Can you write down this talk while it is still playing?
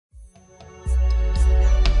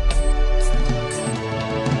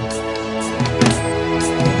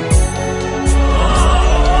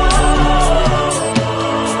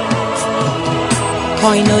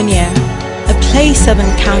Koinonia, a place of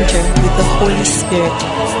encounter with the Holy Spirit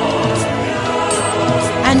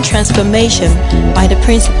and transformation by the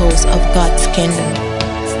principles of God's kingdom.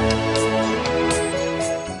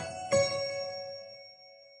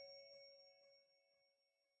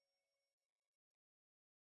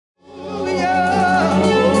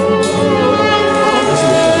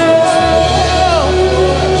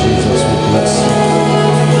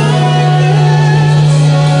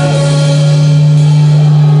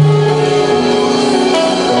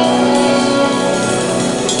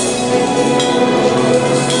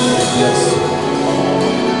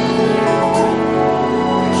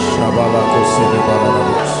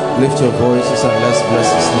 Lift your voices and let's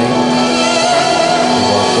bless His name.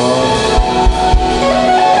 You are God,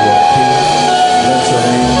 you are King. Let your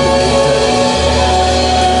name be lifted.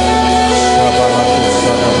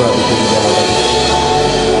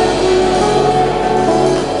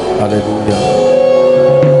 Hallelujah.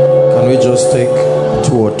 Can we just take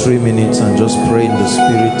 2 or 3 minutes and just pray in the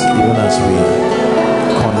Spirit, even as we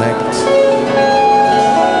connect?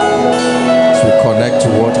 As we connect to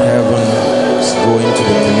what heaven is going to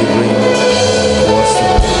be delivering to us.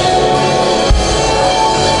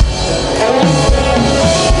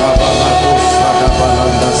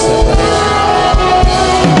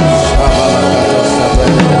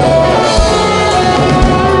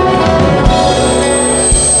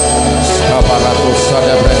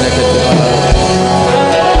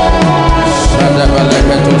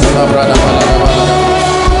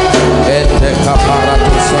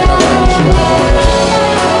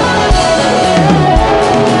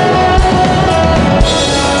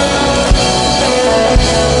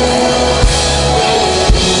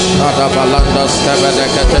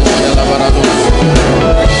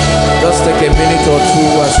 Just take a minute or 2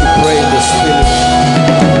 as we pray in the Spirit.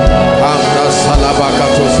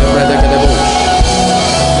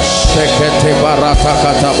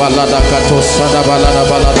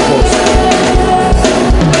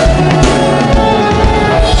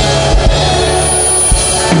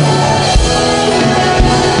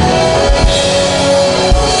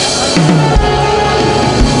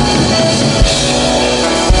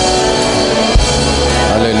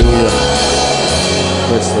 Hallelujah.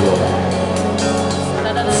 Praise the Lord.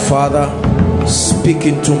 Father, speak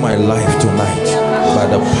into my life tonight by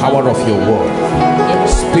the power of your word.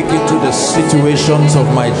 Speak into the situations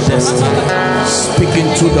of my destiny. Speak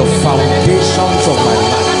into the foundations of my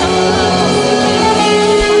life.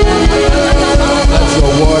 Let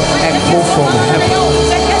your word echo from heaven.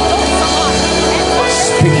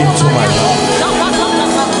 Speak into my life.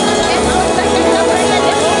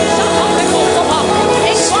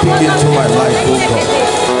 Speak into my life, oh God.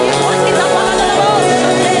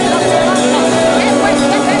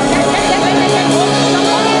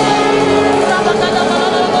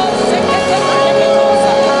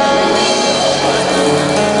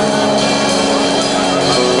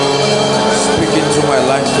 Speak into my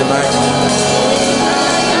life tonight.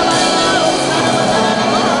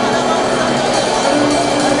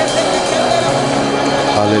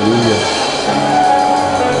 Hallelujah.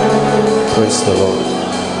 Praise the Lord.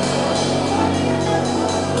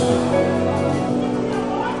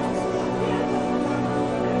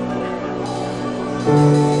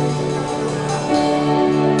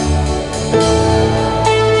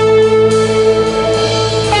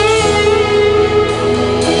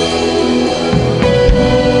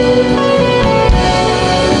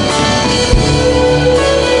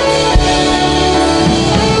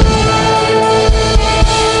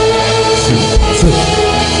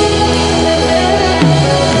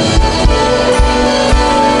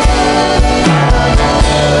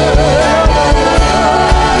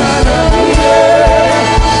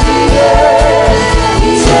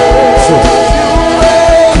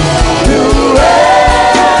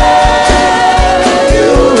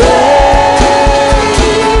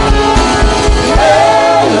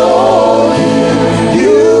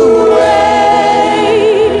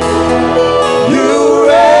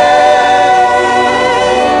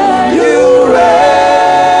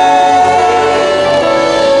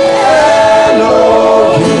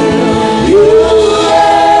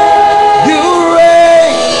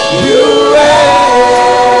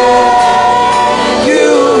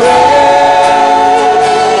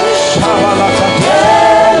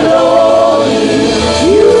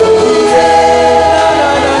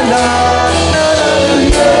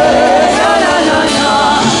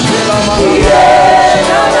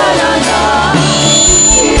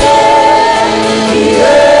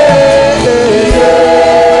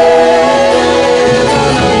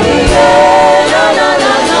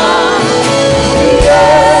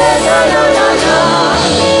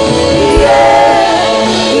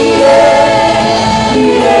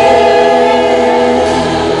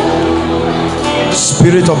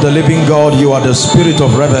 Spirit of the living God, you are the spirit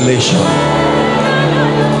of revelation.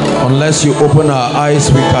 Unless you open our eyes,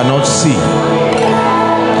 we cannot see.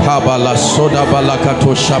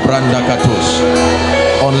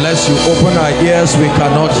 Unless you open our ears, we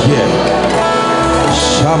cannot hear.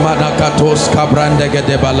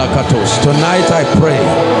 Tonight I pray,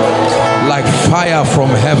 like fire from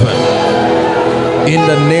heaven, in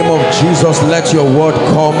the name of Jesus, let your word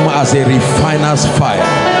come as a refiner's fire.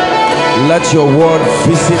 Let your word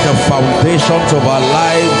visit the foundations of our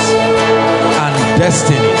lives and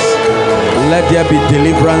destinies. Let there be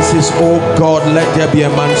deliverances, oh God. Let there be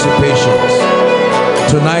emancipations.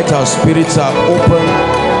 Tonight our spirits are open.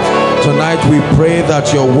 Tonight we pray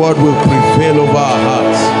that your word will prevail over our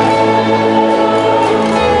hearts.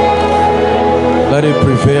 Let it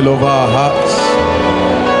prevail over our hearts.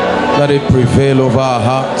 Let it prevail over our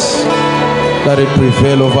hearts. Let it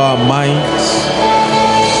prevail over our minds.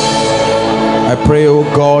 I pray, oh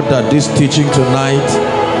God, that this teaching tonight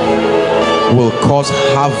will cause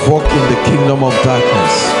havoc in the kingdom of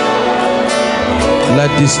darkness. Let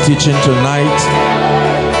this teaching tonight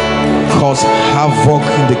cause havoc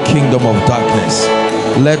in the kingdom of darkness.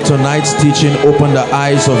 Let tonight's teaching open the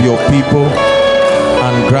eyes of your people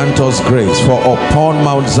and grant us grace. For upon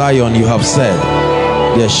Mount Zion you have said,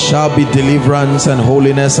 there shall be deliverance and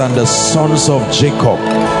holiness, and the sons of Jacob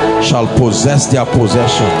shall possess their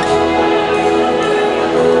possession.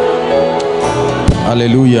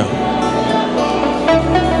 Hallelujah.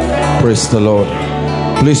 Praise the Lord.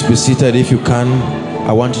 Please be seated if you can.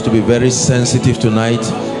 I want you to be very sensitive tonight.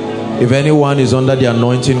 If anyone is under the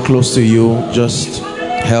anointing close to you, just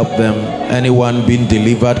help them. Anyone being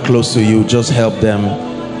delivered close to you, just help them.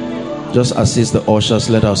 Just assist the ushers.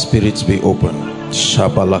 Let our spirits be open.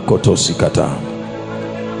 Shabalakoto sikata.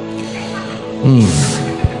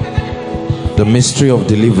 The mystery of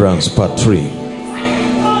deliverance, part 3.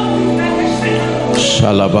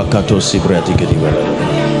 Shalabakato sibratikediwala.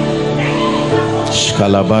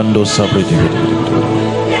 Shkalabando sabritikediwala.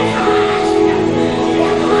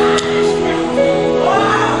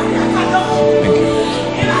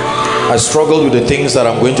 I struggled with the things that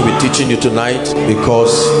I'm going to be teaching you tonight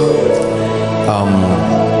because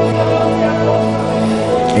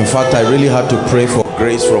in fact I really had to pray for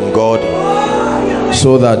grace from God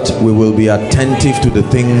so that we will be attentive to the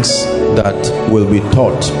things that will be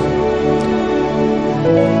taught.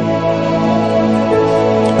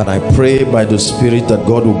 And I pray by the Spirit that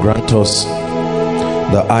God will grant us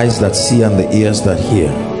the eyes that see and the ears that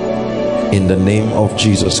hear, in the name of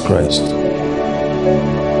Jesus Christ.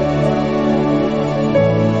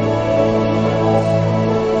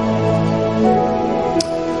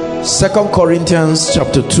 Second Corinthians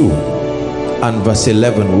chapter 2 and verse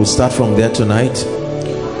 11. We'll start from there tonight.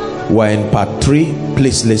 We're in part 3.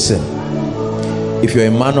 Please listen. If you're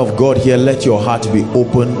a man of God here, let your heart be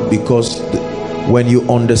open, because when you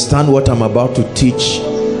understand what I'm about to teach,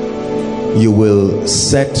 you will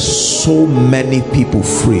set so many people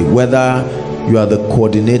free. Whether you are the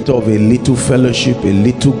coordinator of a little fellowship, a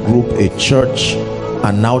little group, a church,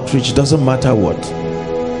 an outreach, doesn't matter what.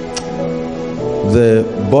 The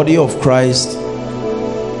body of Christ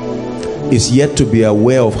is yet to be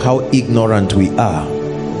aware of how ignorant we are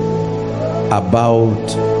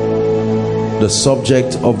about the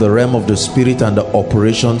subject of the realm of the spirit and the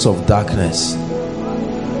operations of darkness.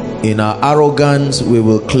 In our arrogance, we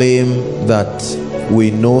will claim that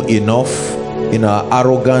we know enough. In our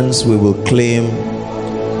arrogance, we will claim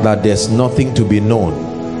that there's nothing to be known.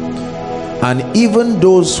 And even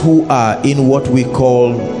those who are in what we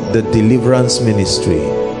call the deliverance ministry,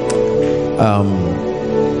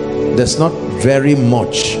 there's not very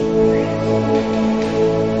much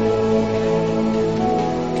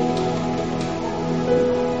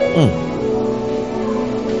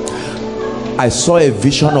I saw a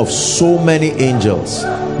vision of so many angels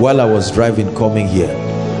while I was driving coming here,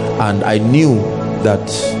 and I knew that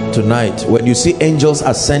tonight when you see angels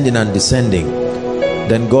ascending and descending,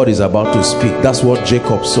 then God is about to speak. That's what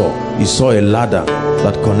Jacob saw. He saw a ladder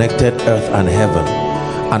that connected earth and heaven,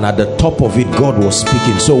 and at the top of it God was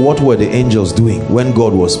speaking. So what were the angels doing when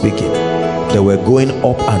God was speaking? They were going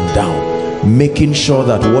up and down, making sure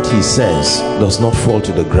that what he says does not fall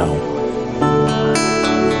to the ground.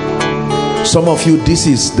 Some of you, this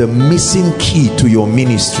is the missing key to your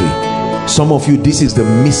ministry. Some of you, this is the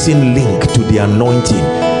missing link to the anointing.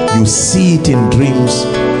 You see it in dreams.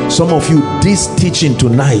 Some of you, this teaching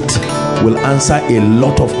tonight will answer a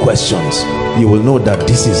lot of questions. You will know that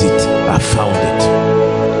this is it. I found it.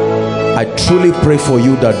 I truly pray for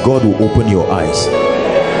you that God will open your eyes.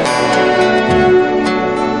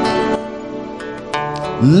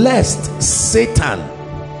 lest Satan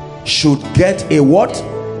should get a what?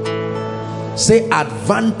 Say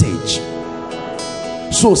advantage.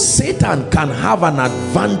 So Satan can have an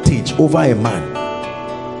advantage over a man.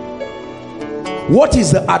 What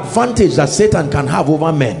is the advantage that Satan can have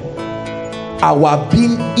over men? Our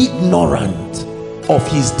being ignorant of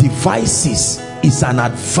his devices is an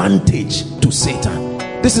advantage to Satan.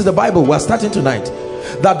 This is the Bible. We're starting tonight.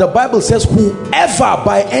 That the Bible says whoever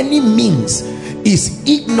by any means is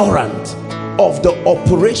ignorant of the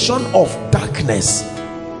operation of darkness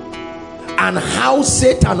and how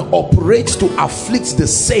Satan operates to afflict the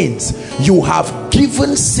saints, you have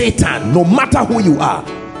given Satan, no matter who you are,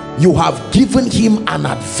 you have given him an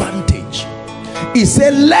advantage. He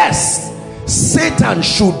said, lest Satan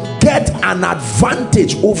should get an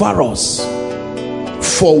advantage over us,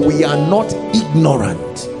 for we are not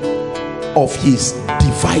ignorant of his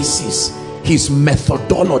devices, his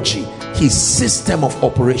methodology, his system of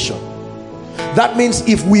operation. That means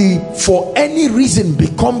if we for any reason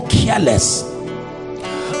become careless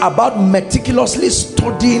about meticulously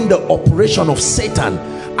studying the operation of Satan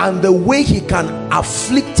and the way he can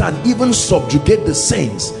afflict and even subjugate the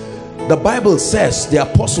saints, the Bible says, the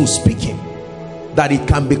apostle speaking, that it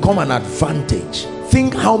can become an advantage.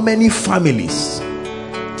 Think how many families,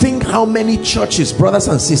 think how many churches, brothers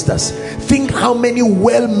and sisters, think how many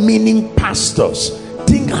well-meaning pastors,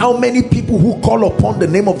 think how many people who call upon the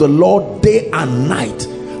name of the Lord day and night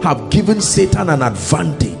have given Satan an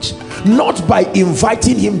advantage, not by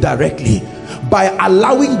inviting him directly, by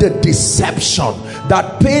allowing the deception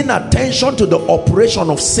that paying attention to the operation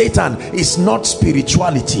of Satan is not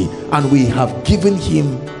spirituality, and we have given him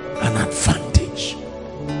an advantage.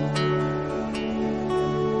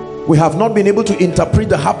 We have not been able to interpret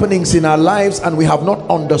the happenings in our lives, and we have not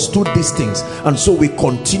understood these things, and so we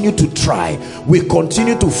continue to try. We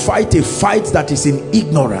continue to fight a fight that is in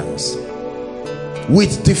ignorance,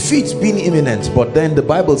 with defeat being imminent. But then the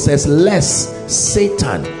Bible says, lest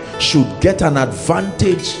Satan should get an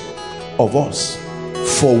advantage of us,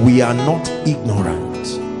 for we are not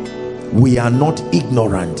ignorant. We are not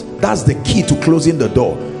ignorant. That's the key to closing the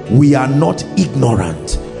door. We are not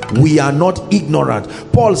ignorant. We are not ignorant.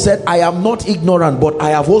 Paul said, I am not ignorant, but I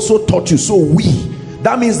have also taught you. So we,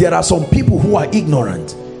 that means there are some people who are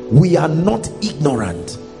ignorant. We are not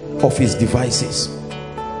ignorant of his devices.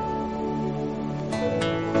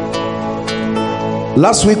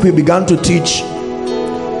 Last week we began to teach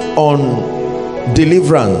on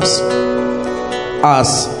deliverance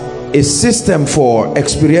as a system for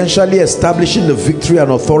experientially establishing the victory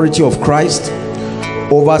and authority of Christ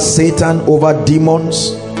over Satan, over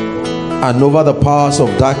demons, and over the powers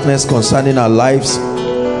of darkness concerning our lives.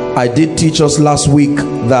 I did teach us last week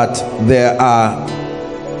that there are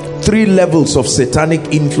 3 levels of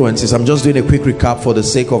satanic influences. I'm just doing a quick recap for the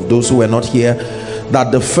sake of those who were not here.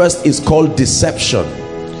 That the first is called deception,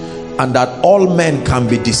 and that all men can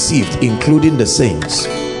be deceived, including the saints.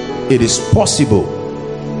 It is possible.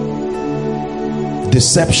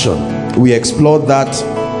 Deception, we explored that.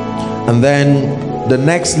 And then the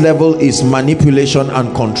next level is manipulation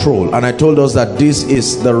and control, and I told us that this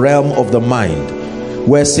is the realm of the mind,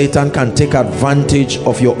 where Satan can take advantage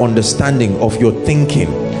of your understanding, of your thinking,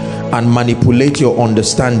 and manipulate your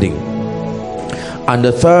understanding. And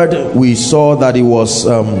the third, we saw that it was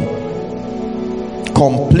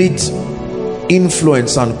complete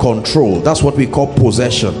influence and control. That's what we call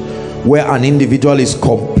possession, where an individual is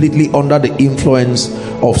completely under the influence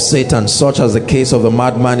of Satan, such as the case of the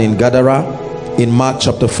madman in Gadara in Mark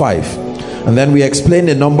chapter 5. And then we explained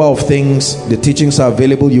a number of things. The teachings are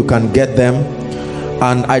available, you can get them.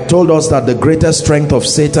 And I told us that the greatest strength of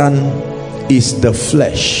Satan is the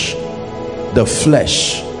flesh. The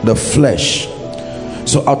flesh. The flesh.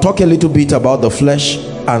 So I'll talk a little bit about the flesh,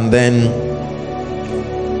 and then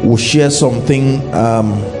we'll share something.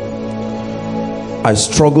 I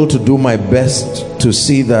struggle to do my best to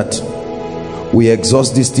see that we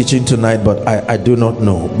exhaust this teaching tonight, but I do not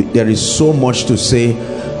know. There is so much to say.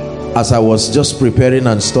 As I was just preparing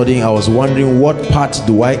and studying, I was wondering, what part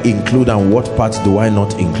do I include and what part do I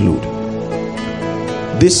not include?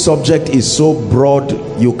 This subject is so broad,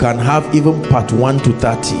 you can have even part 1 to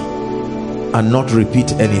 30 and not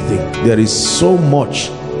repeat anything. There is so much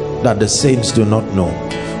that the saints do not know.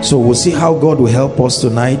 So we'll see how God will help us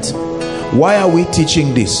tonight. Why are we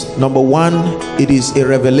teaching this? Number one, it is a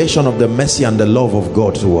revelation of the mercy and the love of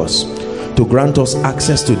God to us, to grant us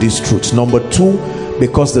access to these truths. Number two,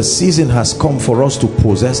 because the season has come for us to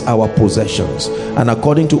possess our possessions. And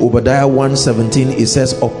according to Obadiah 1:17, it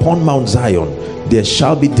says, upon Mount Zion there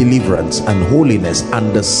shall be deliverance and holiness,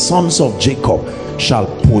 and the sons of Jacob shall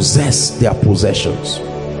possess their possessions.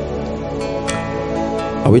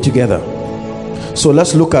 Are we together? So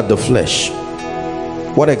let's look at the flesh.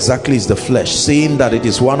 What exactly is the flesh? Saying that it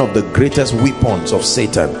is one of the greatest weapons of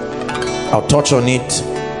Satan. I'll touch on it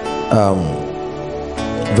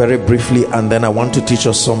very briefly, and then I want to teach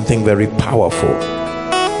us something very powerful.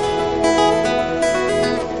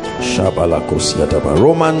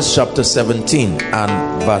 Romans chapter 17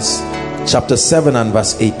 and chapter 7 and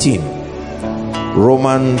verse 18.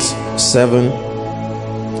 Romans 7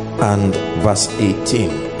 and verse 18.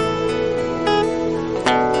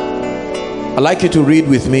 I'd like you to read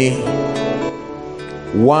with me.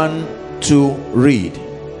 1, 2, read.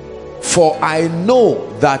 For I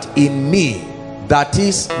know that in me, that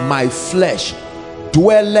is my flesh,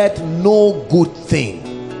 dwelleth no good thing.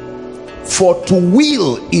 For to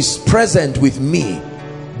will is present with me,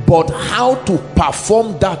 but how to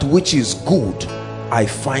perform that which is good I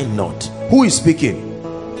find not. Who is speaking?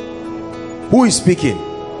 Who is speaking?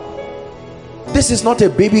 This is not a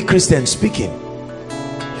baby Christian speaking.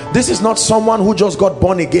 This is not someone who just got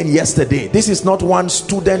born again yesterday. This is not one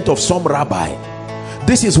student of some rabbi.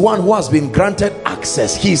 This is one who has been granted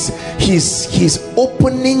access. He's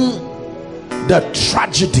opening the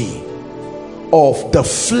tragedy of the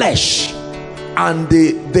flesh and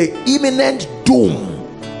the imminent doom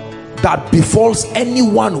that befalls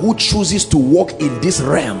anyone who chooses to walk in this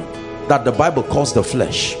realm that the Bible calls the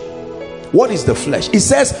flesh. What is the flesh? It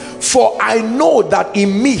says, for I know that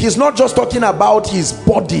in me. He's not just talking about his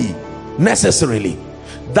body necessarily.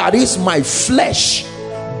 That is my flesh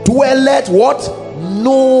dwelleth what?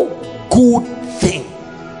 No good thing.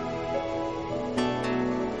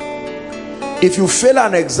 If you fail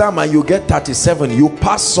an exam and you get 37, you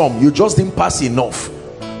pass some, you just didn't pass enough.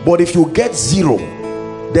 But if you get 0,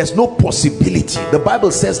 there's no possibility. The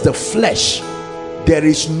Bible says the flesh, there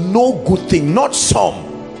is no good thing, not some,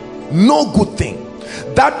 no good thing.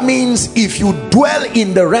 That means if you dwell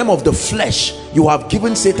in the realm of the flesh, you have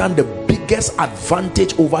given Satan the biggest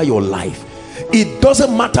advantage over your life. It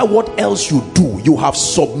doesn't matter what else you do, you have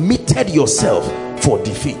submitted yourself for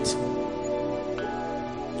defeat.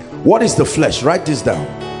 What is the flesh? Write this down.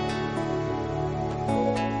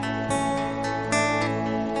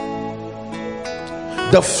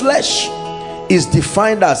 The flesh is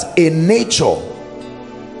defined as a nature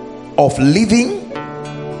of living,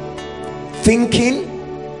 thinking,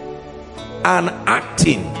 and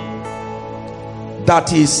acting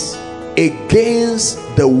that is against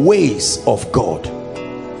the ways of God.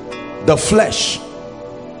 The flesh,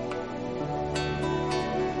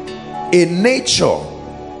 a nature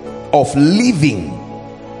of living,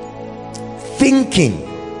 thinking,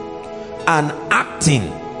 and acting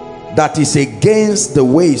that is against the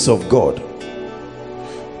ways of God.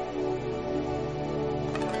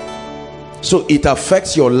 So it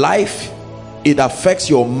affects your life, it affects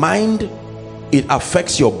your mind, it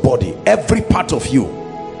affects your body, every part of you.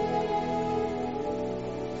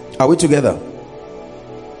 Are we together?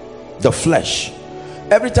 The flesh.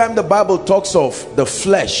 Every time the Bible talks of the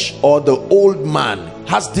flesh or the old man,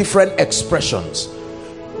 has different expressions.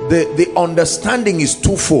 The understanding is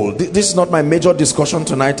twofold. This is not my major discussion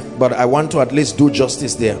tonight, but I want to at least do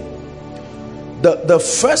justice there. The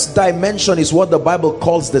first dimension is what the Bible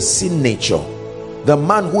calls the sin nature. The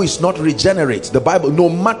man who is not regenerate. The Bible, no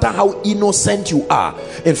matter how innocent you are.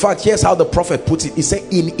 In fact, here's how the prophet puts it. He said,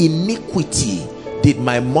 in iniquity did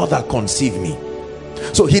my mother conceive me.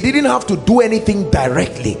 So he didn't have to do anything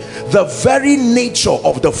directly. The very nature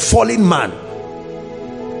of the fallen man,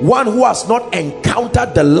 one who has not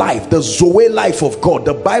encountered the life, the Zoe life of God,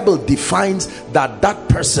 the Bible defines that that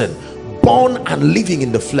person born and living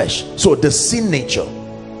in the flesh. So the sin nature.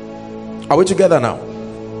 Are we together now?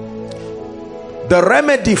 The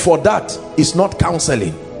remedy for that is not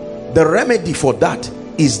counseling. The remedy for that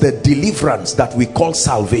is the deliverance that we call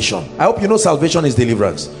salvation. I hope you know salvation is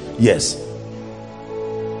deliverance. Yes.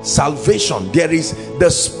 Salvation, there is the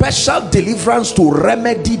special deliverance to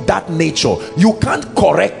remedy that nature. You can't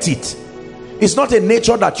correct it. It's not a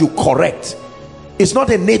nature that you correct. It's not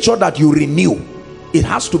a nature that you renew. It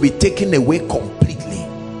has to be taken away completely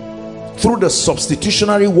through the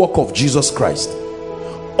substitutionary work of Jesus Christ.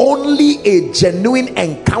 Only a genuine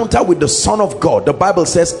encounter with the Son of God, the Bible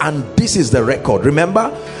says, and this is the record. Remember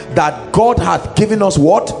that God hath given us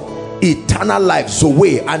what? Eternal life,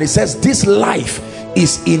 Zoe. And it says this life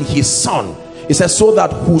is in his Son. It says, so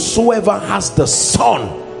that whosoever has the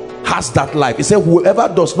Son has that life. It says whoever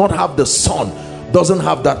does not have the Son doesn't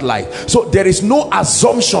have that life. So there is no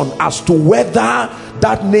assumption as to whether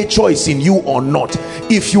that nature is in you or not.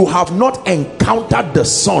 If you have not encountered the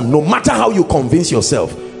Son, no matter how you convince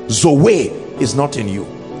yourself, Zoe is not in you.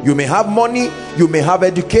 You may have money, you may have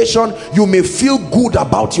education, you may feel good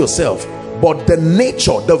about yourself, but the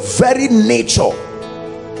nature, the very nature,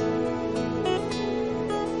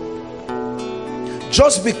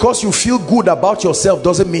 just because you feel good about yourself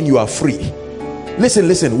doesn't mean you are free.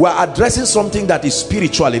 Listen, we're addressing something that is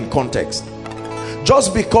spiritual in context.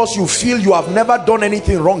 Just because you feel you have never done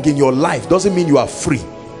anything wrong in your life doesn't mean you are free.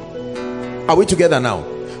 Are we together now?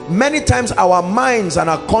 Many times our minds and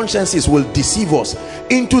our consciences will deceive us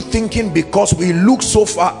into thinking, because we look so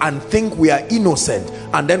far and think we are innocent,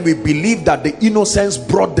 and then we believe that the innocence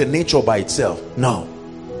brought the nature by itself. No,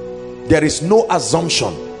 there is no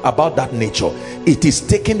assumption about that nature. It is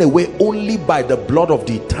taken away only by the blood of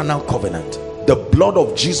the eternal covenant, the blood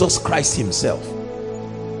of Jesus Christ himself.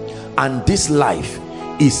 And this life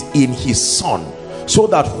is in his Son, so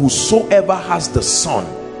that whosoever has the Son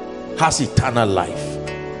has eternal life.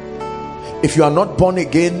 If you are not born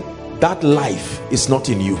again, that life is not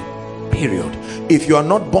in you, period. If you are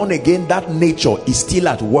not born again, that nature is still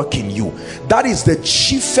at work in you. That is the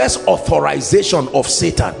chiefest authorization of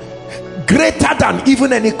Satan, greater than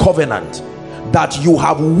even any covenant, that you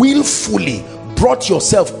have willfully brought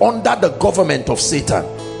yourself under the government of Satan.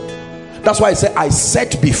 That's why I say, I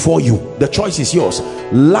set before you, the choice is yours,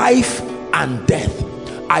 life and death.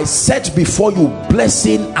 I set before you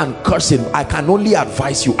blessing and cursing. I can only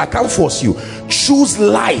advise you, I can't force you. Choose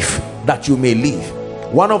life that you may live.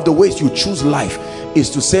 One of the ways you choose life is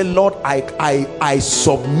to say, Lord, I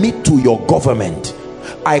submit to your government.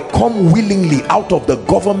 I come willingly out of the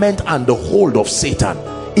government and the hold of Satan.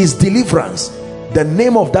 Is deliverance. The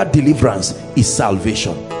name of that deliverance is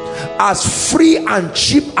salvation. As free and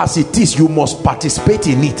cheap as it is, you must participate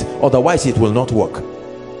in it, otherwise it will not work.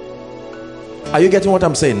 Are you getting what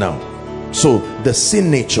I'm saying now? So the sin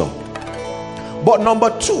nature. But number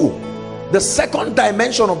two, the second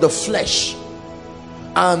dimension of the flesh,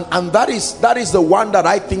 and that is the one that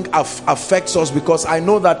I think affects us, because I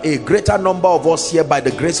know that a greater number of us here, by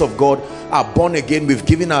the grace of God, are born again. We've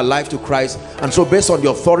given our life to Christ, and so based on the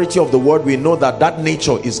authority of the word, we know that that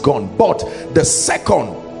nature is gone. But the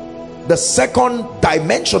second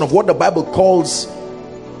dimension of what the Bible calls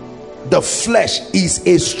the flesh is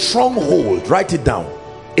a stronghold. Write it down.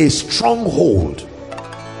 A stronghold.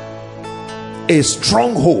 A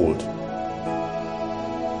stronghold.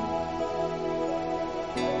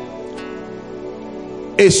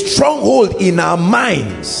 A stronghold in our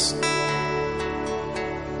minds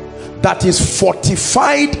that is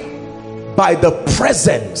fortified by the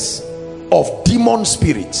presence of demon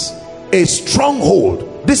spirits. A stronghold.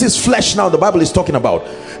 This is flesh now the Bible is talking about.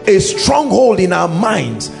 A stronghold in our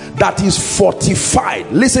minds that is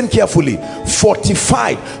fortified, listen carefully,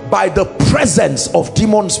 fortified by the presence of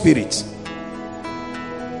demon spirits.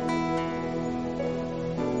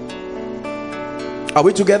 Are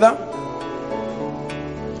we together?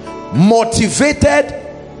 Motivated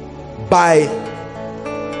by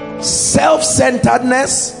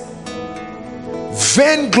self-centeredness,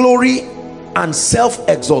 vainglory, and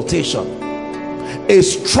self-exaltation. A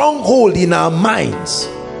stronghold in our minds,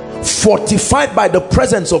 fortified by the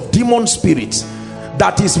presence of demon spirits,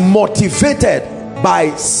 that is motivated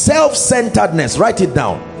by self-centeredness. Write it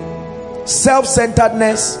down.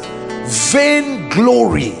 Self-centeredness,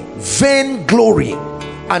 vainglory,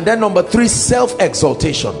 and then number three,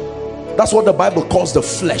 self-exaltation. That's what the Bible calls the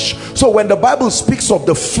flesh. So when the Bible speaks of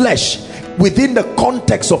the flesh within the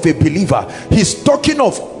context of a believer, he's talking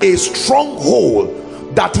of a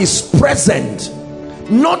stronghold that is present,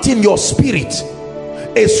 not in your spirit,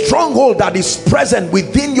 a stronghold that is present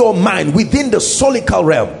within your mind, within the solical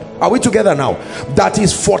realm. Are we together now? That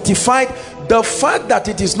is fortified. The fact that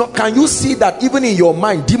it is not, can you see that even in your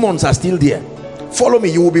mind demons are still there? Follow me,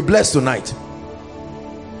 you will be blessed tonight.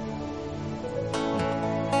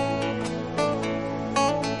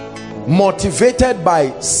 Motivated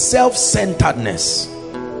by self-centeredness.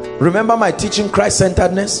 Remember my teaching,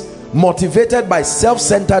 Christ-centeredness? Motivated by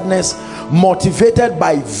self-centeredness, motivated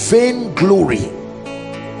by vainglory,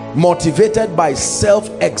 motivated by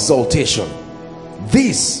self-exaltation.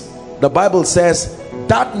 This, the Bible says,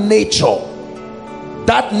 that nature,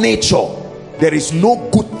 there is no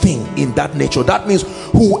good thing in that nature. That means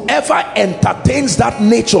whoever entertains that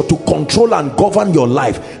nature to control and govern your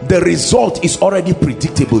life, the result is already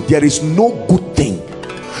predictable. There is no good thing.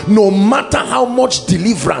 No matter how much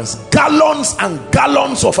deliverance, gallons and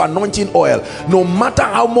gallons of anointing oil, no matter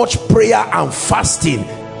how much prayer and fasting,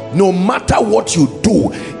 no matter what you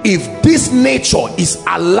do, if this nature is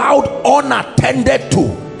allowed unattended to,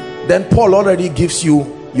 then Paul already gives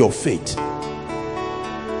you your fate.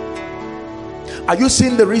 Are you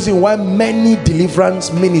seeing the reason why many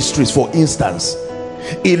deliverance ministries, for instance,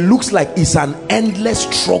 It looks like it's an endless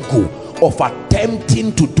struggle of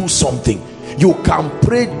attempting to do something. You can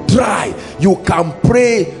pray dry, you can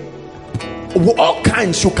pray all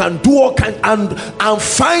kinds, you can do all kinds, and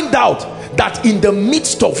find out that in the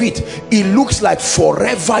midst of it, it looks like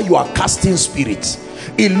forever you are casting spirits.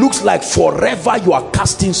 It looks like forever you are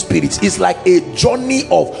casting spirits. It's like a journey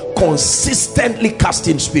of consistently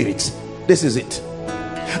casting spirits. This is it.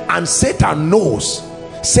 And Satan knows.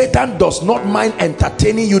 Satan does not mind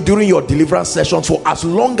entertaining you during your deliverance sessions for as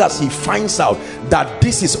long as he finds out that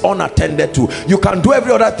this is unattended to. You can do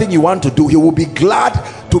every other thing you want to do. He will be glad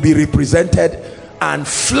to be represented and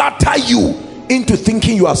flatter you into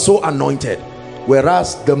thinking you are so anointed,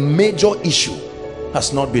 whereas the major issue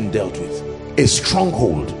has not been dealt with. A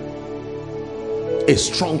stronghold. A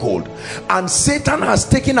stronghold. And Satan has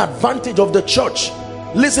taken advantage of the church.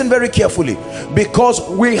 Listen very carefully, because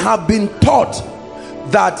we have been taught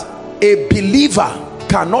that a believer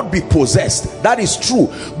cannot be possessed. That is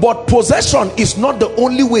true, but possession is not the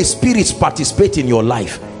only way spirits participate in your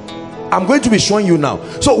life. I'm going to be showing you now.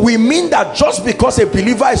 So we mean that just because a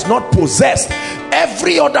believer is not possessed,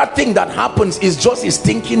 every other thing that happens is just his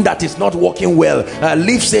thinking that is not working well.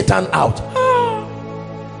 Leave Satan out.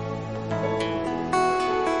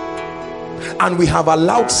 And we have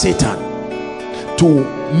allowed Satan to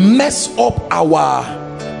mess up our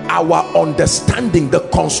understanding, the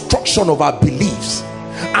construction of our beliefs.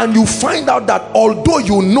 And you find out that although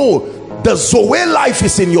you know the Zoe life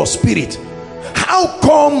is in your spirit, how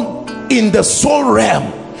come in the soul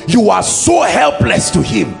realm you are so helpless to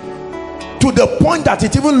him, to the point that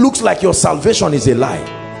it even looks like your salvation is a lie?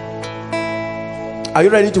 Are you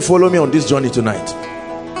ready to follow me on this journey tonight?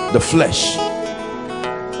 The flesh.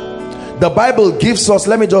 The Bible gives us,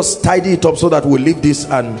 let me just tidy it up so that we'll leave this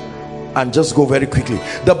and just go very quickly.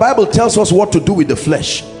 The Bible tells us what to do with the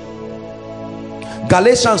flesh.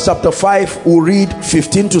 Galatians chapter 5, we'll read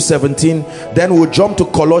 15 to 17. Then we'll jump to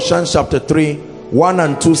Colossians chapter 3, 1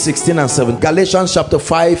 and 2, 16 and 7. Galatians chapter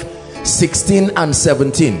 5, 16 and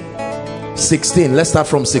 17. 16, let's start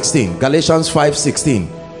from 16. Galatians 5, 16.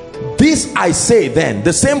 This I say then,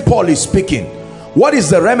 the same Paul is speaking. What is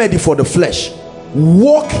the remedy for the flesh?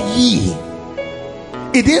 Walk ye.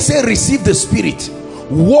 It didn't say receive the spirit.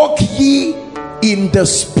 Walk ye in the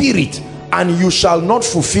spirit, and you shall not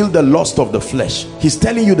fulfill the lust of the flesh. He's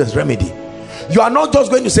telling you the remedy. You are not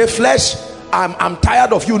just going to say, flesh, I'm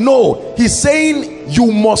tired of you. No, he's saying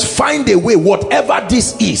you must find a way, whatever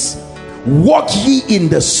this is. Walk ye in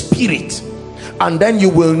the spirit, and then you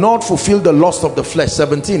will not fulfill the lust of the flesh.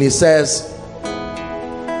 17, he says,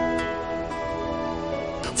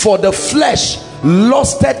 for the flesh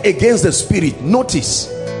lusted against the spirit. Notice,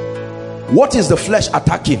 what is the flesh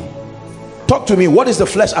attacking? Talk to me. What is the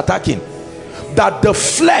flesh attacking? That the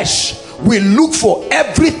flesh will look for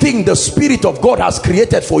everything the Spirit of God has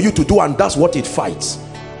created for you to do, and that's what it fights.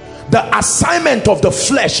 The assignment of the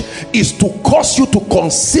flesh is to cause you to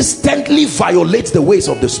consistently violate the ways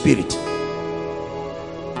of the Spirit.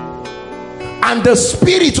 And the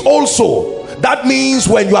Spirit also, that means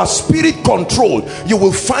when you are spirit controlled, you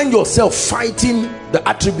will find yourself fighting the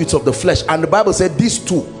attributes of the flesh. And the Bible said these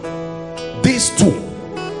two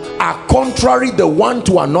are contrary the one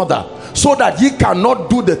to another, so that ye cannot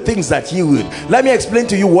do the things that ye would. Let me explain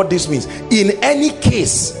to you what this means. In any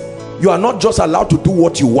case, you are not just allowed to do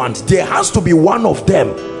what you want. There has to be one of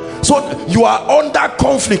them. So you are under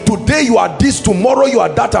conflict. Today you are this, tomorrow you are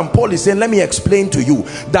that. And Paul is saying, let me explain to you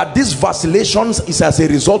that this vacillations is as a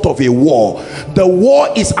result of a war. The war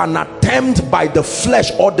is an attempt by the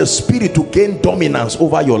flesh or the spirit to gain dominance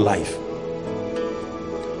over your life.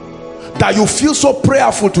 That you feel so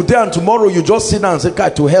prayerful today, and tomorrow you just sit down and say,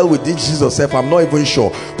 God, to hell with this Jesus self, I'm not even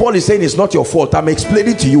sure. Paul is saying it's not your fault. I'm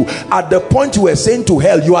explaining to you, at the point you were saying to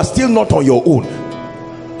hell, you are still not on your own.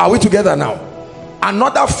 Are we together now?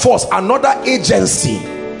 Another force, another agency,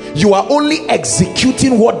 you are only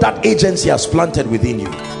executing what that agency has planted within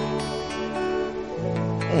you.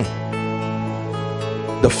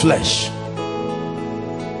 The flesh.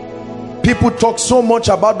 People talk so much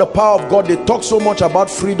about the power of God, they talk so much about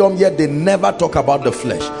freedom, yet they never talk about the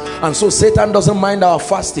flesh. And so Satan doesn't mind our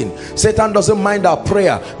fasting, Satan doesn't mind our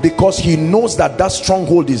prayer, because he knows that that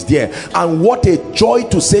stronghold is there. And what a joy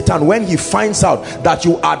to Satan when he finds out that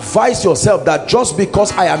you advise yourself that just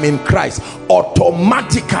because I am in Christ,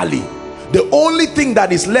 automatically the only thing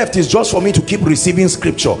that is left is just for me to keep receiving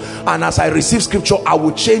scripture, and as I receive scripture I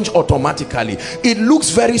will change automatically. It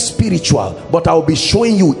looks very spiritual, but I will be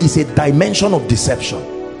showing you it's a dimension of deception,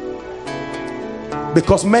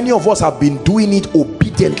 because many of us have been doing it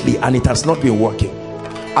obediently and it has not been working.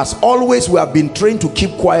 As always, we have been trained to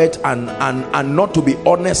keep quiet and not to be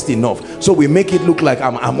honest enough. So we make it look like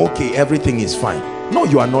I'm okay, everything is fine. No,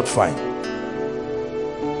 you are not fine.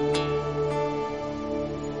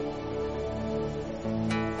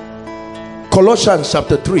 Colossians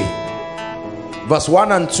chapter 3, verse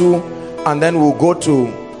 1 and 2, and then we'll go to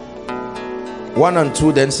 1 and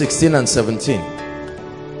 2, then 16 and 17.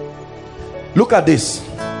 Look at this.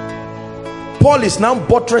 Paul is now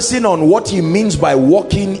buttressing on what he means by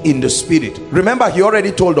walking in the spirit. Remember, he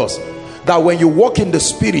already told us that when you walk in the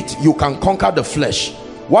spirit, you can conquer the flesh.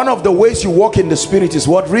 One of the ways you walk in the spirit is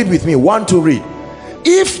what? Read with me. 1 to read.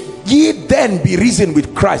 If ye then be risen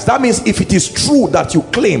with Christ. That means if it is true that you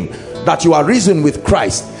claim that you are risen with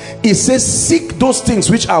Christ, it says seek those things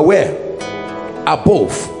which are where?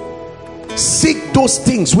 Above. Seek those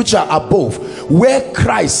things which are above, where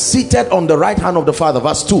Christ seated on the right hand of the Father.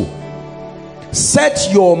 Verse 2.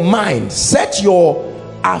 Set your mind, set your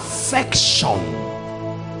affection.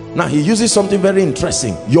 Now he uses something very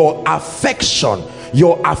interesting. Your affection,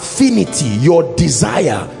 your affinity, your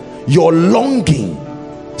desire, your longing.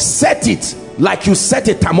 Set it like you set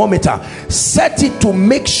a thermometer. Set it to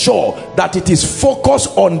make sure that it is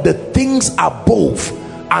focused on the things above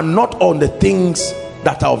and not on the things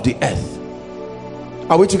that are of the earth.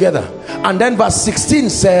 Are we together? And then verse 16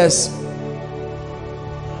 says,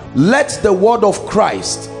 let the word of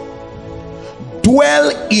Christ dwell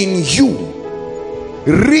in you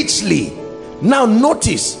richly. Now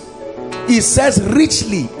notice, it says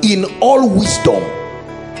richly in all wisdom.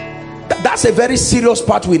 That's a very serious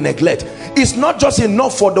part we neglect. It's not just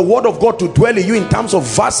enough for the word of God to dwell in you in terms of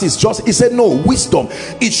verses. Just, he said, no, wisdom.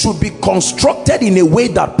 It should be constructed in a way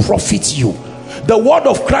that profits you. The word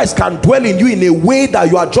of Christ can dwell in you in a way that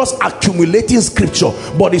you are just accumulating scripture,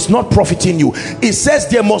 but it's not profiting you. It says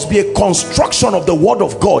there must be a construction of the word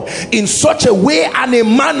of God in such a way and a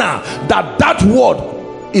manner that that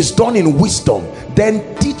word is done in wisdom.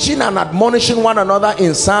 Then teaching and admonishing one another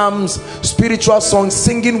in psalms, spiritual songs,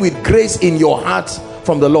 singing with grace in your heart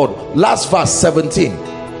from the Lord. Last verse 17,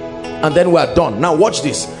 and then we are done. Now watch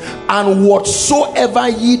this. And whatsoever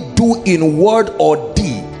ye do in word or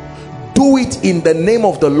deed, do it in the name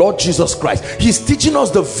of the Lord Jesus Christ. He's teaching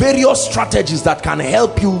us the various strategies that can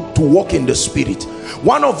help you to walk in the spirit.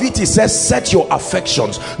 One of it, he says, set your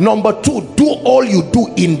affections. Number 2, do all you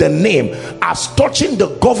do in the name, as touching the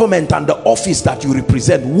government and the office that you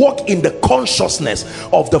represent. Walk in the consciousness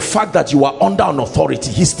of the fact that you are under an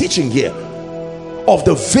authority. He's teaching here of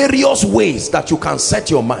the various ways that you can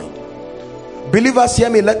set your mind. Believers,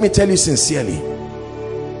 hear me, let me tell you sincerely,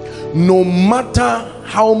 no matter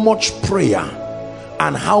how much prayer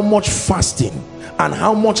and how much fasting and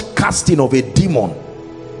how much casting of a demon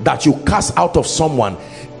that you cast out of someone,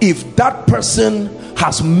 if that person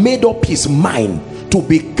has made up his mind to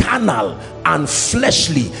be carnal and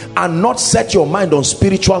fleshly and not set your mind on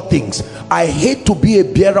spiritual things, I hate to be a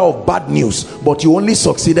bearer of bad news, but you only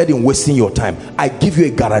succeeded in wasting your time. I give you a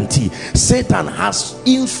guarantee. Satan has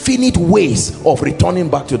infinite ways of returning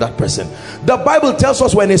back to that person. The Bible tells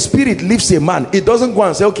us when a spirit leaves a man, it doesn't go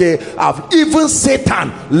and say, okay, even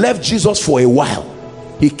Satan left Jesus for a while.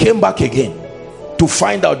 He came back again to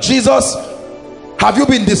find out, Jesus, have you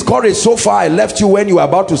been discouraged so far? I left you when you were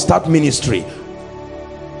about to start ministry.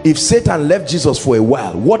 If Satan left Jesus for a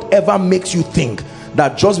while, whatever makes you think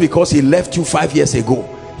that just because he left you 5 years ago,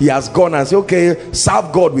 he has gone and said, okay,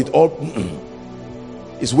 serve God with all,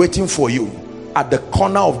 is waiting for you at the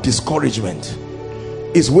corner of discouragement.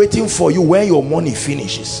 Is waiting for you where your money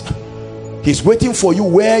finishes. He's waiting for you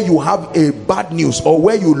where you have a bad news or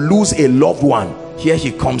where you lose a loved one. Here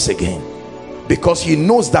he comes again, because he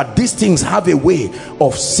knows that these things have a way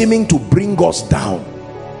of seeming to bring us down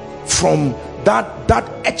from that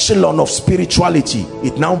echelon of spirituality.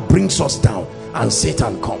 It now brings us down, and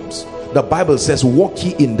Satan comes. The Bible says, walk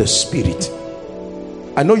ye in the spirit.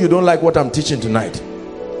 I know you don't like what I'm teaching tonight,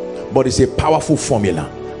 but it's a powerful formula.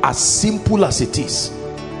 As simple as it is,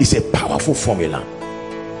 it's a powerful formula.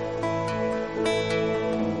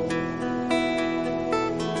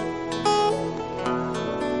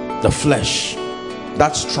 The flesh,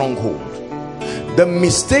 that stronghold. The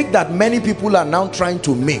mistake that many people are now trying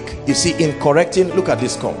to make, you see, in correcting, look at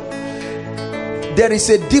this, come. There is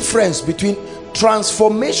a difference between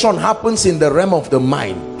transformation happens in the realm of the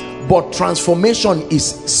mind, but transformation is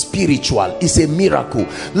spiritual. It's a miracle.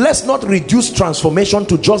 Let's not reduce transformation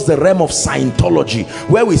to just the realm of Scientology,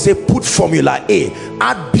 where we say put formula A,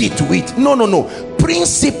 add B to it. No, no, no.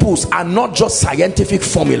 Principles are not just scientific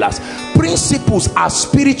formulas. Principles are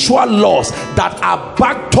spiritual laws that are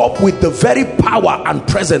backed up with the very power and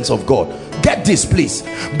presence of God. Get this, please,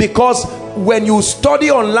 because when you study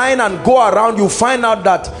online and go around, you find out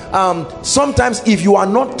that sometimes if you are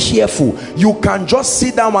not careful, you can just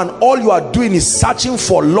sit down and all you are doing is searching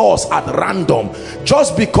for laws at random.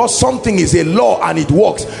 Just because something is a law and it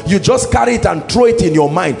works, you just carry it and throw it in your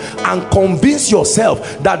mind and convince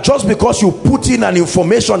yourself that just because you put in an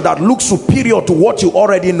information that looks superior to what you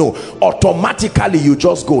already know, automatically you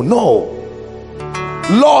just go. No,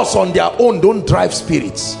 laws on their own don't drive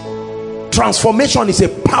spirits. Transformation is a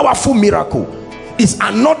powerful miracle. It's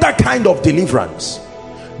another kind of deliverance.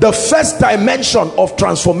 The first dimension of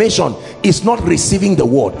transformation is not receiving the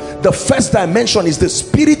word. The first dimension is the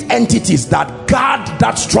spirit entities that guard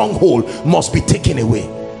that stronghold must be taken away.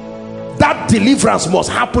 That deliverance must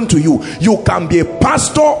happen to you. You can be a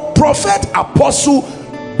pastor, prophet, apostle,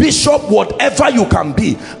 bishop, whatever you can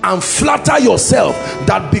be, and flatter yourself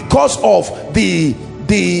that because of the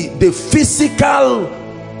physical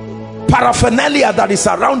paraphernalia that is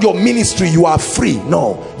around your ministry, you are free.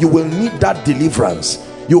 No, you will need that deliverance.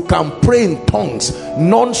 You can pray in tongues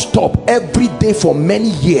non-stop every day for many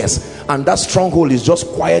years, and that stronghold is just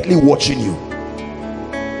quietly watching you.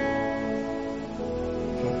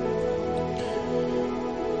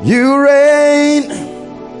 You reign,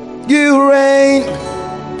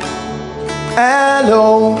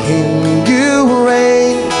 Elohim, you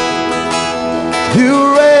reign, you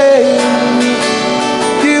reign,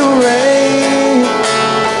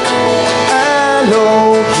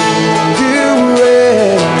 Elohim, you reign,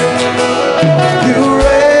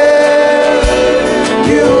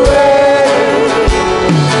 you reign,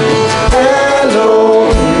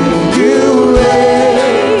 Elohim, you reign,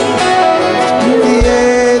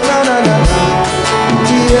 yeah, na na na na,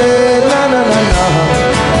 yeah, na na na na,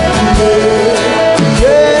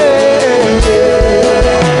 yeah,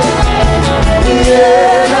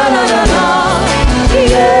 yeah, na na na na,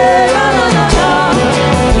 yeah, na na na na,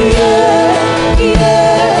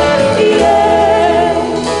 yeah.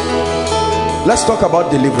 Let's talk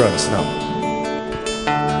about deliverance now.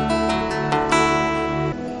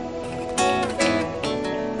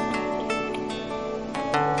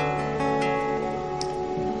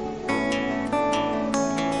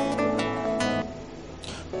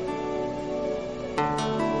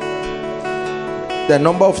 There are a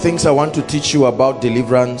number of things I want to teach you about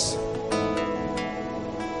deliverance.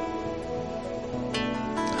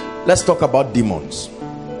 Let's talk about demons.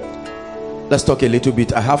 Let's talk a little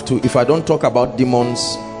bit. I have to, if I don't talk about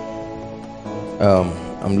demons,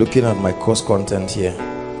 I'm looking at my course content here.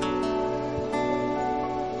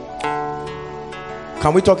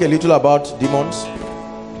 Can we talk a little about demons?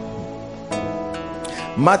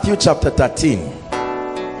 Matthew chapter 13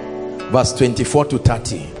 verse 24 to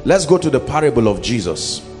 30. Let's go to the parable of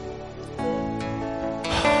Jesus.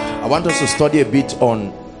 I want us to study a bit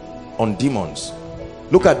on demons.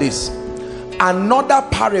 Look at this. Another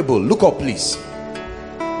parable, look up please.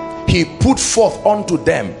 He put forth unto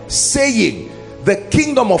them, saying, the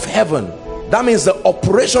kingdom of heaven, that means the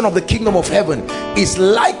operation of the kingdom of heaven, is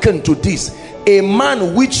likened to this: a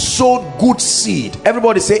man which sowed good seed.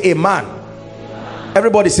 Everybody say a man.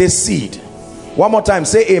 Everybody say seed. One more time,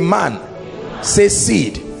 say a man. Say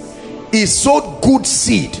seed. He sowed good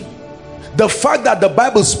seed. The fact that the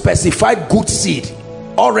Bible specified good seed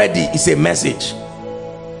already is a message.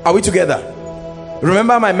 Are we together?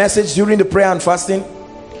 Remember my message during the prayer and fasting?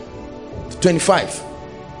 25.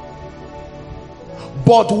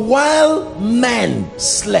 But while men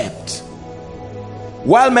slept,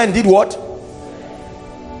 while men did what?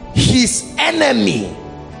 His enemy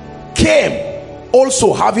came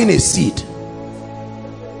also having a seed.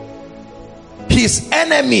 His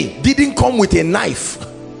enemy didn't come with a knife.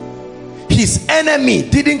 His enemy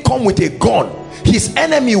didn't come with a gun. His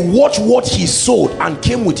enemy watched what he sowed and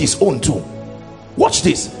came with his own too. Watch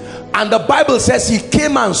this. And the Bible says he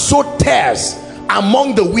came and sowed tares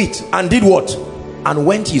among the wheat and did what? And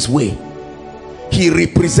went his way. He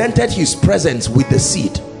represented his presence with the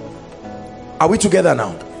seed. Are we together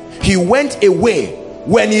now? He went away.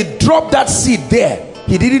 When he dropped that seed there,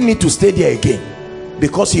 he didn't need to stay there again,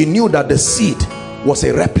 because he knew that the seed was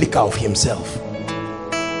a replica of himself.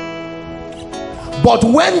 But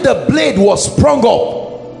when the blade was sprung up,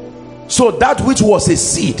 so that which was a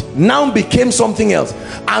seed now became something else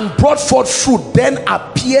and brought forth fruit, then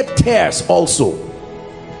appeared tares also.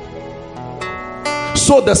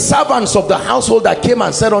 So the servants of the household that came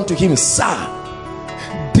and said unto him, Sir,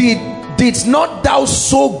 did not thou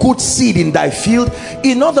sow good seed in thy field?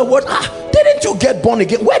 In other words, didn't you get born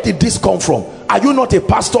again? Where did this come from? Are you not a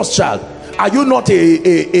pastor's child? Are you not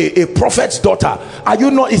a prophet's daughter? Are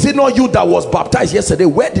you not? Is it not you that was baptized yesterday?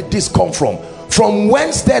 Where did this come from? From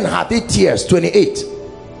whence then hath it tears? 28.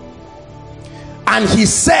 And he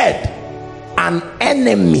said, an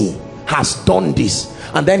enemy has done this.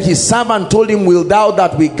 And then his servant told him, will thou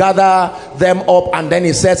that we gather them up? And then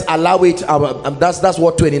he says, allow it. That's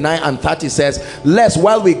what 29 and 30 says. Lest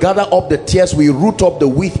while we gather up the tares, we root up the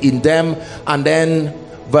wheat in them. And then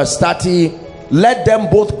verse 30, let them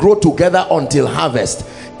both grow together until harvest.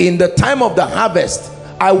 In the time of the harvest,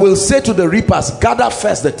 I will say to the reapers, gather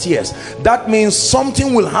first the tares. That means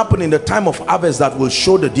something will happen in the time of harvest that will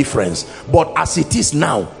show the difference. But as it is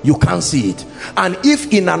now, you can't see it. And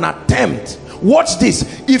if in an attempt, watch this,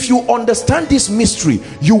 if you understand this mystery,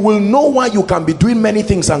 you will know why you can be doing many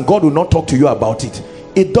things and God will not talk to you about it.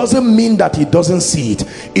 It doesn't mean that he doesn't see it.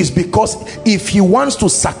 It's because if he wants to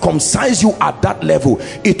circumcise you at that level,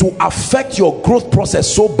 it will affect your growth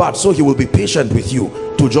process so bad, so he will be patient with you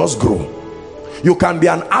to just grow. You can be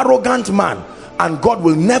an arrogant man and God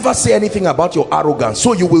will never say anything about your arrogance,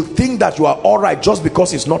 so you will think that you are all right just because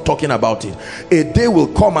he's not talking about it. A day will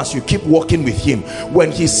come as you keep walking with him,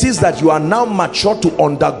 when he sees that you are now mature to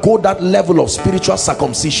undergo that level of spiritual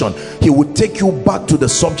circumcision, he will take you back to the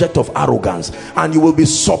subject of arrogance, and you will be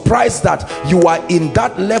surprised that you are in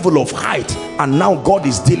that level of height and now God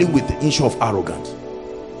is dealing with the issue of arrogance.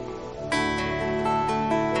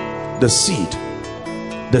 The seed.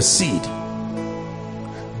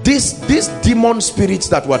 These demon spirits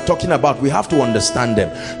that we're talking about, we have to understand them.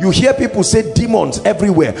 You hear people say demons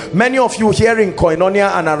everywhere. Many of you here in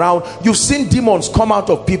Koinonia and around, you've seen demons come out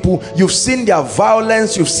of people. You've seen their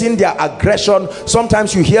violence, you've seen their aggression.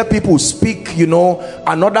 Sometimes you hear people speak, you know,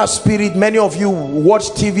 another spirit. Many of you watch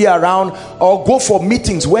TV around or go for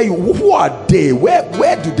meetings where you, who are they?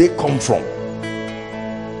 Where do they come from?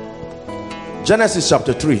 Genesis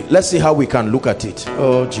chapter 3. Let's see how we can look at it.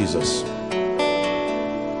 Oh, Jesus.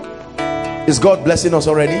 Is God blessing us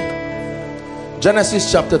already?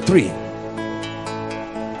 Genesis chapter 3.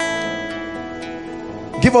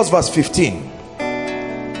 Give us verse 15.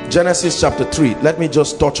 Genesis chapter 3. Let me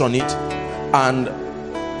just touch on it, and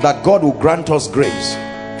that God will grant us grace.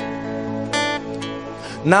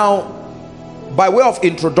 Now, by way of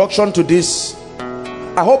introduction to this,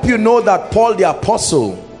 I hope you know that Paul the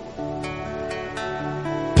apostle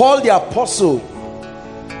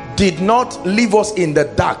did not leave us in the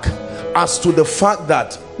dark as to the fact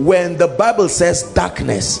that when the Bible says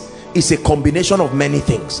darkness, is a combination of many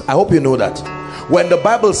things. I hope you know that. When the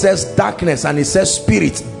Bible says darkness and it says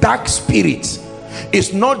spirits, dark spirits,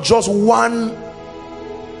 it's not just a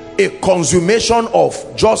consummation of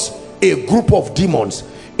just a group of demons.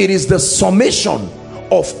 It is the summation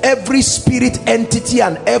of every spirit entity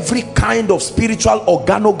and every kind of spiritual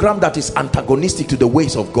organogram that is antagonistic to the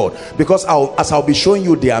ways of God. Because as I'll be showing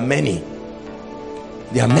you, there are many.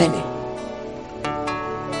 There are many.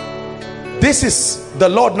 This is the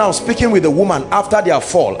Lord now speaking with the woman after their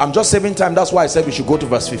fall. I'm just saving time. That's why I said we should go to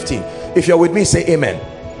verse 15. If you're with me, say amen.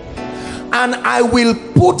 And I will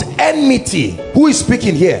put enmity. Who is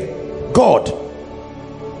speaking here? God.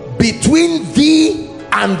 Between thee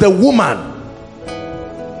and the woman.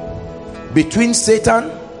 Between Satan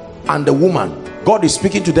and the woman. God is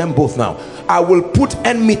speaking to them both now. I will put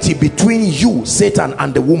enmity between you, Satan,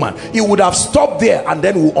 and the woman. He would have stopped there and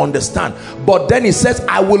then we'll understand. But then he says,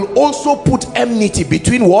 I will also put enmity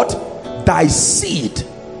between what? Thy seed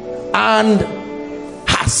and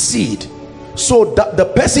her seed. So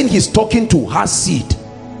the person he's talking to has seed.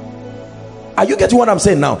 Are you getting what I'm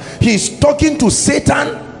saying now? He's talking to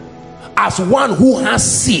Satan as one who has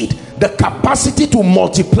seed, the capacity to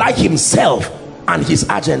multiply himself and his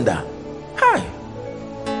agenda. Hi.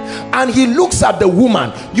 And he looks at the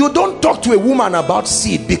woman. You don't talk to a woman about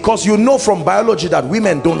seed, because you know from biology that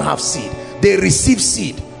women don't have seed. They receive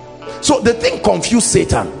seed. So the thing confused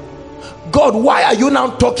Satan. God, why are you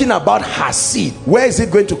now talking about her seed? Where is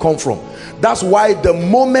it going to come from? That's why the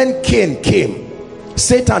moment Cain came,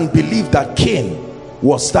 Satan believed that Cain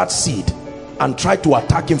was that seed and tried to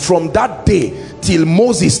attack him. From that day till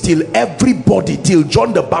Moses, till everybody, till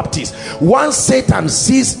John the Baptist, once Satan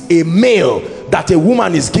sees a male that a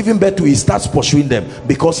woman is giving birth to, he starts pursuing them,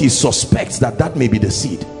 because he suspects that that may be the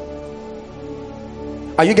seed.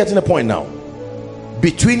 Are you getting the point now?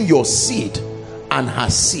 Between your seed and her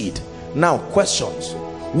seed. Now, questions.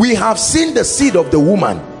 We have seen the seed of the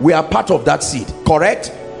woman. We are part of that seed,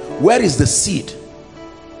 correct? Where is the seed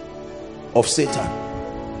of Satan?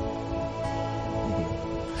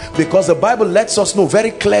 Because the Bible lets us know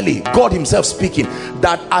very clearly, God himself speaking,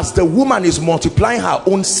 that as the woman is multiplying her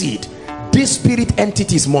own seed, this spirit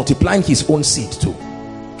entity is multiplying his own seed too.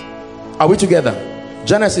 Are we together?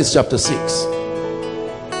 Genesis chapter 6.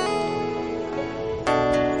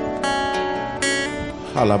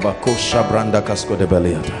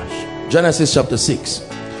 Genesis chapter 6.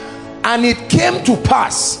 And it came to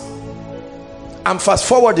pass, I'm fast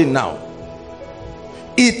forwarding now.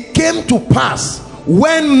 It came to pass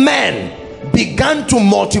when men began to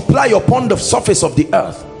multiply upon the surface of the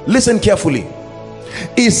earth. Listen carefully.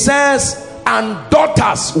 It says, and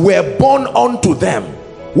daughters were born unto them.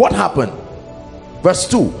 What happened? Verse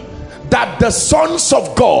 2. That the sons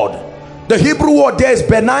of God, the Hebrew word there is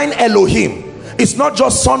benign Elohim. It's not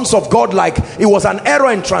just sons of God like, it was an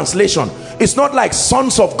error in translation. It's not like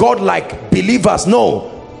sons of God like believers. No.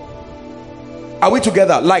 Are we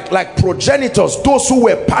together? Like progenitors, those who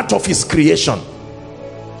were part of his creation.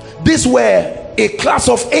 These were a class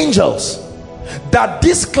of angels. That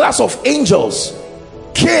this class of angels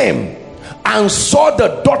came and saw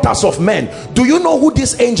the daughters of men. Do you know who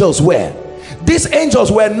these angels were? These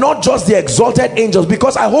angels were not just the exalted angels,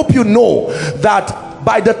 because I hope you know that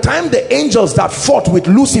by the time the angels that fought with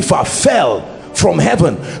Lucifer fell from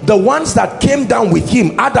heaven, the ones that came down with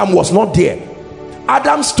him, Adam was not there.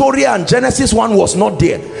 Adam's story and Genesis 1 was not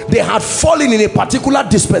there. They had fallen in a particular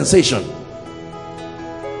dispensation.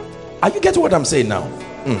 Are you getting what I'm saying now?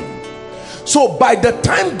 So by the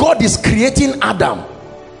time God is creating Adam,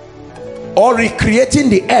 or recreating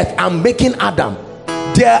the earth and making Adam,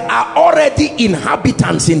 there are already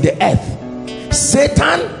inhabitants in the earth.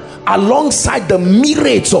 Satan alongside the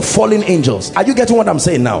myriads of fallen angels. Are you getting what I'm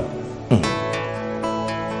saying now?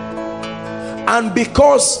 And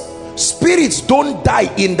because spirits don't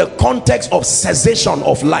die in the context of cessation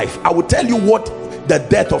of life, I will tell you what the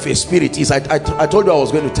death of a spirit is. I told you I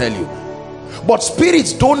was going to tell you. But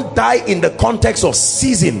spirits don't die in the context of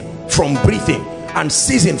ceasing from breathing and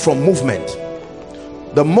ceasing from movement.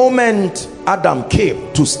 The moment Adam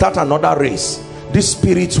came to start another race, these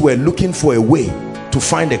spirits were looking for a way to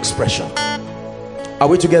find expression. Are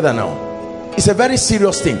we together now? It's a very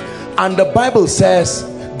serious thing. And the Bible says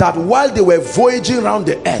that while they were voyaging around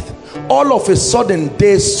the earth, all of a sudden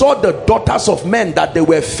they saw the daughters of men that they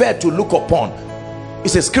were fair to look upon.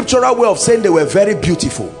 It's a scriptural way of saying they were very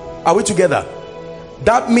beautiful. Are we together?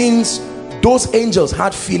 That means those angels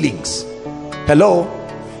had feelings. Hello?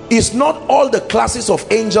 It's not all the classes of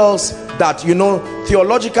angels that, you know,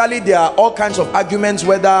 theologically there are all kinds of arguments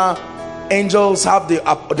whether angels have the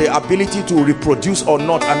ability to reproduce or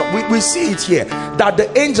not. And we see it here that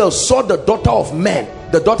the angels saw the daughters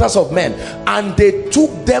of men, and they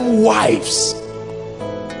took them wives.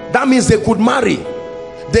 That means they could marry.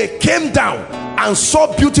 They came down and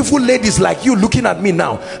saw beautiful ladies like you looking at me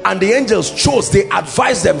now, and the angels chose, they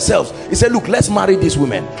advised themselves. He said, look, let's marry these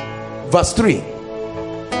women. Verse 3.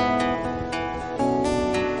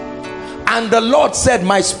 And the Lord said,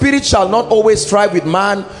 my spirit shall not always strive with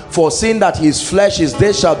man, for seeing that his flesh, his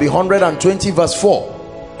days shall be 120. Verse 4.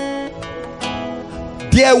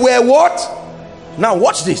 There were what? Now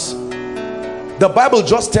watch this. The Bible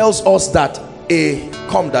just tells us that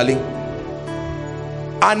come darling,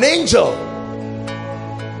 an angel,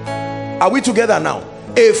 are we together now?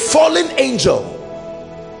 A fallen angel,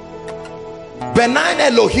 benign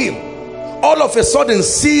Elohim, all of a sudden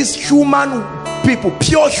sees human people,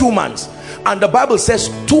 pure humans, and the Bible says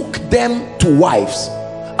took them to wives.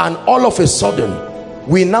 And all of a sudden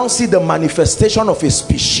we now see the manifestation of a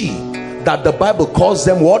species that the Bible calls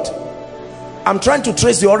them what? I'm trying to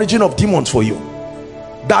trace the origin of demons for you.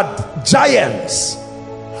 That giants,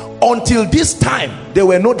 until this time there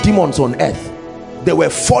were no demons on earth. There were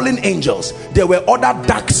fallen angels. There were other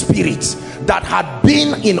dark spirits that had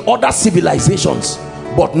been in other civilizations,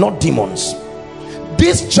 but not demons.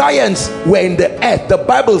 These giants were in the earth. The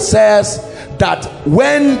Bible says that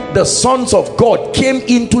when the sons of God came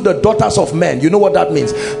into the daughters of men, you know what that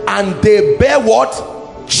means? And they bear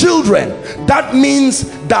what? Children. That means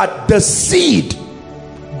that the seed,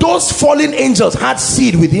 those fallen angels had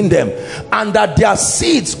seed within them, and that their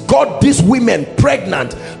seeds got these women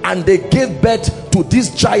pregnant, and they gave birth to these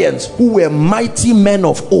giants who were mighty men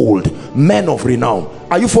of old, men of renown.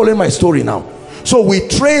 Are you following my story now? So we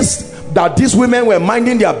traced that these women were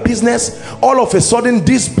minding their business. All of a sudden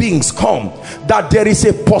these beings come, that there is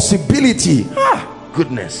a possibility.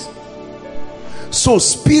 Goodness. So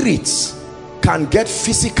spirits can get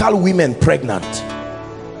physical women pregnant.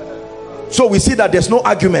 So we see that there's no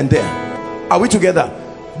argument there. Are we together?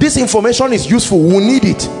 This information is useful. We need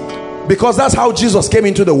it, because that's how Jesus came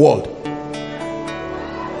into the world.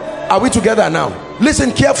 Are we together now?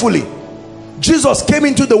 Listen carefully. Jesus came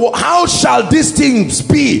into the world. How shall these things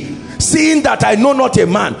be, seeing that I know not a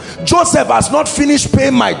man? Joseph has not finished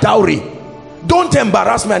paying my dowry. Don't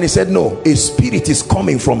embarrass me. And he said, no, a spirit is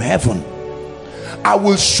coming from heaven. I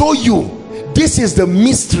will show you. This is the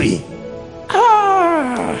mystery.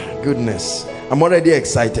 Goodness, I'm already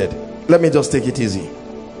excited. Let me just take it easy.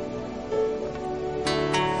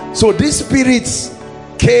 So these spirits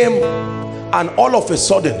came, and all of a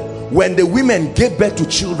sudden, when the women gave birth to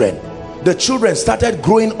children, the children started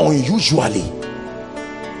growing unusually.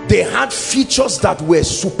 They had features that were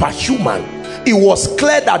superhuman. It was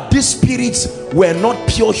clear that these spirits were not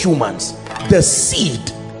pure humans. The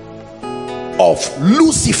seed of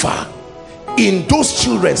Lucifer in those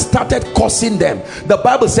children started causing them. The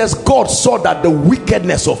Bible says God saw that the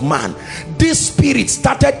wickedness of man. This spirit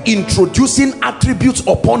started introducing attributes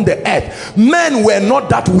upon the earth. Men were not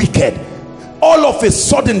that wicked. All of a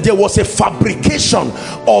sudden there was a fabrication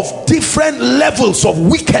of different levels of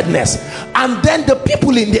wickedness, and then the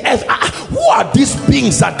people in the earth, who are these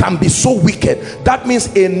beings that can be so wicked? That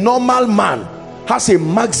means a normal man has a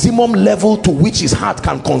maximum level to which his heart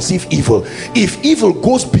can conceive evil. If evil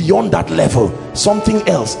goes beyond that level, something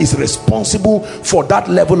else is responsible for that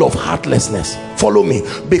level of heartlessness. Follow me,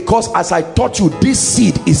 because as I taught you, this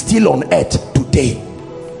seed is still on earth today.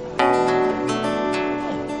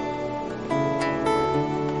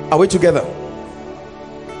 Are we together?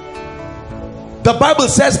 The Bible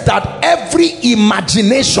says that every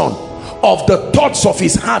imagination of the thoughts of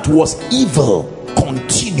his heart was evil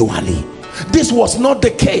continually. This was not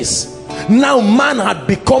the case. Now man had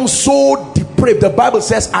become so depraved. The Bible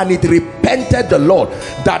says, and it repented the Lord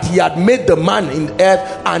that he had made the man in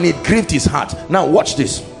earth, and it grieved his heart. Now watch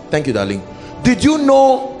this. Thank you, darling. Did you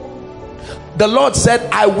know the Lord said,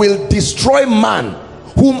 I will destroy man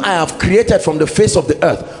whom I have created from the face of the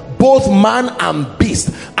earth, both man and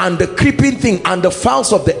beast, and the creeping thing, and the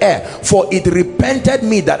fowls of the air, for it repented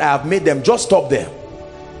me that I have made them. Just stop there.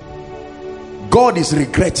 God is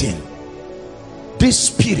regretting. These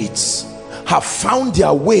spirits have found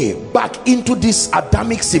their way back into this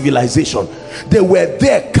Adamic civilization. They were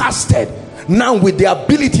there casted. Now with the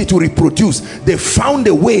ability to reproduce, they found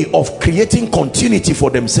a way of creating continuity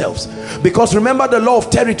for themselves. Because remember the law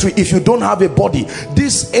of territory, if you don't have a body,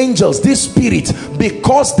 these angels, these spirits,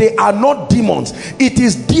 because they are not demons, it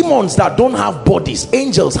is demons that don't have bodies.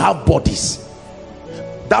 Angels have bodies.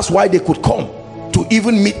 That's why they could come to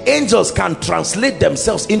even meet. Angels can translate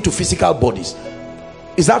themselves into physical bodies.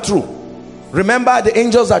 Is that true? Remember the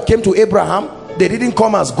angels that came to Abraham? They didn't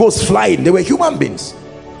come as ghosts flying. They were human beings.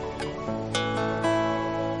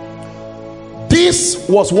 This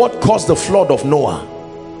was what caused the flood of Noah.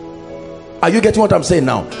 Are you getting what I'm saying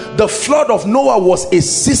now? The flood of Noah was a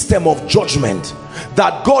system of judgment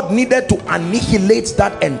that God needed to annihilate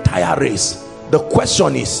that entire race. The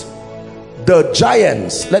question is, the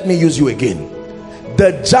giants, let me use you again,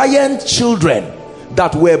 the giant children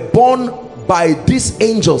that were born by these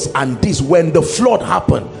angels and this, when the flood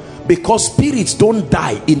happened, because spirits don't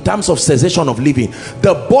die in terms of cessation of living,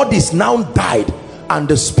 the bodies now died, and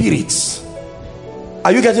the spirits,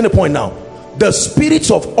 are you getting the point now? The spirits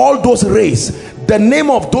of all those races, the name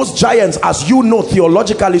of those giants, as you know,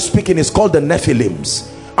 theologically speaking, is called the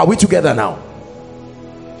Nephilims. Are we together now?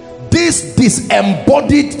 These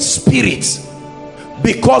disembodied spirits,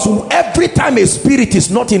 because every time a spirit is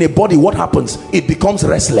not in a body, what happens? It becomes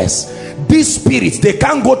restless. These spirits, they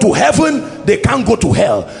can't go to heaven, they can't go to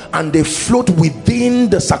hell, and they float within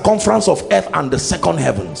the circumference of earth and the second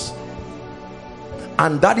heavens.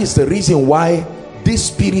 And that is the reason why these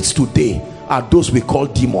spirits today are those we call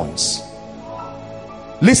demons.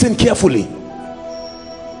 Listen carefully.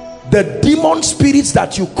 The demon spirits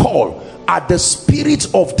that you call are the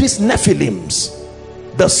spirits of these Nephilims,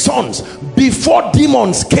 the sons. Before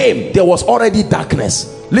demons came, there was already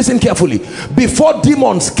darkness. Listen carefully. Before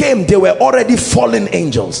demons came, there were already fallen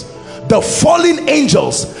angels. The fallen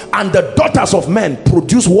angels and the daughters of men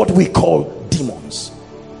produce what we call demons,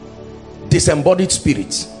 disembodied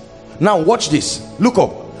spirits. Now watch this. Look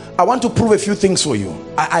up. I want to prove a few things for you.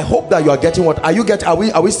 I hope that you are getting what are you getting.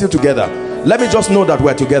 Are we still together? Let me just know that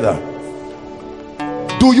we're together.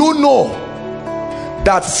 Do you know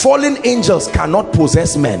that fallen angels cannot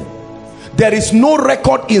possess men? There is no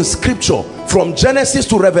record in scripture from Genesis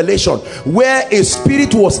to Revelation where a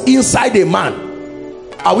spirit was inside a man.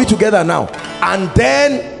 Are we together now? And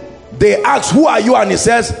then they ask, who are you? And he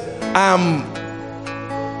says, I'm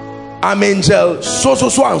angel so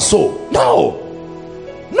and so. No.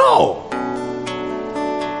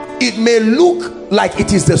 It may look like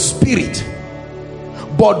it is the spirit,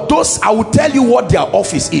 but those, I will tell you what their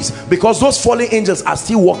office is, because those fallen angels are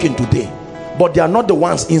still working today, but they are not the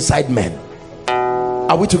ones inside men.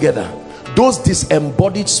 Are we together? Those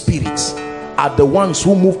disembodied spirits are the ones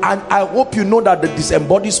who move. And I hope you know that the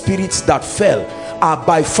disembodied spirits that fell are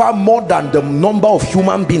by far more than the number of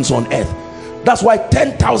human beings on earth. That's why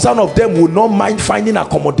 10,000 of them will not mind finding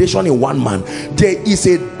accommodation in one man. There is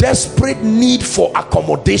a desperate need for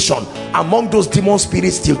accommodation among those demon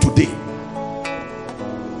spirits till today.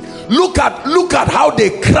 Look at how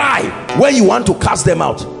they cry when you want to cast them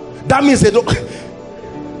out. That means they don't.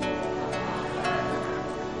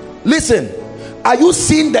 Listen, are you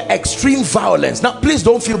seeing the extreme violence? Now please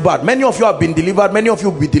don't feel bad. Many of you have been delivered, many of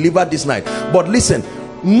you will be delivered this night. But listen,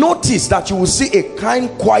 notice that you will see a kind,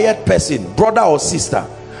 quiet person, brother or sister,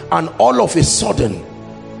 and all of a sudden,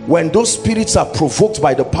 when those spirits are provoked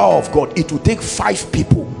by the power of God, it will take 5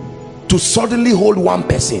 people to suddenly hold one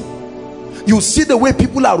person. You see the way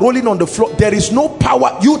people are rolling on the floor. There is no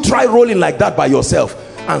power. You try rolling like that by yourself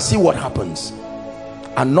and see what happens.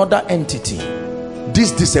 Another entity,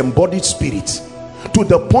 this disembodied spirit, to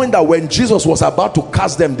the point that when Jesus was about to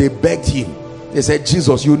cast them, they begged him. They said,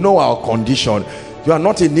 Jesus, you know our condition. You are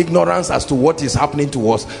not in ignorance as to what is happening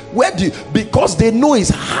to us. Because they know it's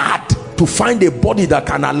hard to find a body that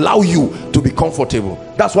can allow you to be comfortable.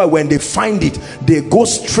 That's why when they find it, they go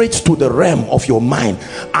straight to the realm of your mind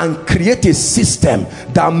and create a system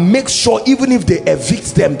that makes sure even if they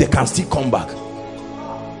evict them, they can still come back.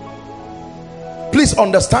 Please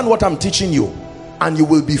understand what I'm teaching you, and you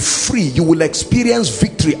will be free. You will experience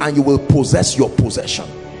victory and you will possess your possession.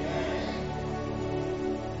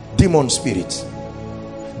 Demon spirits,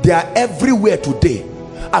 they are everywhere today.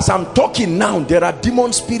 As I'm talking now, there are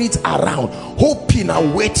demon spirits around, hoping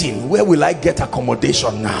and waiting. Where will I get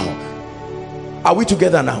accommodation now? Are we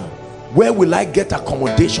together now? Where will I get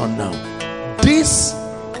accommodation now? This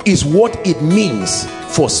is what it means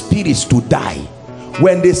for spirits to die.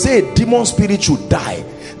 When they say a demon spirit should die,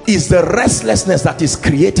 is the restlessness that is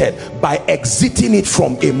created by exiting it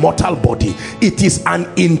from a mortal body. It is an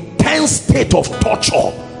intense state of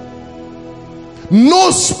torture.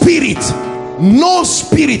 No spirit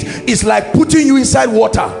is like putting you inside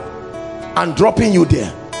water and dropping you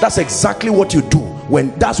there. That's exactly what you do.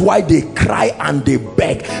 That's why they cry and they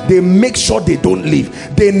beg. They make sure they don't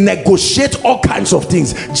leave. They negotiate all kinds of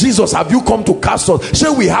things. Jesus, have you come to cast us?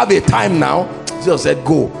 Shall we have a time now? Jesus said,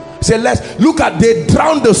 go. Say, let's look at, they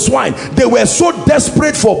drowned the swine. They were so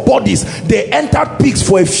desperate for bodies, they entered pigs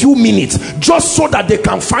for a few minutes just so that they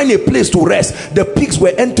can find a place to rest. The pigs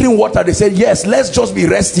were entering water. They said, yes, let's just be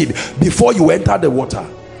rested before you enter the water.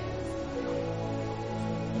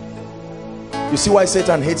 You see why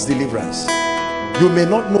Satan hates deliverance? You may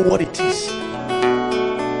not know what it is.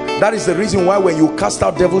 That is the reason why when you cast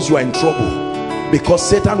out devils, you are in trouble. Because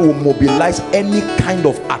Satan will mobilize any kind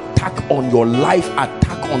of attack on your life,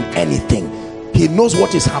 attack on anything. He knows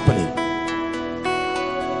what is happening.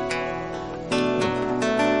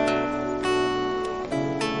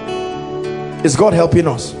 Is God helping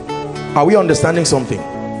us? Are we understanding something?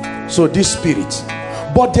 So this spirit.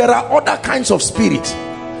 But there are other kinds of spirits.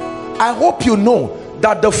 I hope you know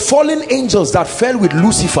that the fallen angels that fell with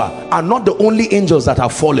Lucifer are not the only angels that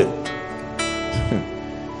have fallen.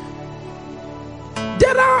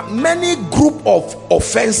 There are many group of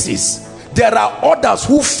offenses. There are others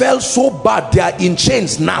who fell so bad they are in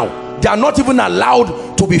chains now. They are not even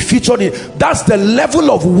allowed to be featured in. That's the level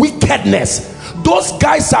of wickedness. Those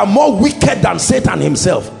guys are more wicked than Satan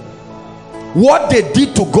himself. What they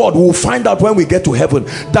did to God, we'll find out when we get to heaven.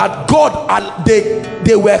 That God,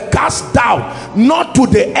 they were cast down, not to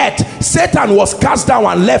the earth. Satan was cast down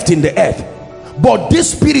and left in the earth. But these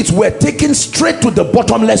spirits were taken straight to the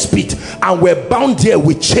bottomless pit and were bound there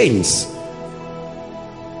with chains.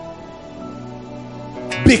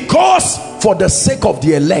 Because for the sake of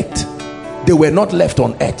the elect, they were not left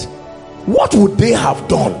on earth. What would they have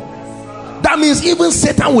done? That means even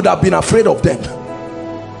Satan would have been afraid of them.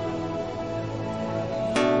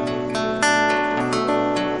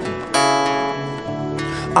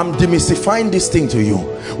 I'm demystifying this thing to you.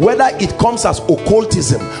 Whether it comes as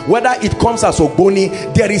occultism, whether it comes as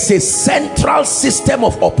Ogboni, there is a central system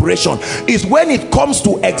of operation. It's when it comes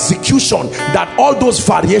to execution that all those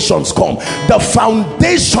variations come. The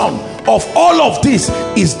foundation of all of this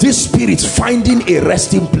is this spirit finding a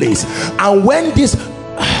resting place. And when these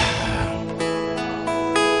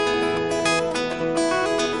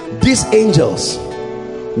angels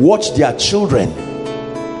watch their children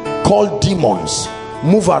called demons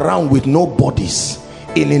move around with no bodies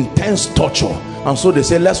in intense torture, and so they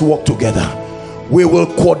say, let's work together. We will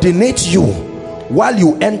coordinate you. While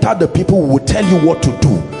you enter, the people will tell you what to do.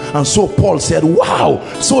 And so Paul said, wow,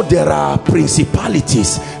 so there are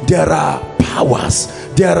principalities, there are powers,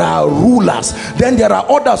 there are rulers, then there are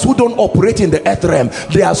others who don't operate in the earth realm.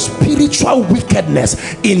 There are spiritual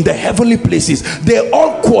wickedness in the heavenly places. They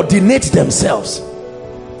all coordinate themselves.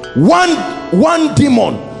 One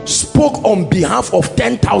demon spoke on behalf of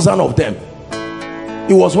 10,000 of them.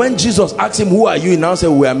 It was when Jesus asked him, who are you? He now said,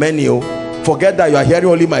 we are many. Oh, forget that you are hearing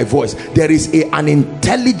only my voice. There is an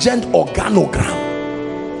intelligent organogram.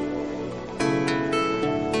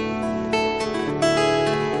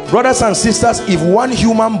 Brothers and sisters, if one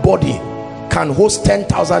human body can host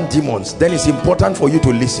 10,000 demons, then it's important for you to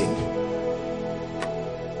listen.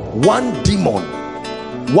 One demon,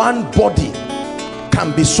 one body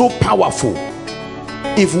can be so powerful.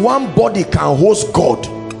 If one body can host God,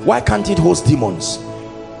 why can't it host demons?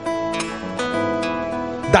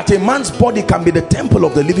 That a man's body can be the temple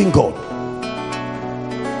of the living God.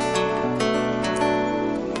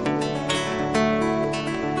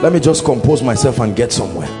 Let me just compose myself and get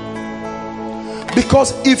somewhere.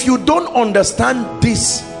 Because if you don't understand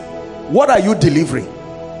this, what are you delivering?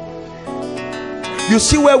 You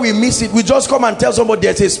see where we miss it. We just come and tell somebody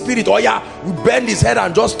there's a spirit. Oh yeah, we bend his head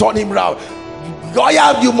and just turn him around. Oh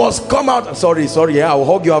yeah, you must come out. Sorry, yeah, I'll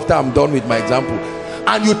hug you after I'm done with my example.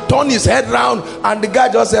 And you turn his head round and the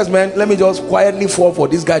guy just says, man, let me just quietly fall for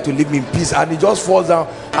this guy to leave me in peace. And he just falls down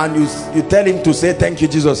and you tell him to say thank you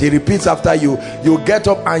Jesus. He repeats after you. You get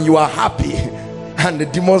up and you are happy. And the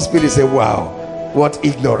demon spirit say, wow, what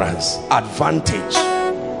ignorance. Advantage.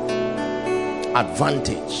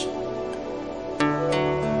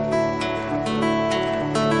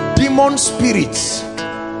 Demon spirits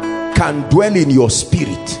can dwell in your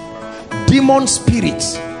spirit. Demon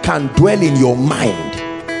spirits can dwell in your mind.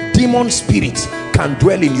 Demon spirits can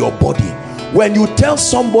dwell in your body. When you tell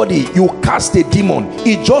somebody you cast a demon,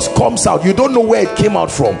 it just comes out. You don't know where it came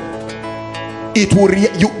out from. It will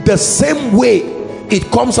the same way it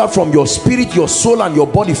comes out from your spirit, your soul, and your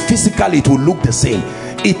body. Physically it will look the same.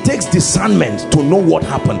 It takes discernment to know what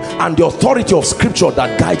happened, and the authority of scripture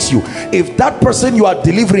that guides you. If that person you are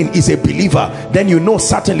delivering is a believer, then you know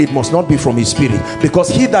certainly it must not be from his spirit, because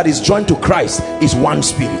he that is joined to Christ is one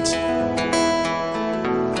spirit.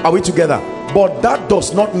 Are we together? But that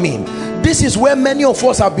does not mean, this is where many of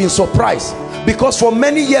us have been surprised, because for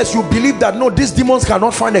many years you believe that no, these demons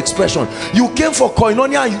cannot find expression. You came for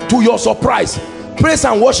koinonia, and to your surprise, praise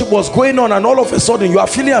and worship was going on, and all of a sudden you are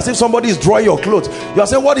feeling as if somebody is drawing your clothes. You are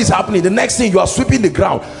saying, what is happening? The next thing, you are sweeping the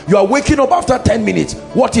ground. You are waking up after 10 minutes.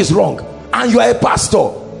 What is wrong? And you are a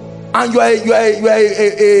pastor, and you are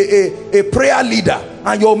a prayer leader,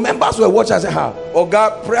 and your members were watching and say, oh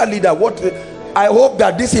God, prayer leader, what? I hope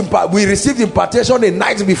that this we received impartation a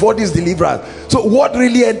night before this deliverance. So what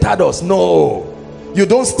really entered us? No, you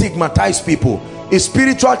don't stigmatize people. It's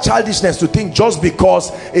spiritual childishness to think just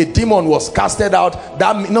because a demon was casted out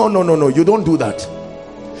that no, you don't do that.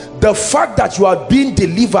 The fact that you are being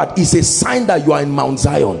delivered is a sign that you are in Mount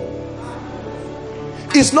Zion.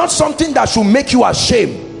 It's not something that should make you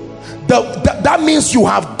ashamed. That means you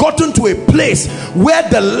have gotten to a place where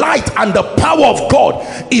the light and the power of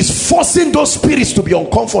God is forcing those spirits to be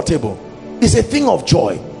uncomfortable. It's a thing of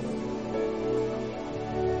joy.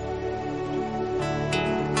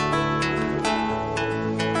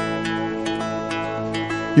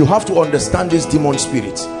 You have to understand these demon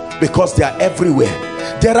spirits, because they are everywhere.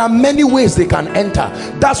 There are many ways they can enter.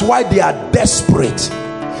 That's why they are desperate.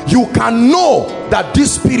 You can know that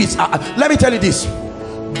these spirits are, let me tell you this,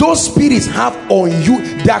 those spirits have on you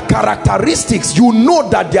their characteristics. You know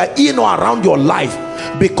that they are in or around your life,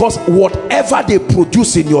 because whatever they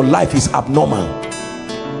produce in your life is abnormal.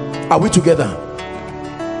 Are we together?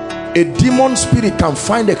 A demon spirit can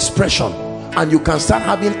find expression, and you can start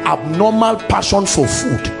having abnormal passion for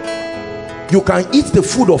food. You can eat the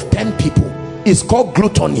food of 10 people. It's called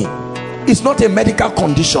gluttony. It's not a medical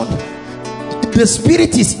condition. The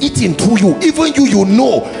spirit is eating through you. Even you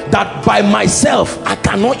know that by myself I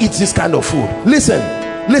cannot eat this kind of food. Listen.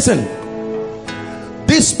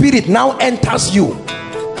 This spirit now enters you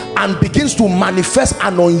and begins to manifest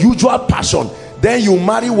an unusual passion. Then you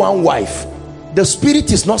marry one wife. The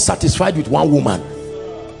spirit is not satisfied with one woman.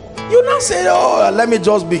 You now say, oh, let me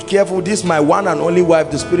just be careful, this is my one and only wife.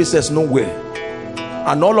 The spirit says no way.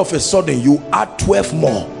 And all of a sudden you add 12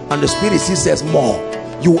 more, and the spirit says more.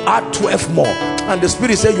 You add 12 more, and the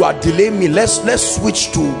spirit says you are delaying me. Let's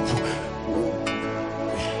switch to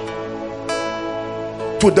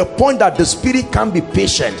the point that the spirit can't be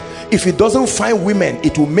patient. If it doesn't find women,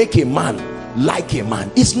 it will make a man like a man.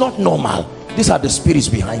 It's not normal. These are the spirits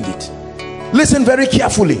behind it. Listen very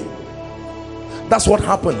carefully. That's what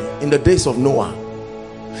happened in the days of Noah.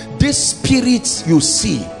 These spirits you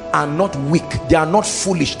see are not weak, they are not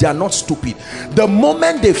foolish, they are not stupid. The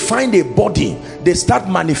moment they find a body, they start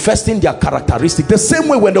manifesting their characteristic. The same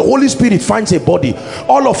way when the Holy Spirit finds a body,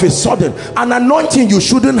 all of a sudden an anointing you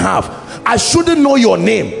shouldn't have. I shouldn't know your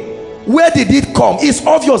name. Where did it come? It's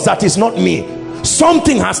obvious that it's not me.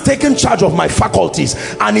 Something has taken charge of my faculties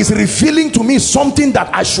and is revealing to me something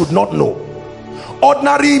that I should not know.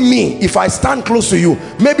 Ordinary me, if I stand close to you,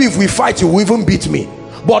 maybe if we fight, you will even beat me.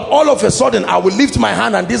 But all of a sudden, I will lift my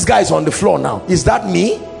hand and this guy is on the floor now. Is that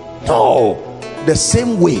me? No. The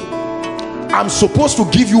same way, I'm supposed to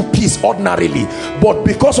give you peace ordinarily, but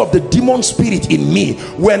because of the demon spirit in me,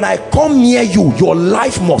 when I come near you, your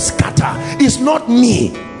life must scatter. It's not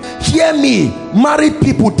me. Hear me, married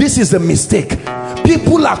people, this is a mistake.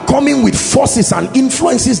 People are coming with forces and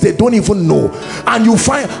influences they don't even know, and you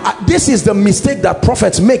find this is the mistake that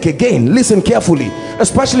prophets make again. Listen carefully,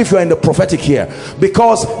 especially if you're in the prophetic here,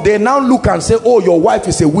 because they now look and say, oh, your wife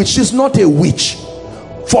is a witch. She's not a witch.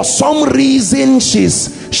 For some reason,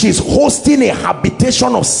 she's hosting a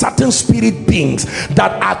habitation of certain spirit beings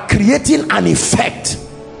that are creating an effect.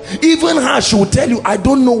 Even her, she will tell you, I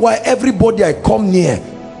don't know why everybody I come near,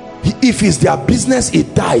 if it's their business,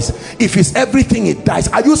 it dies. If it's everything, it dies.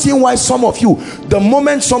 Are you seeing why some of you, the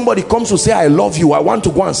moment somebody comes to say, I love you, I want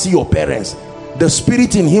to go and see your parents, the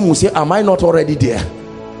spirit in him will say, am I not already there?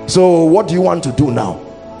 So what do you want to do now?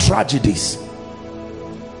 Tragedies.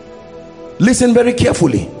 Listen very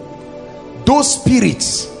carefully. Those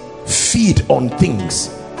spirits feed on things,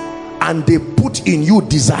 and they put in you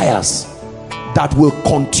desires that will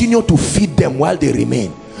continue to feed them while they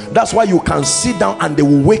remain. That's why you can sit down and they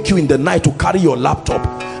will wake you in the night to carry your laptop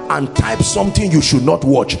and type something you should not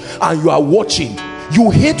watch, and you are watching. You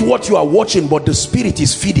hate what you are watching, but the spirit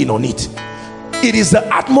is feeding on it. It is the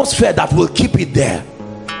atmosphere that will keep it there.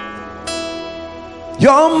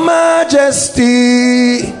 Your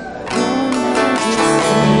Majesty,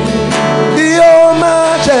 Your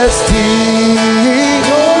Majesty,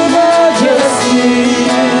 Your Majesty,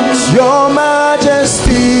 Your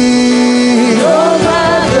Majesty, Your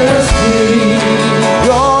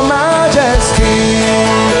Majesty,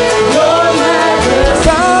 Your Majesty,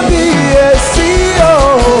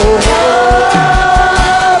 Your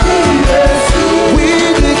Majesty, we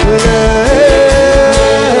declare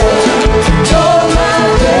Your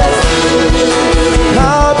Majesty,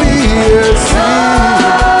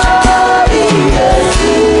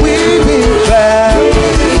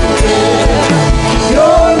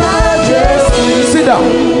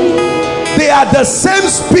 the same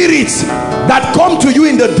spirits that come to you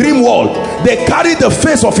in the dream world, they carry the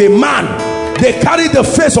face of a man, they carry the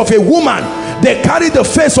face of a woman, they carry the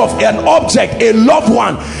face of an object, a loved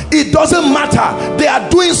one. It doesn't matter. They are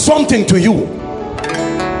doing something to you.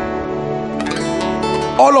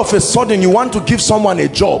 All of a sudden, you want to give someone a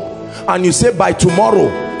job and you say, by tomorrow,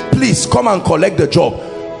 please come and collect the job.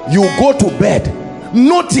 You go to bed.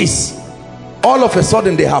 Notice, all of a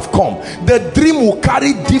sudden they have come. The dream will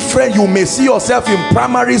carry different. You may see yourself in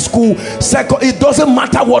primary school, second, it doesn't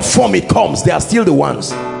matter what form it comes, they are still the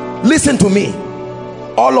ones. Listen to me.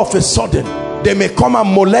 All of a sudden they may come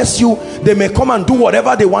and molest you, they may come and do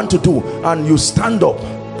whatever they want to do, and you stand up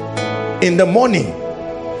in the morning.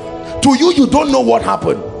 To you, you don't know what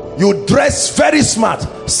happened. You dress very smart.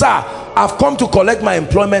 Sir, I've come to collect my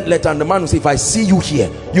employment letter. And the man will say, if I see you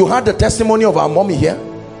here, you had the testimony of our mommy here.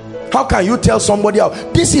 How can you tell somebody else?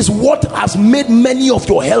 This is what has made many of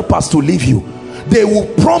your helpers to leave you. They will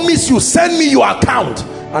promise you, send me your account,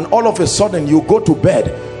 and all of a sudden you go to bed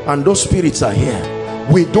and those spirits are here.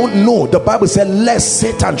 We don't know. The Bible said, lest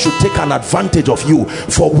Satan should take an advantage of you,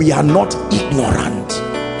 for we are not ignorant.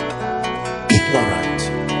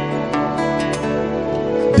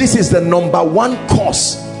 This is the number one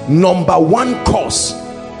cause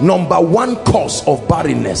of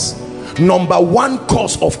barrenness, number one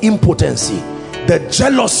cause of impotency, the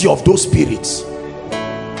jealousy of those spirits.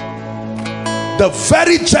 The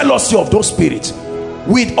very jealousy of those spirits.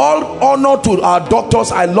 With all honor to our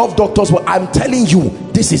doctors, I love doctors, but I'm telling you,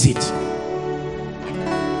 this is it.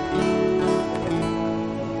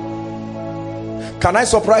 Can I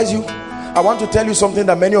surprise you? I want to tell you something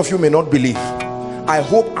that many of you may not believe. I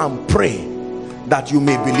hope and pray that you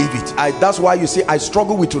may believe it. That's why you see I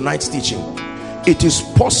struggle with tonight's teaching. It is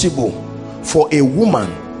possible for a woman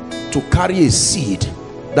to carry a seed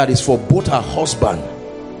that is for both her husband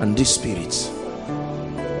and these spirits.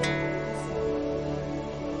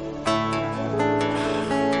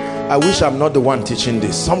 I wish I'm not the one teaching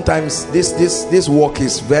this. Sometimes this work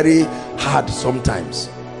is very hard. Sometimes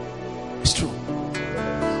it's true.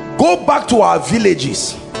 Go back to our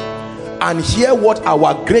villages and hear what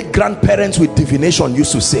our great-grandparents with divination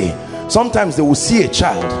used to say. Sometimes they will see a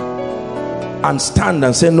child and stand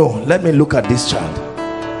and say, no, let me look at this child,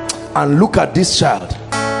 and look at this child,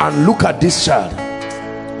 and look at this child,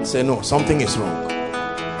 and say, no, something is wrong.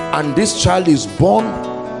 And this child is born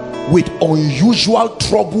with unusual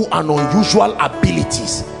trouble and unusual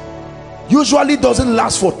abilities. Usually doesn't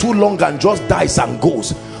last for too long and just dies and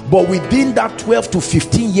goes. But within that 12 to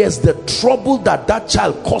 15 years, the trouble that that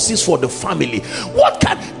child causes for the family.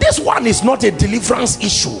 This one is not a deliverance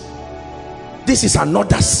issue. This is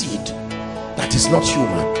another seed that is not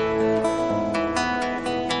human.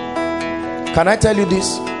 Can I tell you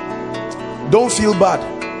this? Don't feel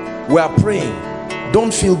bad. We are praying.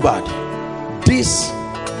 Don't feel bad. This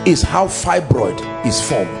is how fibroid is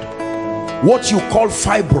formed. What you call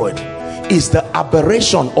fibroid is the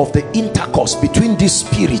aberration of the intercourse between these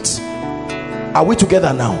spirits. Are we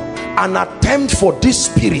together now? An attempt for these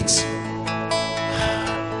spirits.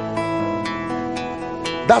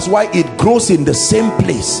 That's why it grows in the same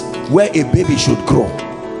place where a baby should grow.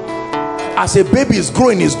 As a baby is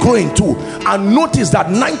growing too. And notice that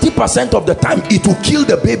 90% of the time it will kill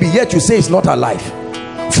the baby, yet you say it's not alive.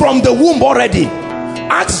 From the womb already.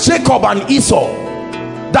 Ask Jacob and Esau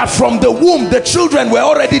that from the womb the children were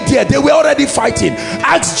already there. They were already fighting.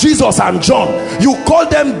 Ask Jesus and John. You call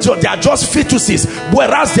them, they are just fetuses,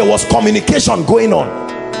 whereas there was communication going on.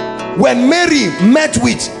 When Mary met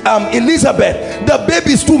with Elizabeth, the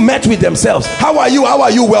babies too met with themselves. How are you? How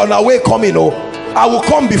are you? We're on our way coming. Oh, I will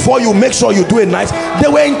come before you. Make sure you do it nice. They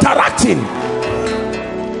were interacting.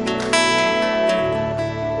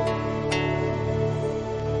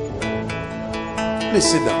 Please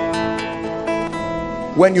sit down.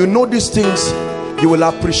 When you know these things, you will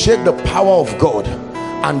appreciate the power of God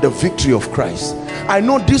and the victory of Christ. I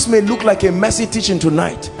know this may look like a messy teaching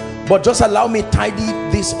tonight, but just allow me tidy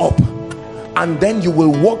this up, and then you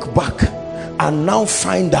will walk back and now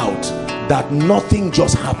find out that nothing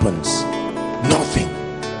just happens. Nothing.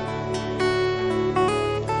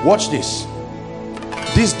 Watch this.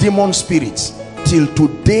 These demon spirits, till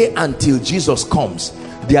today, until Jesus comes,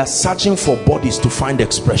 they are searching for bodies to find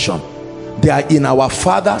expression. They are in our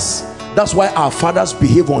fathers. That's why our fathers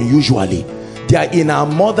behave unusually. They are in our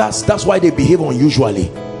mothers. That's why they behave unusually.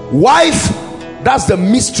 Wife, that's the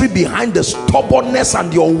mystery behind the stubbornness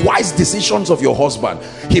and the unwise decisions of your husband.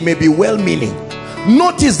 He may be well-meaning.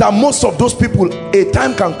 Notice that most of those people, a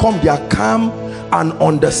time can come, they are calm and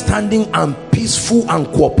understanding and peaceful and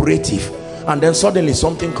cooperative, and then suddenly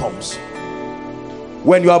something comes.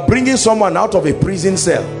 When you are bringing someone out of a prison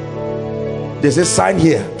cell, they say, sign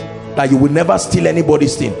here that you will never steal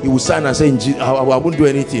anybody's thing. He will sign and say, I won't do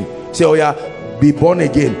anything. Say, oh yeah, be born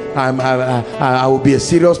again. I will be a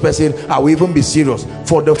serious person. I will even be serious.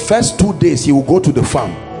 For the first 2 days, he will go to the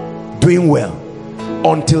farm doing well,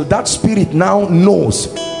 until that spirit now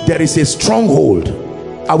knows there is a stronghold.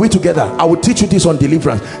 Are we together? I will teach you this on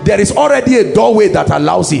deliverance. There is already a doorway that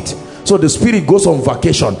allows it. So the spirit goes on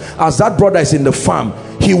vacation. As that brother is in the farm,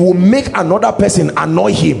 he will make another person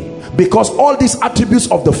annoy him, because all these attributes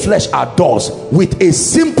of the flesh are doors. With a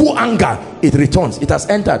simple anger, it returns. It has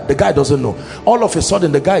entered. The guy doesn't know. All of a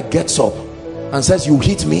sudden, the guy gets up and says, you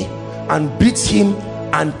hit me, and beats him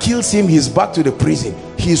and kills him. He's back to the prison.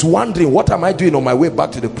 He's wondering, what am I doing on my way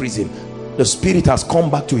back to the prison? The spirit has come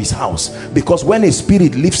back to his house, because when a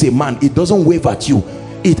spirit leaves a man, it doesn't wave at you.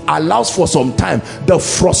 It allows for some time. The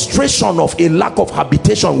frustration of a lack of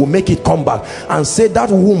habitation will make it come back and say,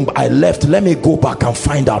 that womb I left, let me go back and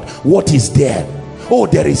find out what is there. Oh,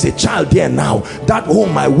 there is a child there now. That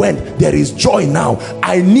home I went, there is joy now.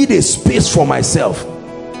 I need a space for myself.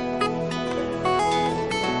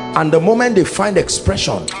 And the moment they find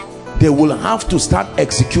expression, they will have to start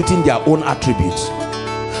executing their own attributes.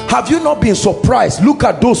 Have you not been surprised? Look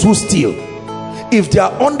at those who steal. If they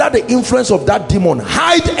are under the influence of that demon,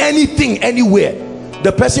 hide anything anywhere,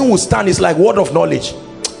 the person will stand. It's like word of knowledge.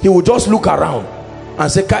 He will just look around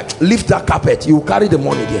and say, lift that carpet. You will carry the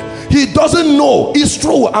money there. He doesn't know. It's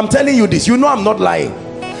true. I'm telling you this. You know I'm not lying.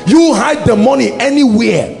 You hide the money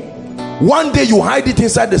anywhere. One day you hide it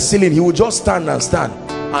inside the ceiling. He will just stand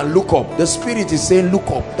and look up. The spirit is saying,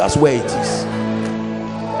 look up. That's where it is.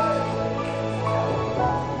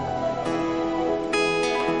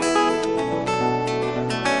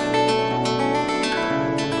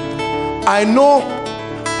 I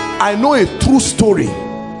know a true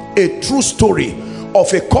story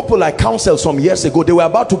of a couple I counseled some years ago. They were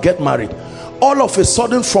about to get married. All of a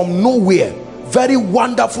sudden, from nowhere, very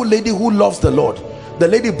wonderful lady who loves the Lord, the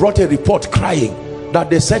lady brought a report crying that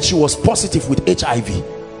they said she was positive with HIV.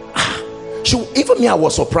 Even me, I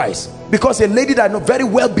was surprised, because a lady that I know, very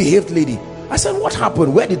well behaved lady. I said, what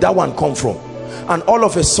happened? Where did that one come from? And all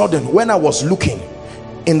of a sudden, when I was looking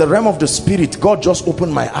in the realm of the spirit, God just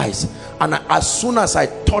opened my eyes, and as soon as I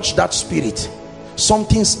touched that spirit,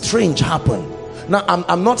 something strange happened. Now,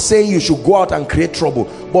 I'm not saying you should go out and create trouble,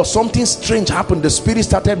 but something strange happened. The spirit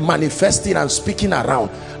started manifesting and speaking around,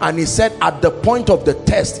 and he said at the point of the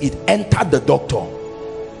test, it entered the doctor.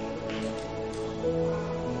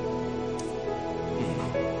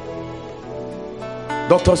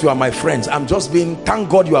 Doctors, you are my friends. I'm just being, thank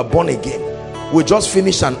God you are born again. We just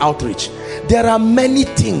finished an outreach. There are many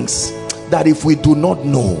things that if we do not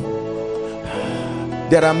know,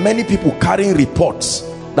 there are many people carrying reports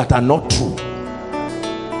that are not true.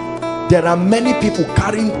 There are many people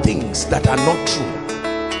carrying things that are not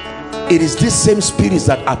true. It is these same spirits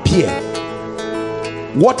that appear.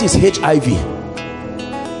 What is HIV?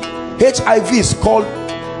 HIV is called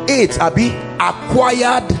AIDS, Abi.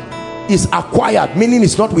 Is acquired, meaning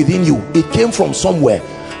it's not within you. It came from somewhere.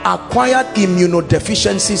 Acquired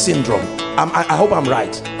immunodeficiency syndrome. I hope I'm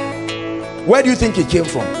right. Where do you think it came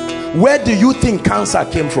from? Where do you think cancer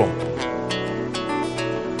came from?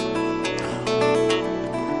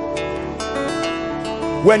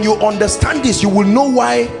 When you understand this, you will know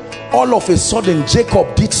why all of a sudden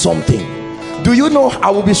Jacob did something. Do you know? I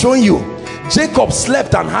will be showing you. Jacob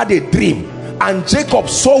slept and had a dream, and Jacob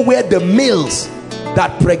saw where the males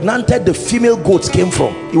that pregnanted the female goats came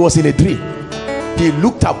from. It was in a dream. He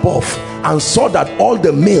looked above and saw that all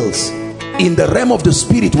the males in the realm of the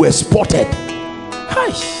spirit were spotted.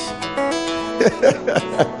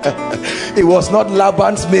 It was not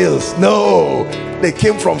Laban's males. No, they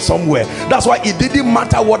came from somewhere. That's why it didn't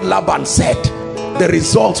matter what Laban said. The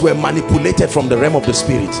results were manipulated from the realm of the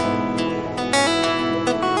spirit.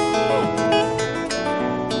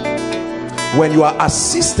 When you are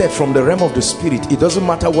assisted from the realm of the spirit, it doesn't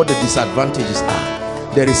matter what the disadvantages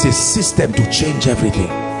are. There is a system to change everything.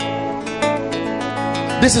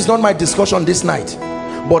 This is not my discussion this night,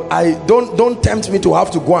 but I don't tempt me to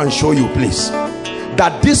have to go and show you, please,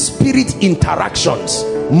 that these spirit interactions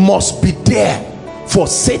must be there for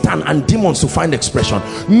Satan and demons to find expression.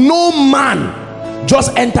 No man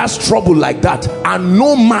just enters trouble like that, and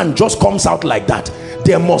no man just comes out like that.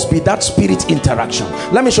 There must be that spirit interaction.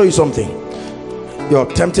 Let me show you something. You're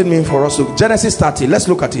tempting me for us to Genesis 30. Let's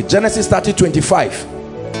look at it. Genesis 30, 25.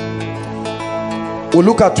 We'll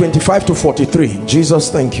look at 25 to 43. Jesus,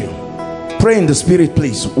 thank you. Pray in the spirit,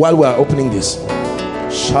 please, while we are opening this.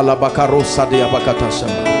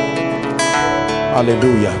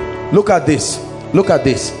 Hallelujah. Look at this. Look at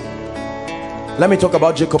this. Let me talk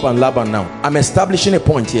about Jacob and Laban now. I'm establishing a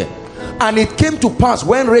point here. And it came to pass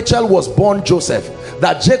when Rachel was born Joseph,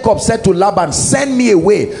 that Jacob said to Laban, send me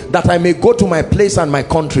away that I may go to my place and my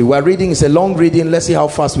country. We're reading, it's a long reading. Let's see how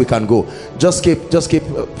fast we can go. Just keep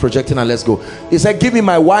projecting and let's go. He said, give me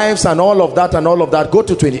my wives and all of that and all of that. Go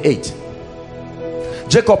to 28.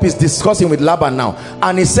 Jacob is discussing with Laban now,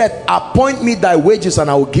 and he said, appoint me thy wages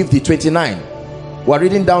and I will give thee. 29. We're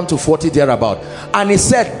reading down to 40 thereabout. And he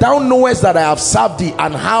said, thou knowest that I have served thee,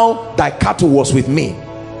 and how thy cattle was with me.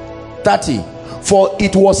 30. For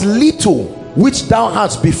it was little which thou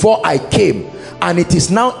hadst before I came, and it is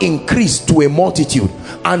now increased to a multitude.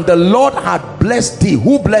 And the Lord had blessed thee.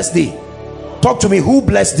 Who blessed thee? Talk to me. Who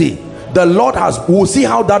blessed thee? The Lord has. We'll see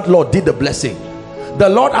how that Lord did the blessing. The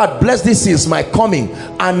Lord had blessed thee since my coming,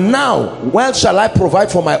 and now well shall I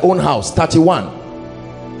provide for my own house. 31.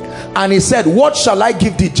 And he said, what shall I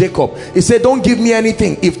give thee, Jacob? He said, don't give me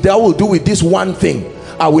anything. If thou will do with this one thing,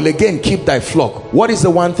 I will again keep thy flock. What is the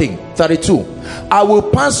one thing? 32. I will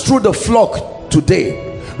pass through the flock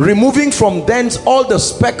today, removing from thence all the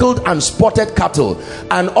speckled and spotted cattle,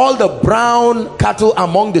 and all the brown cattle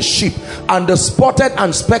among the sheep, and the spotted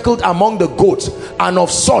and speckled among the goats, and of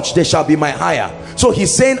such they shall be my hire. So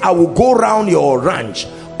he's saying, I will go round your ranch.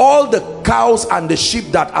 All the cows and the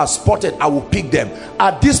sheep that are spotted, I will pick them.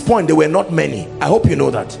 At this point, there were not many. I hope you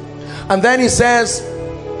know that. And then he says,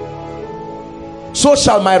 so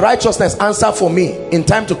shall my righteousness answer for me in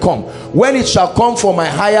time to come, when it shall come for my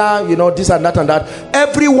hire, you know, this and that and that.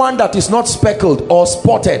 Everyone that is not speckled or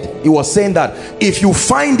spotted, he was saying that if you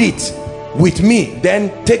find it with me,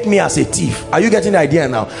 then take me as a thief. Are you getting the idea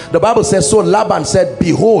now? The Bible says, so Laban said,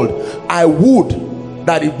 behold, I would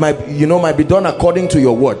that it might, you know, might be done according to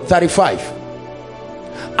your word. 35.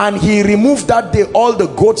 And he removed that day all the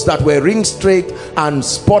goats that were ring straight and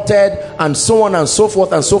spotted, and so on and so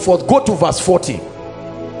forth and so forth. Go to verse 40.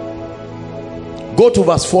 Go to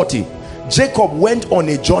verse 40. Jacob went on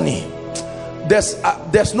a journey.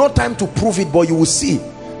 There's no time to prove it, but you will see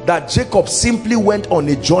that Jacob simply went on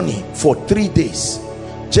a journey for 3 days.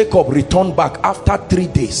 Jacob returned back after 3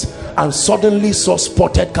 days and suddenly saw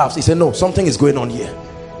spotted calves. He said, no, something is going on here.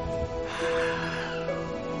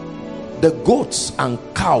 The goats and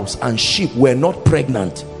cows and sheep were not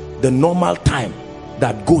pregnant the normal time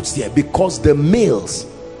that goats there, because the males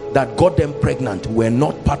that got them pregnant were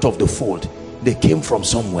not part of the fold. They came from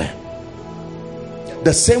somewhere.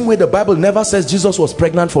 The same way the Bible never says Jesus was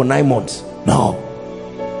pregnant for 9 months.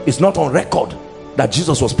 No, it's not on record that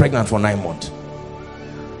Jesus was pregnant for 9 months.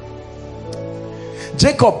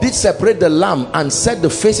 Jacob did separate the lamb and set the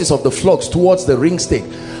faces of the flocks towards the ring stake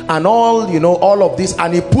and all, you know, all of this,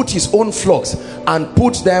 and he put his own flocks and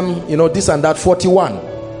put them, you know, this and that. 41.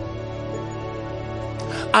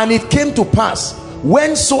 And it came to pass,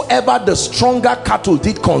 whensoever the stronger cattle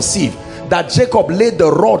did conceive, that Jacob laid the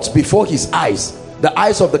rods before his eyes, the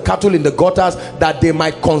eyes of the cattle in the gutters, that they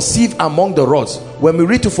might conceive among the rods. When we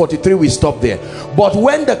read to 43, we stop there. But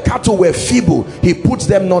when the cattle were feeble, he put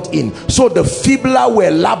them not in. So the feebler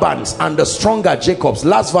were Laban's and the stronger Jacob's.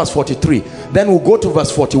 Last verse 43. Then we'll go to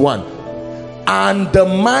verse 41. And the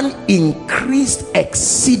man increased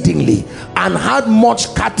exceedingly and had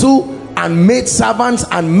much cattle and maid servants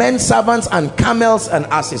and men servants and camels and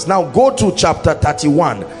asses. Now go to chapter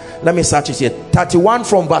 31. Let me search it here. 31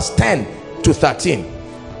 from verse 10 to 13.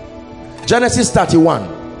 Genesis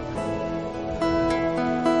 31.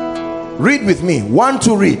 Read with me. 1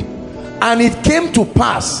 to read. And it came to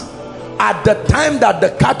pass at the time that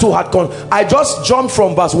the cattle had gone. I just jumped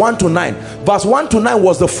from verse 1 to 9. Verse 1 to 9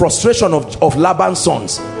 was the frustration of Laban's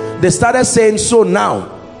sons. They started saying, so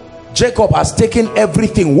now Jacob has taken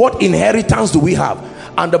everything. What inheritance do we have?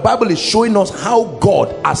 And the Bible is showing us how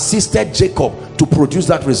God assisted Jacob to produce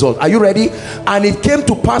that result. Are you ready? And it came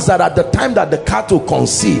to pass that at the time that the cattle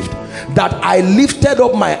conceived, that I lifted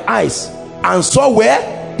up my eyes and saw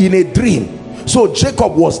where? In a dream. So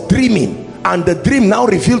Jacob was dreaming, and the dream now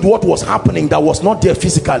revealed what was happening that was not there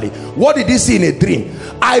physically. What did he see in a dream?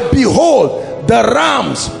 I behold, the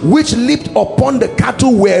rams which leaped upon the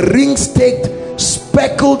cattle were ring-staked,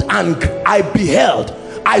 speckled, and I beheld.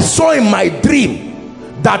 I saw in my dream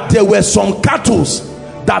that there were some cattle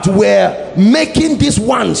that were making these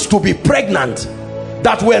ones to be pregnant,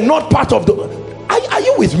 that were not part of the... Are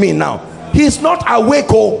you with me now? He's not awake,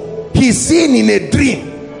 oh, he's seen in a dream.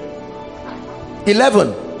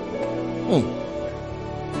 11.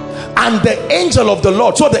 And the angel of the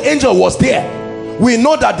Lord, so the angel was there. We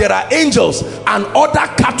know that there are angels, and other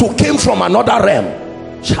cattle came from another realm.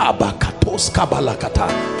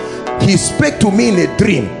 He spake to me in a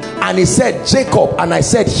dream, and he said, Jacob, and I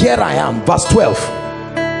said, here I am. Verse 12.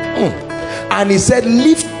 And he said,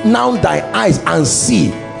 lift now thy eyes and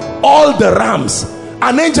see all the rams.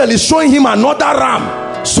 An angel is showing him another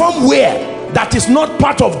ram somewhere that is not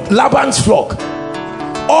part of Laban's flock.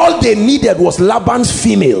 All they needed was Laban's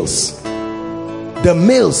females. The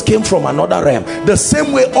males came from another realm. The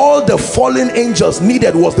same way all the fallen angels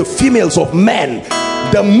needed was the females of men.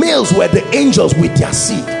 The males were the angels with their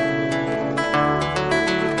seed.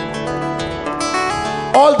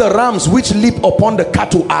 All the rams which leap upon the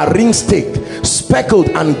cattle are ring-staked, speckled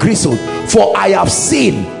and gristled. For I have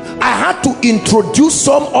seen, I had to introduce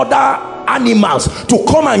some other animals to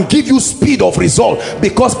come and give you speed of result,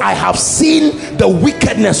 because I have seen the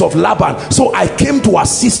wickedness of Laban. So I came to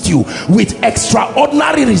assist you with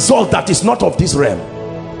extraordinary result that is not of this realm.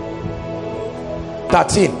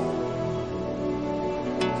 13.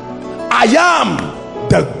 I am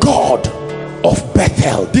the God of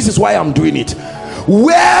Bethel. This is why I'm doing it.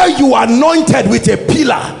 Where you anointed with a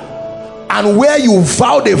pillar, and where you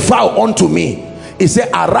vowed a vow unto me, he said,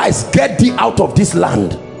 arise, get thee out of this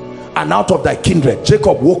land and out of thy kindred.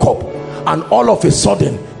 Jacob woke up, and all of a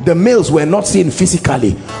sudden the males were not seen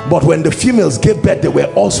physically, but when the females gave birth, they were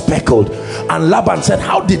all speckled. And Laban said,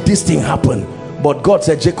 how did this thing happen? But God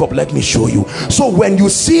said, Jacob, let me show you. So when you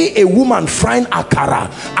see a woman frying akara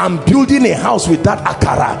and building a house with that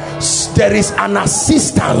akara, there is an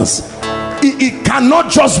assistance. It cannot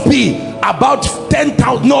just be about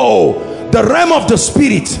 10,000. No, the realm of the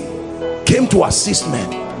spirit came to assist men.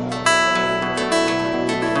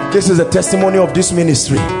 This is a testimony of this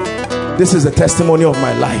ministry. This is a testimony of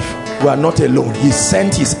my life. We are not alone. He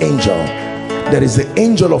sent his angel. There is the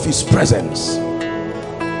angel of his presence.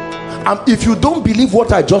 And if you don't believe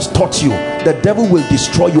what I just taught you, the devil will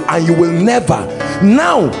destroy you, and you will never.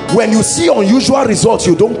 Now when you see unusual results,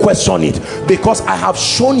 you don't question it, because I have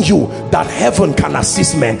shown you that heaven can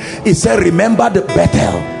assist men. He said, remember the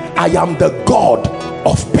Bethel. I am the God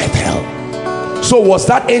of Bethel. So was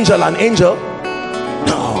that angel an angel?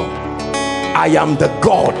 No. I am the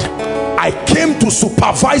God. I came to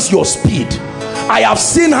supervise your speed. I have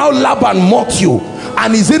seen how Laban mocked you,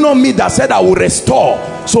 and is it not me that said I will restore?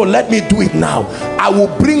 So let me do it now. I will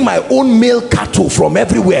bring my own male cattle from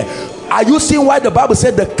everywhere. Are you seeing why the Bible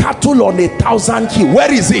said the cattle on 1,000 hills?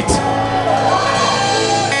 Where is it?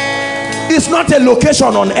 It's not a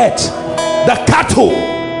location on earth. The cattle,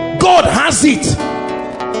 God has it.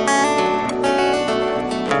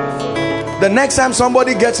 The next time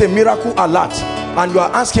somebody gets a miracle alert and you are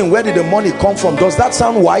asking where did the money come from, does that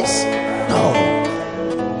sound wise? No.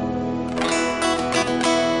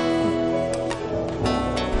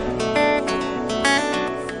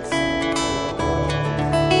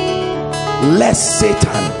 Lest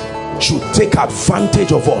Satan should take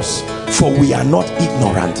advantage of us, for we are not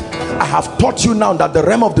ignorant. I have taught you now that the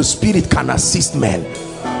realm of the spirit can assist men.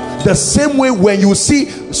 The same way when you see,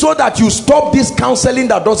 so that you stop this counseling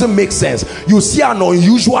that doesn't make sense, you see an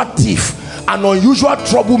unusual thief, an unusual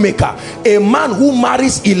troublemaker, a man who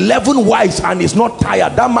marries 11 wives and is not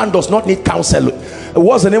tired, that man does not need counseling.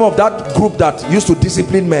 What's the name of that group that used to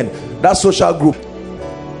discipline men? That social group,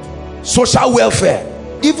 social welfare.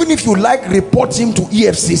 Even if you like report him to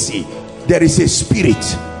EFCC, there is a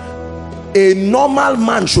spirit. A normal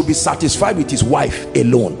man should be satisfied with his wife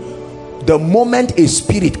alone. The moment a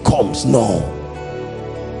spirit comes, no.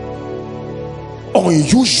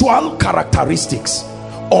 Unusual characteristics,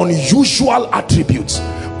 unusual attributes,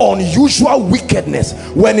 unusual wickedness.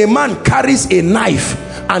 When a man carries a knife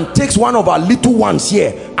and takes one of our little ones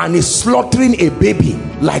here and is slaughtering a baby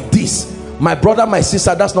like this, my brother, my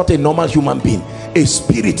sister, that's not a normal human being. A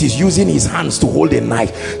spirit is using his hands to hold a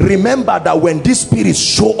knife. Remember that when these spirits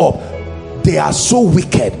show up, they are so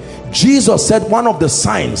wicked. Jesus said one of the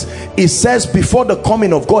signs, it says before the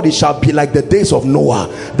coming of God it shall be like the days of Noah.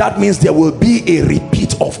 That means there will be a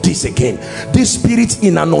repeat of this again. These spirits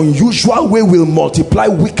in an unusual way will multiply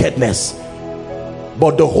wickedness.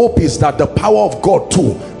 But the hope is that the power of God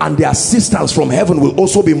too and the assistance from heaven will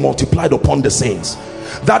also be multiplied upon the saints.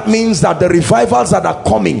 That means that the revivals that are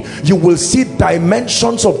coming, you will see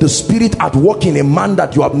dimensions of the spirit at work in a man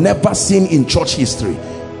that you have never seen in church history.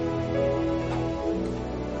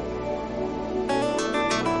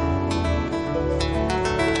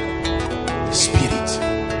 Spirit.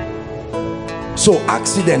 So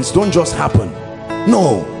accidents don't just happen.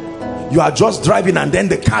 No, you are just driving and then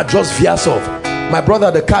the car just veers off. My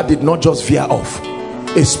brother, the car did not just veer off.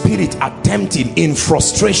 A spirit attempting in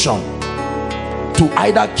frustration to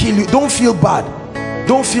either kill you. Don't feel bad.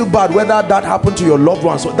 Don't feel bad whether that happened to your loved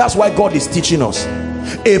ones. So that's why God is teaching us.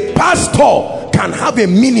 A pastor can have a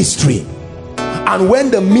ministry, and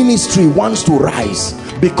when the ministry wants to rise,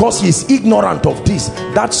 because he's ignorant of this,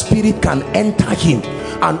 that spirit can enter him,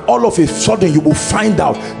 and all of a sudden you will find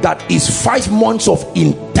out that it's 5 months of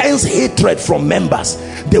intense hatred from members.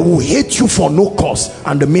 They will hate you for no cause,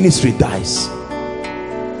 and the ministry dies.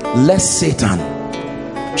 Lest Satan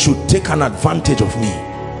should take an advantage of me.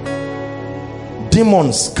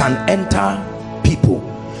 Demons can enter people.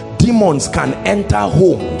 Demons can enter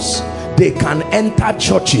homes. They can enter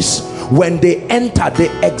churches. When they enter, they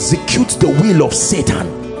execute the will of Satan.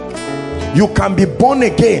 You can be born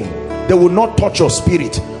again, they will not touch your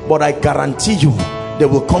spirit, but I guarantee you they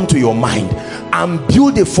will come to your mind and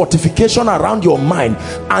build a fortification around your mind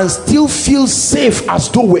and still feel safe as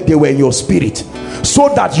though they were in your spirit, so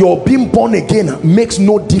that your being born again makes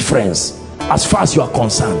no difference as far as you are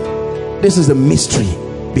concerned. This is the mystery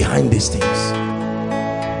behind these things.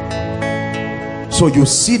 So you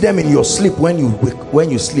see them in your sleep when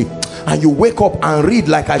you sleep, and you wake up and read,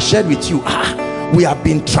 like I shared with you, we have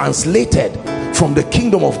been translated from the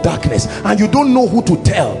kingdom of darkness, and you don't know who to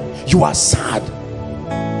tell. You are sad.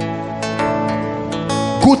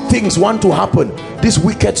 Good things want to happen, these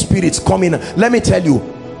wicked spirits come in. Let me tell you,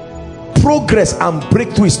 progress and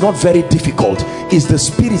breakthrough is not very difficult. It's the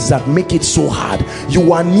spirits that make it so hard.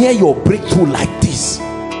 You are near your breakthrough like this.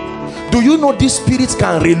 Do you know these spirits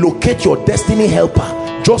can relocate your destiny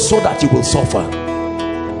helper just so that you will suffer?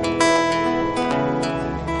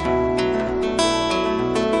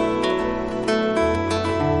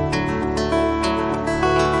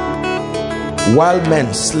 While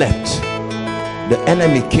men slept, the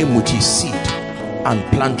enemy came with his seed and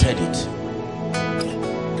planted it.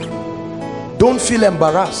 Don't feel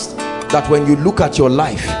embarrassed that when you look at your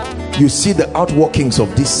life, you see the outworkings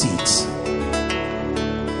of these seeds.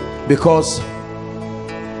 Because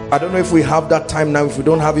I don't know if we have that time now. If we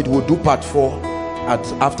don't have it, we'll do part 4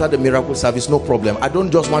 after the miracle service. No problem. I don't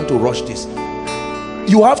just want to rush this.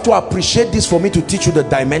 You have to appreciate this for me to teach you the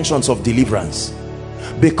dimensions of deliverance.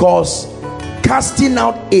 Because casting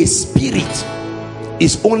out a spirit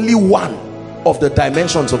is only one of the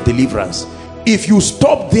dimensions of deliverance. If you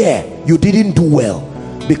stop there, you didn't do well,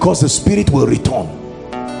 because the spirit will return.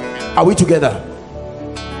 Are we together?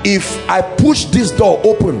 If I push this door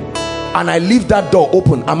open and I leave that door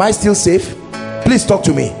open, am I still safe? Please talk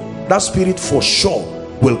to me. That spirit for sure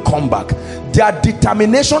will come back. Their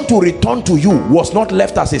determination to return to you was not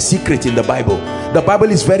left as a secret in the Bible. The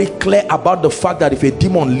Bible is very clear about the fact that if a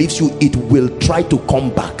demon leaves you, it will try to come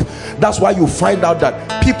back. That's why you find out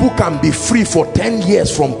that people can be free for 10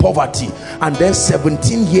 years from poverty, and then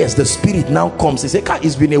 17 years the spirit now comes. They say,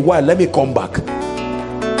 it's been a while, let me come back.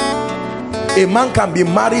 A man can be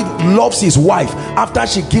married, loves his wife, after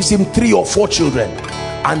she gives him 3 or 4 children,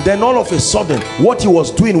 and then all of a sudden what he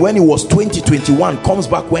was doing when he was 20, 21 comes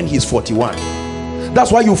back when he's 41.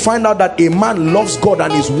 That's why you find out that a man loves God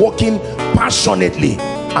and is walking passionately,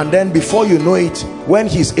 and then before you know it, when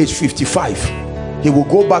he's age 55, he will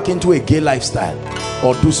go back into a gay lifestyle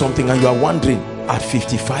or do something, and you are wondering, at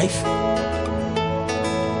 55?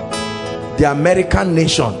 The American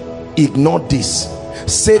nation ignored this.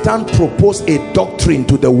 Satan proposed a doctrine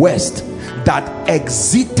to the West that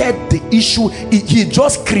exited the issue. He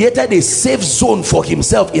just created a safe zone for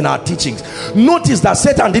himself in our teachings. Notice that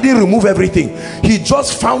Satan didn't remove everything. He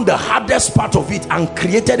just found the hardest part of it and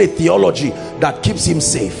created a theology that keeps him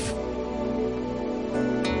safe.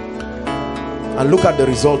 And look at the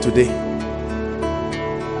result today.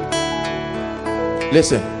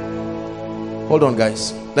 Listen, hold on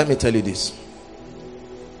guys, let me tell you this.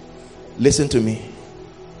 Listen to me.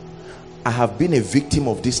 I have been a victim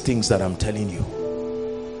of these things that I'm telling you.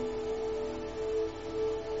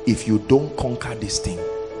 If you don't conquer this thing,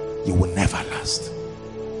 you will never last.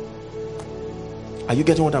 Are you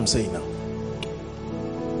getting what I'm saying now?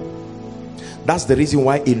 That's the reason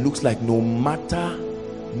why it looks like no matter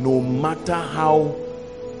how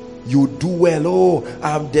you do well,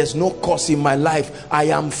 there's no curse in my life, I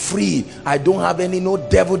am free, I don't have no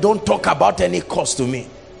devil, don't talk about any curse to me.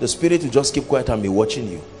 The spirit will just keep quiet and be watching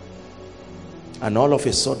you. And all of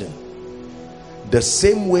a sudden, the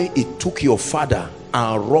same way it took your father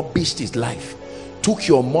and rubbished his life, took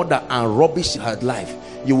your mother and rubbished her life,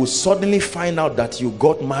 you will suddenly find out that you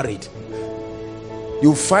got married.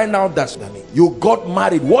 You find out that you got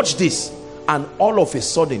married, watch this, and all of a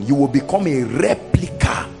sudden you will become a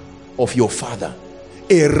replica of your father.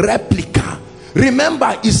 A replica.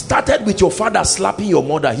 Remember, it started with your father slapping your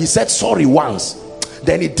mother. He said sorry once,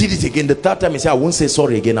 then he did it again. The third time he said, I won't say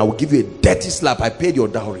sorry again, I will give you a dirty slap, I paid your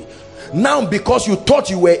dowry. Now because you thought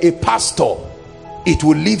you were a pastor, it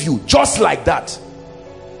will leave you just like that.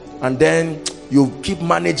 And then you keep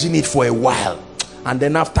managing it for a while, and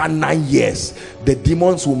then after 9 years the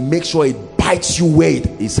demons will make sure it bites you where it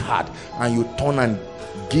is hard, and you turn and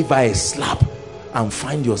give her a slap and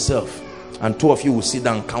find yourself, and 2 of you will sit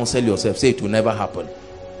down and counsel yourself, say it will never happen,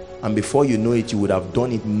 and before you know it, you would have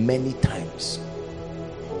done it many times.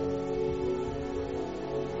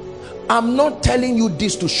 I'm not telling you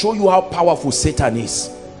this to show you how powerful Satan is.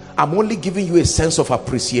 I'm only giving you a sense of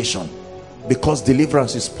appreciation, because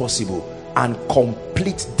deliverance is possible, and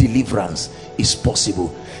complete deliverance is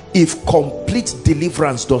possible. If complete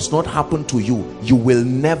deliverance does not happen to you, you will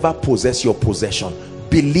never possess your possession.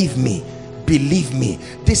 Believe me, believe me.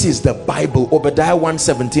 This is the Bible. Obadiah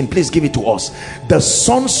 1:17, please give it to us. The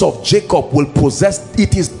sons of Jacob will possess,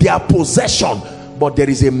 it is their possession, but there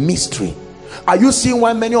is a mystery. Are you seeing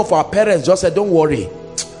why many of our parents just said, don't worry,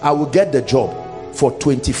 I will get the job? For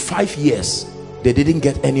 25 years they didn't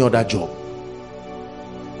get any other job.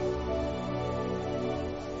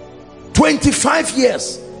 25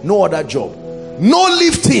 years, no other job, no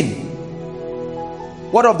lifting.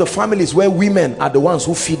 What of the families where women are the ones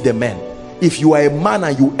who feed the men? If you are a man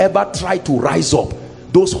and you ever try to rise up,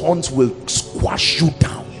 those horns will squash you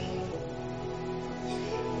down.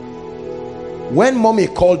 When mommy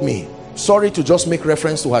called me, sorry to just make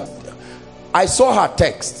reference to her, I saw her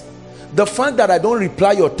text. The fact that I don't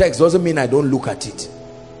reply your text doesn't mean I don't look at it.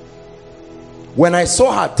 When I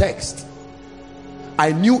saw her text,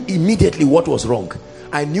 I knew immediately what was wrong.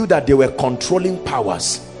 I knew that there were controlling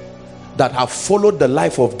powers that have followed the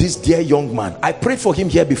life of this dear young man. I prayed for him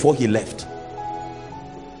here before he left,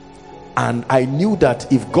 and I knew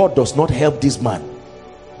that if God does not help this man,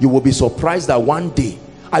 you will be surprised that one day.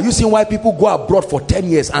 Are you seeing why people go abroad for 10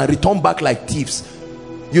 years and return back like thieves?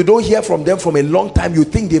 You don't hear from them from a long time. You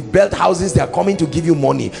think they've built houses, they are coming to give you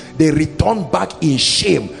money. They return back in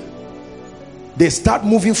shame. They start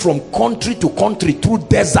moving from country to country through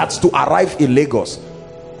deserts to arrive in Lagos.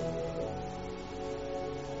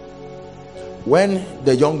 When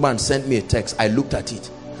the young man sent me a text, I looked at it.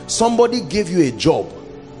 Somebody gave you a job,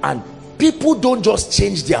 and people don't just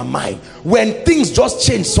change their mind. When things just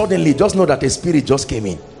change suddenly, just know that a spirit just came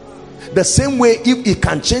in. The same way, if it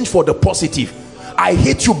can change for the positive, I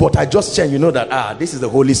hate you but I just change, you know that this is the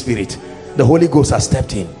Holy Spirit, the Holy Ghost has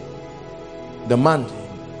stepped in. The man,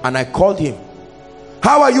 and I called him,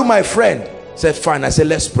 how are you my friend? Said fine. I said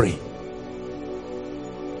let's pray.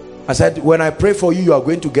 I said, when I pray for you, you are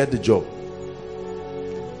going to get the job.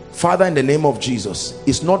 Father, in the name of Jesus,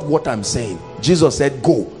 it's not what I'm saying. Jesus said,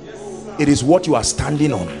 go. It is what you are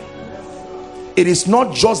standing on. It is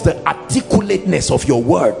not just the articulateness of your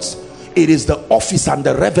words. It is the office and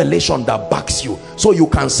the revelation that backs you. So you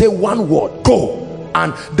can say one word, go.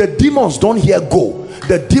 And the demons don't hear go.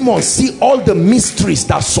 The demons see all the mysteries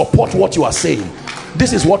that support what you are saying.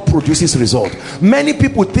 This is what produces result. Many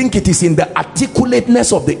people think it is in the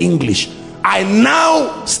articulateness of the English. I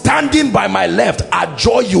now, standing by my left,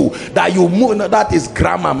 adjure you that you move. No, that is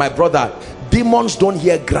grammar, my brother. Demons don't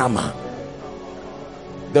hear grammar.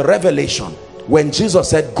 The revelation. When Jesus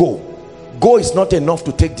said go, go is not enough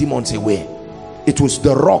to take demons away. It was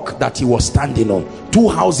the rock that he was standing on. 2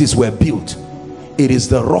 houses were built. It is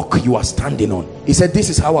the rock you are standing on. He said, this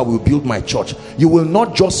is how I will build my church. You will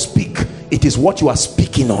not just speak. It is what you are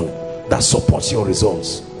speaking on that supports your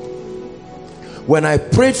results. When I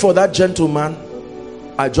prayed for that gentleman,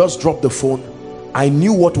 I just dropped the phone. I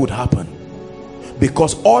knew what would happen,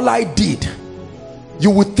 because all I did, you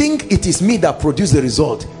would think it is me that produced the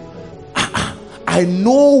result. I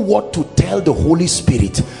know what to tell the Holy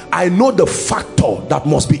Spirit. I know the factor that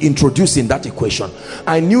must be introduced in that equation.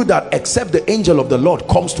 I knew that except the angel of the Lord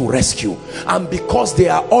comes to rescue, and because they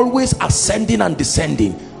are always ascending and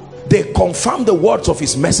descending, they confirm the words of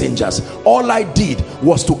his messengers. All I did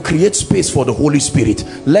was to create space for the Holy Spirit.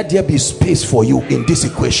 Let there be space for you in this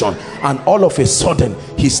equation. And all of a sudden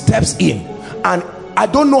he steps in, and I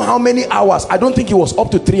don't know how many hours. I don't think it was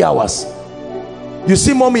up to 3 hours. You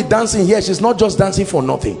see mommy dancing here. She's not just dancing for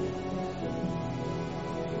nothing.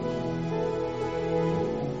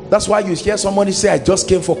 That's why you hear somebody say, I just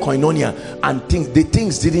came for koinonia, and the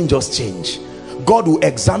things didn't just change. God will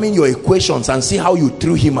examine your equations and see how you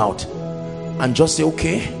threw him out, and just say,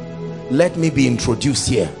 okay, let me be introduced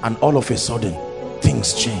here. And all of a sudden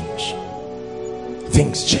things change.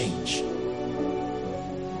 Things change.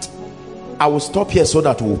 I will stop here so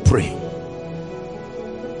that we'll pray.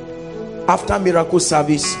 After miracle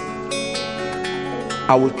service,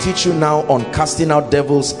 I will teach you now on casting out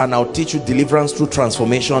devils, and I'll teach you deliverance through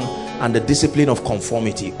transformation and the discipline of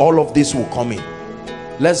conformity. All of this will come in.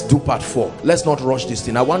 Let's do part 4. Let's not rush this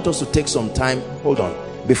thing. I want us to take some time, hold on,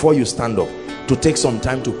 before you stand up, to take some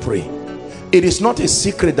time to pray. It is not a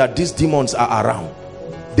secret that these demons are around.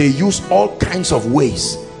 They use all kinds of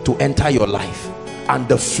ways to enter your life, and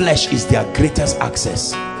the flesh is their greatest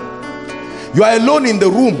access. You are alone in the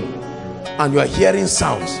room and you are hearing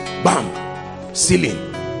sounds. Bam, ceiling,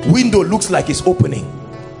 window looks like it's opening.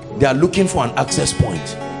 They are looking for an access point.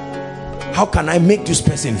 How can I make this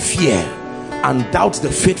person fear and doubt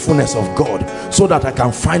the faithfulness of God, so that I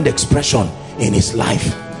can find expression in his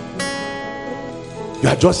life? You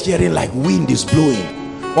are just hearing like wind is blowing.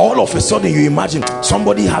 All of a sudden you imagine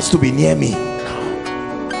somebody has to be near me.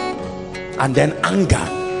 And then anger.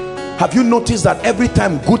 Have you noticed that every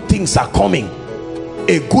time good things are coming,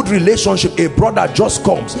 a good relationship, a brother just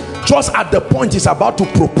comes, just at the point he's about to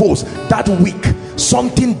propose, that week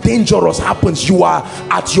something dangerous happens. You are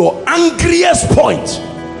at your angriest point,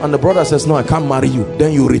 and the brother says, no, I can't marry you.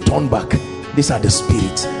 Then you return back. These are the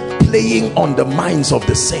spirits playing on the minds of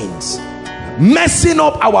the saints, messing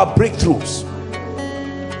up our breakthroughs.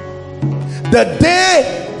 The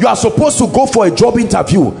day you are supposed to go for a job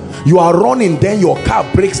interview, you are running, then your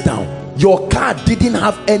car breaks down. Your car didn't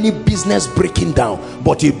have any business breaking down,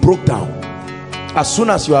 but it broke down. As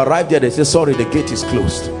soon as you arrive there, they say, sorry, the gate is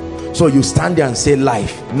closed. So you stand there and say,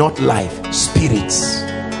 life, not life, spirits.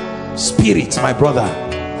 Spirits, my brother,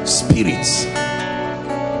 spirits.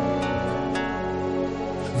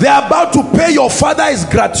 They are about to pay your father's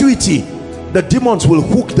gratuity. The demons will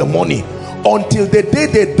hook the money until the day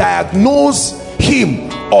they diagnose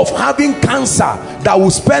him of having cancer that will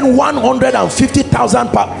spend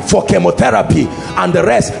 150,000 for chemotherapy and the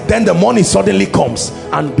rest. Then the money suddenly comes,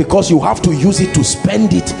 and because you have to use it to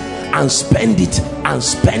spend it and spend it and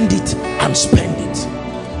spend it and spend it.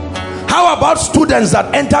 How about students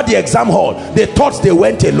that enter the exam hall? They thought they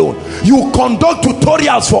went alone. You conduct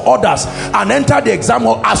tutorials for others and enter the exam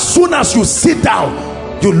hall. As soon as you sit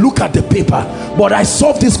down, you look at the paper. But I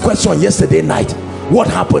solved this question yesterday night. What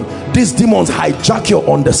happened? These demons hijack your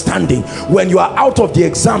understanding. When you are out of the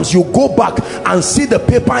exams, you go back and see the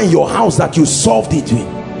paper in your house that you solved it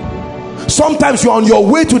with. Sometimes you're on your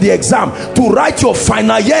way to the exam to write your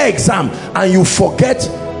final year exam, and you forget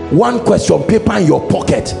one question paper in your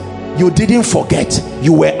pocket. You didn't forget,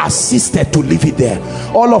 you were assisted to leave it there.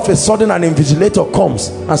 All of a sudden an invigilator comes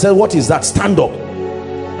and said, what is that? Stand up.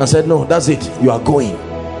 And said, no, that's it, you are going.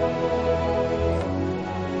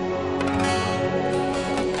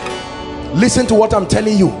 Listen to what I'm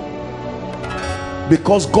telling you.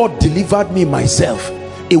 because God delivered me myself,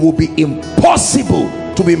 it will be impossible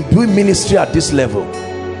to be doing ministry at this level.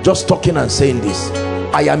 Just talking and saying this,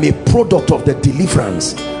 I am a product of the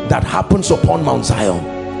deliverance that happens upon Mount Zion.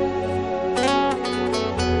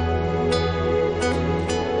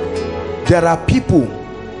 There are people,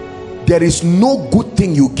 there is no good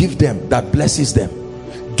thing you give them that blesses them.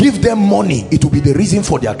 Give them money, it will be the reason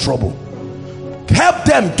for their trouble. Help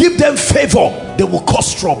them, give them favor, they will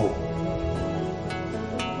cause trouble.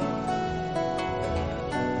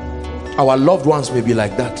 Our loved ones may be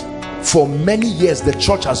like that. For many years the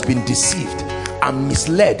church has been deceived and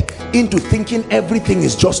misled into thinking everything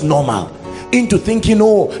is just normal, into thinking,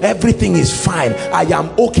 oh, everything is fine, I am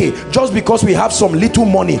okay. Just because we have some little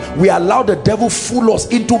money, we allow the devil fool us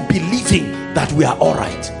into believing that we are all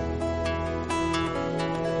right.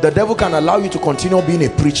 The devil can allow you to continue being a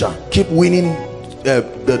preacher, keep winning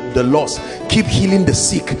the lost, keep healing the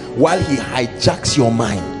sick, while he hijacks your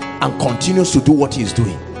mind and continues to do what he is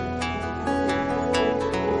doing.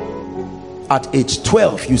 At age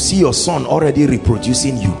 12, you see your son already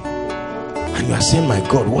reproducing you, and you are saying, my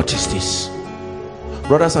God, what is this?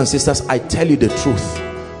 Brothers and sisters, I tell you the truth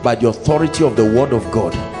by the authority of the word of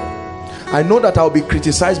God. I know that I'll be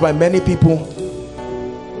criticized by many people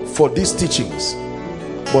for these teachings,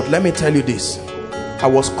 but let me tell you this. I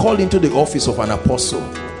was called into the office of an apostle.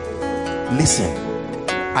 Listen,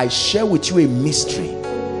 I share with you a mystery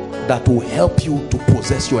that will help you to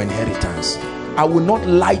possess your inheritance. I will not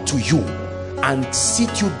lie to you and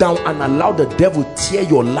sit you down and allow the devil tear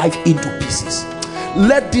your life into pieces.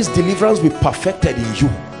 Let this deliverance be perfected in you.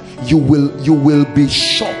 You will be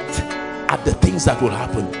shocked at the things that will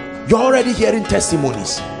happen. You're already hearing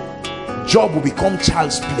testimonies. Job will become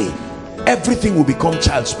child's play. Everything will become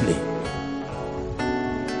child's play.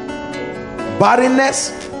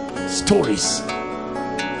 Barrenness, stories.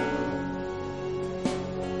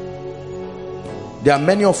 There are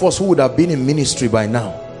many of us who would have been in ministry by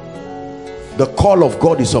now. The call of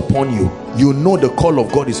God is upon you. You know the call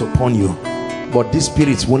of God is upon you, but these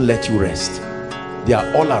spirits won't let you rest. They are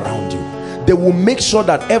all around you. They will make sure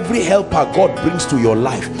that every helper God brings to your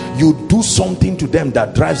life, you do something to them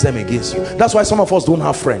that drives them against you. That's why some of us don't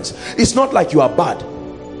have friends. It's not like you are bad.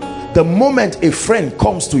 The moment a friend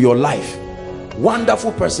comes to your life,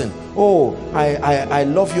 wonderful person, oh, I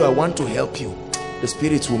love you, I want to help you, the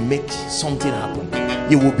spirits will make something happen.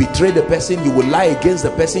 You will betray the person, you will lie against the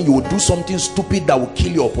person, you will do something stupid that will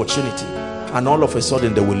kill your opportunity, and all of a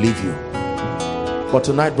sudden they will leave you. But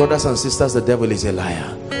tonight, brothers and sisters, the devil is a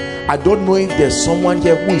liar. I don't know if there's someone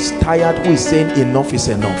here who is tired, who is saying enough is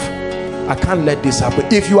enough. I can't let this happen.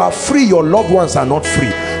 If you are free, your loved ones are not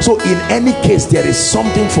free. So in any case, there is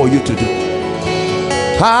something for you to do.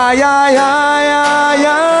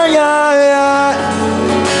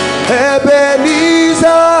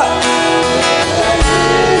 Ebenezer,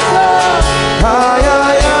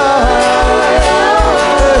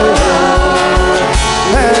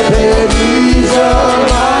 Ebenezer,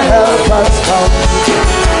 my help has come.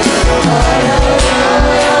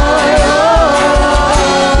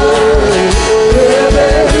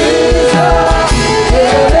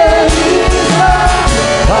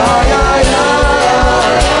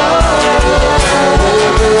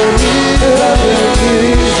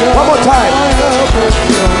 One more time.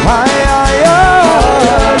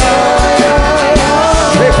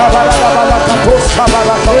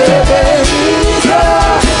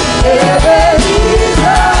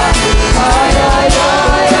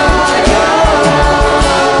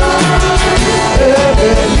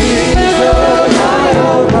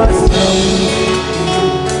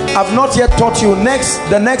 I've not yet taught you.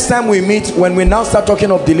 The next time we meet, when we now start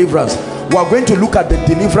talking of deliverance, we are going to look at the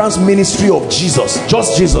deliverance ministry of Jesus.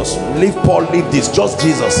 Just Jesus. Leave Paul, leave this, just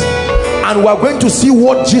Jesus. And we are going to see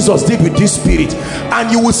what Jesus did with this spirit.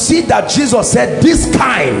 And you will see that Jesus said, this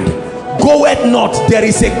kind goeth not. There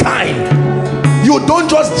is a kind. You don't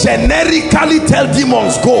just generically tell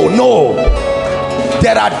demons go. No,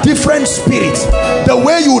 there are different spirits. The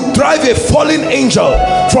way you drive a fallen angel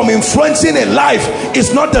from influencing a life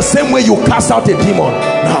is not the same way you cast out a demon.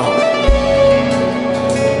 No.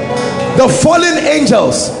 The fallen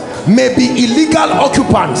angels may be illegal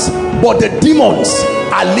occupants, but the demons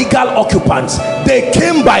are legal occupants. They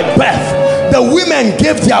came by birth. The women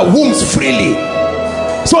gave their wombs freely,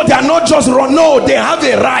 so they are not just run. No, they have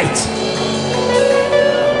a right.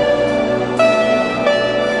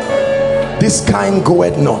 This kind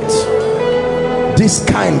goeth not. This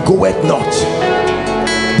kind goeth not.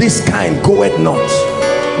 This kind goeth not.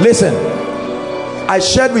 Listen, I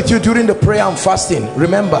shared with you during the prayer and fasting,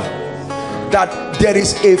 remember, that there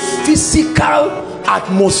is a physical,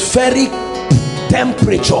 atmospheric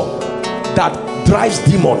temperature that drives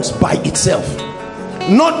demons by itself.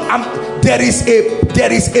 Not there is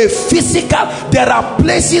a physical, there are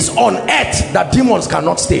places on earth that demons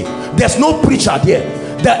cannot stay. There's no preacher there.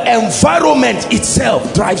 The environment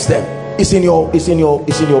itself drives them. It's in your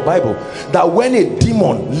Bible that when a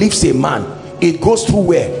demon leaves a man, it goes through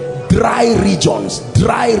where? Dry regions,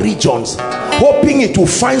 hoping it will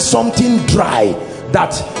find something dry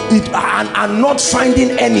that it and not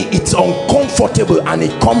finding any. It's uncomfortable and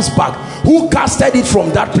it comes back. Who casted it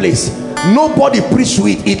from that place? Nobody preached to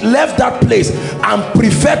it. It left that place and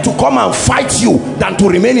preferred to come and fight you than to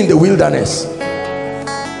remain in the wilderness.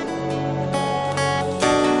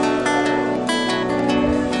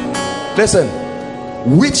 Listen,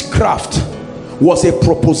 witchcraft was a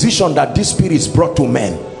proposition that these spirits brought to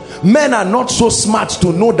men. Men are not so smart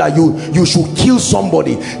to know that you should kill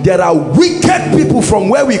somebody. There are wicked people from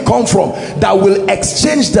where we come from that will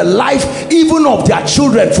exchange the life even of their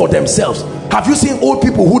children for themselves. Have you seen old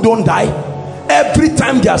people who don't die? Every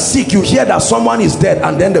time they are sick, you hear that someone is dead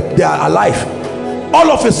and then they are alive.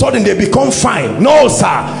 All of a sudden they become fine. No,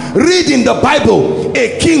 sir. Read in the Bible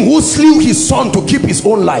a king who slew his son to keep his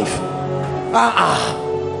own life.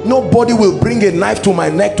 Nobody will bring a knife to my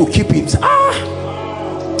neck to keep it.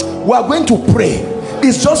 We are going to pray.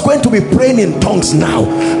 It's just going to be praying in tongues now.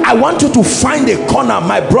 I want you to find a corner,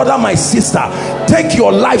 my brother, my sister. Take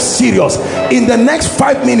your life serious. In the next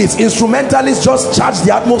 5 minutes, instrumentalists just charge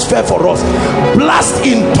the atmosphere for us. Blast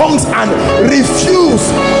in tongues and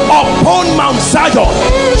refuse upon Mount Zion.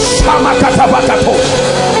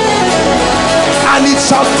 And it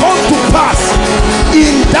shall come to pass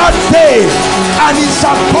in that day, and it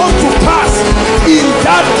shall come to pass in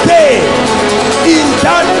that day, in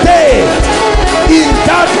that day, in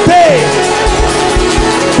that day,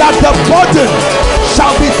 that the burden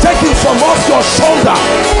shall be taken from off your shoulder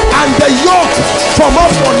and the yoke from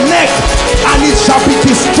off your neck, and it shall be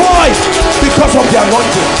destroyed because of the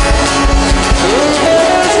anointing.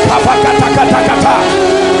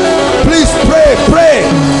 Please pray, pray.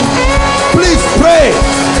 Please pray.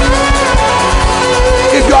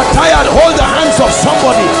 If you are tired, hold the hands of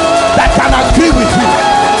somebody that can agree with you.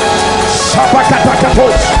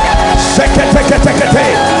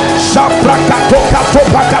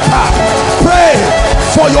 Pray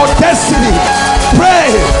for your destiny. Pray.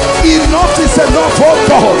 Enough is enough, oh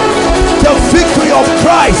God. The victory of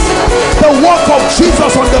Christ, the work of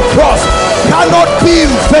Jesus on the cross cannot be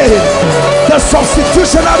in vain. The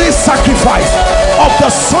substitutionary sacrifice of the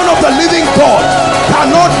Son of the living God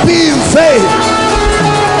cannot be in vain.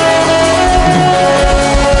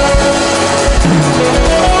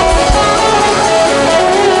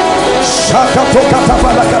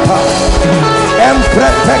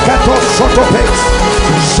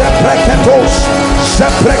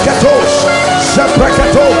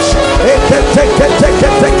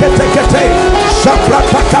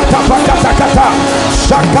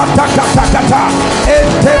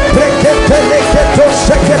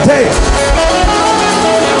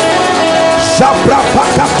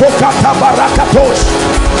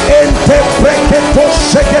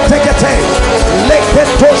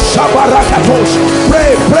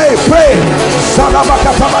 Pray, pray, pray.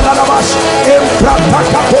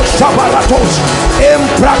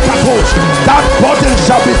 That burden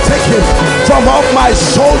shall be taken from off my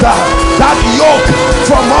shoulder, that yoke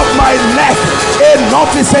from off my neck.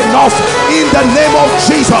 Enough is enough in the name of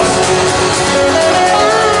Jesus.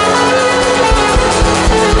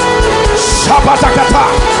 Shabatakata,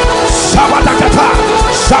 Shabatakata,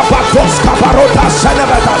 Shabatos Kabarota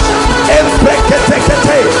Senevatas,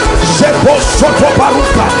 Embreketekete, Shebosoto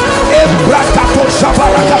Baruka, Embrakato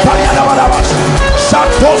Shabarakata Yadavadavas,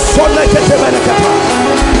 Shato Sonekete Venekata.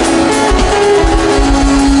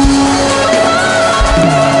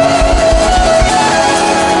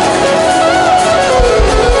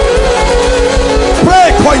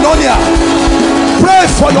 Pray, Koinonia. Pray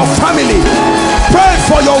for your family. Pray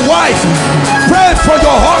for your wife. Pray for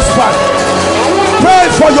your husband. Pray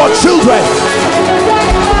for your children.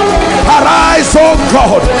 Arise, oh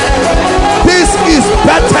God. This is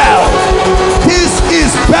Bethel. This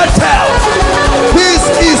is Bethel. This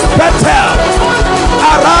is Bethel.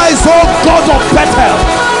 Arise, oh God of Bethel.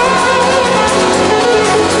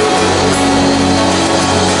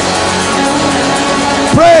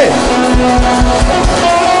 Pray.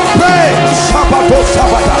 Pray. Shabbat,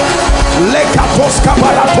 Shabbat.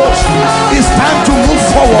 It's time to move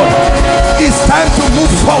forward. It's time to move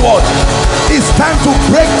forward. It's time to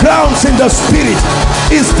break grounds in the spirit.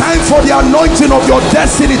 It's time for the anointing of your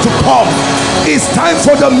destiny to come. It's time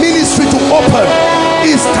for the ministry to open.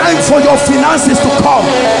 It's time for your finances to come.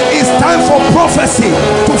 It's time for prophecy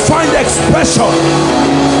to find expression.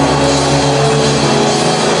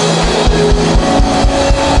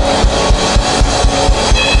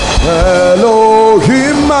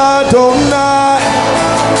 Elohim Adonai,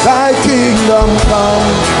 thy kingdom come,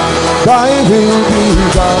 thy will be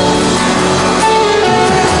done.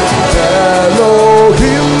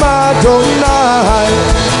 Elohim Adonai,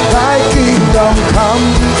 thy kingdom come,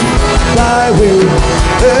 thy will.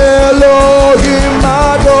 Elohim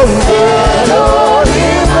Adonai,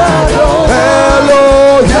 Elohim Adonai,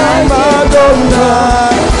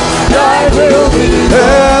 thy will be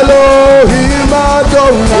done. Elohim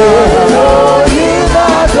Adonai,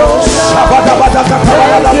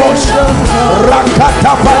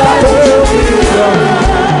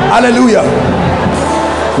 hallelujah.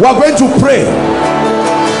 We are going to pray.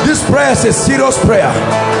 This prayer is a serious prayer.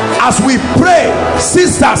 As we pray,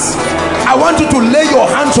 sisters, I want you to lay your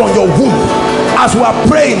hands on your womb. As we are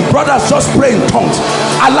praying, brothers, just pray in tongues.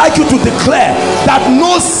 I'd like you to declare that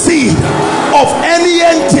no seed of any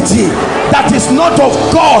entity that is not of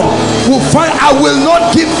God will find. I will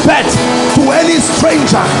not give birth to any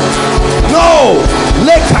stranger. No.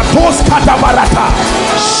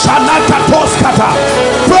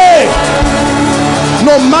 Pray.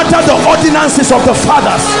 No matter the ordinances of the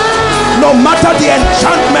fathers, no matter the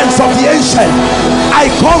enchantments of the ancient, I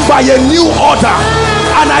come by a new order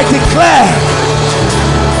and I declare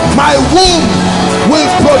my womb will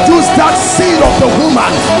produce that seed of the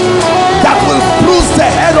woman that will bruise the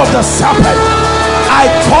head of the serpent. I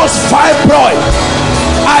cause fibroid.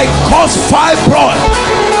 I cause fibroid.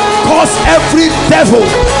 Cause every devil.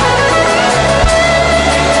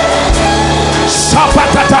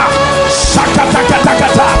 Shapatata,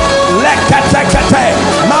 shakatakatakata, lekatakate,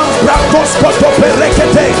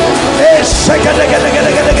 mambrakoskotoperekete,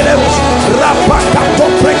 eshekedegedegedegede,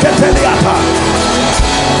 rapakatopreketeliata.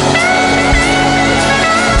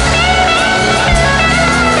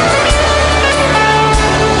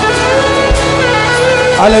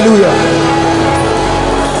 Hallelujah.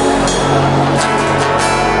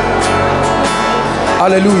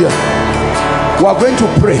 Hallelujah. We are going to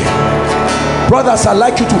pray. Brothers, I'd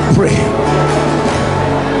like you to pray.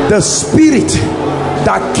 The spirit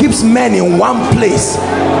that keeps men in one place,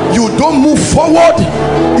 you don't move forward,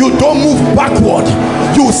 you don't move backward,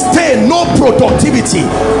 you stay. No productivity.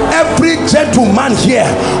 Every gentleman here,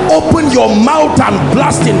 open your mouth and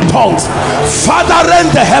blast in tongues. Father,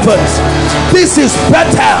 rend the heavens. This is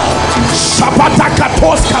Bethel.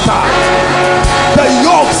 The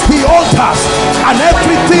yokes, the altars, and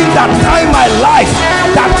everything that tie my life,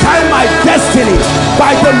 that tie my destiny,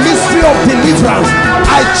 by the mystery of deliverance,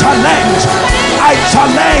 I challenge.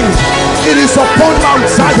 It is upon Mount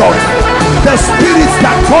Zion, the spirits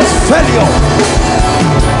that cause failure.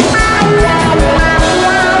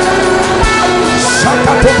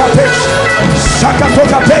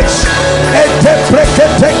 Shakatokapesh, ete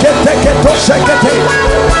prekete to shekete.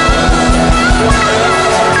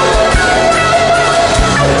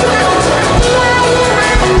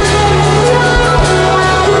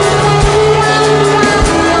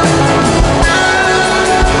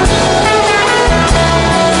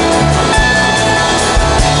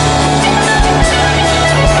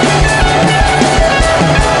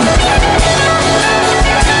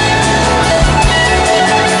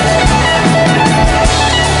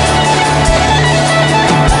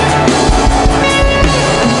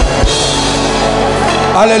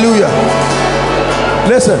 Hallelujah.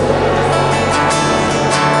 Listen.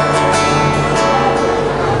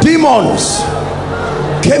 Demons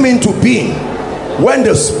came into being when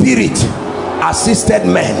the spirit assisted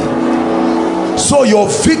men. So your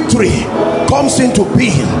victory comes into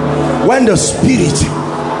being when the spirit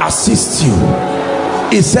assists you.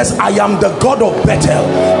 It says, I am the God of Bethel.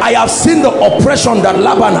 I have seen the oppression that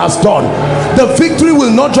Laban has done. The victory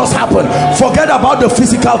will not just happen. Forget about the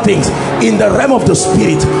physical things. In the realm of the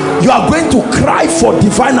spirit, you are going to cry for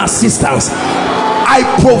divine assistance. I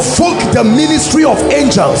provoke the ministry of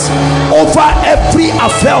angels over every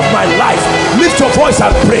affair of my life. Lift your voice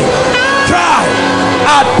and pray. Cry.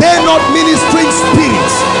 Are they not ministering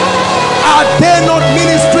spirits? Are they not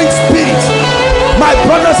ministering spirits? My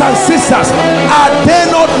brothers and sisters, are they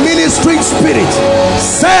not ministering spirits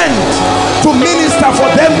sent to minister for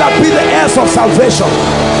them that be the heirs of salvation?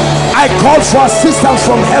 I call for assistance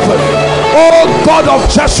from heaven. Oh God of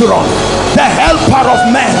Jeshurun, the helper of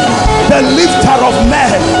men, the lifter of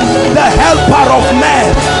men, the helper of men,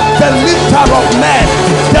 the lifter of men,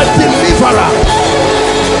 the deliverer.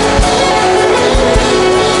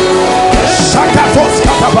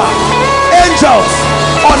 Angels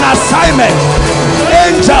on assignment,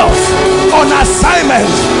 angels on assignment,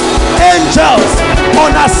 angels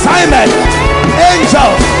on assignment,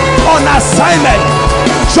 angels on assignment,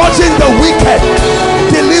 judging the wicked,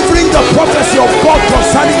 delivering the prophecy of God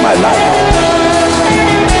concerning my life.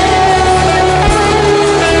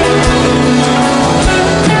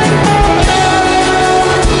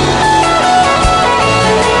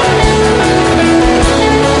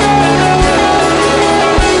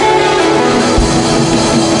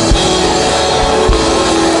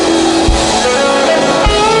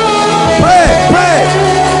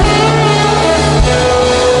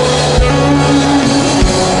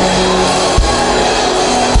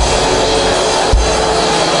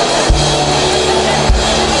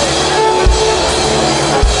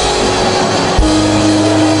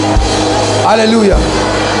 Hallelujah.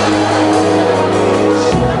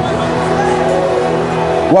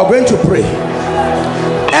 We are going to pray.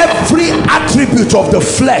 Every attribute of the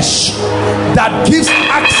flesh that gives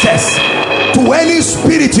access to any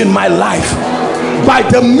spirit in my life by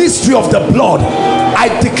the mystery of the blood, I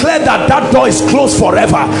declare that that door is closed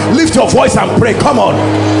forever. Lift your voice and pray. Come on.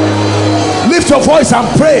 Lift your voice and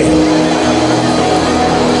pray.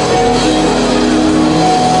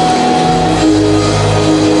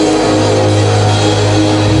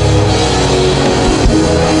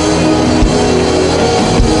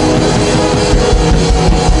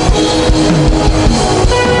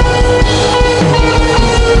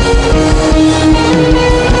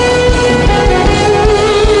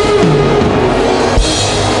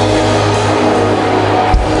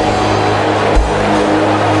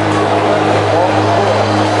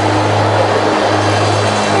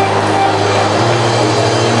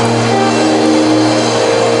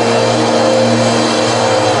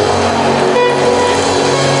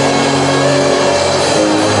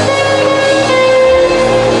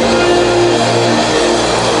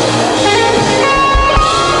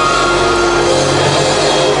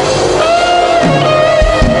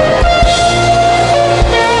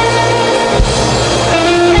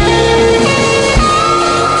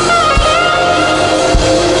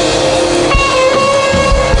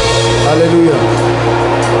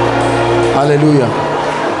 Hallelujah.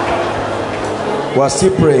 We are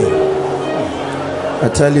still praying. I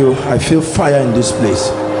tell you, I feel fire in this place.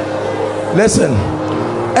 Listen,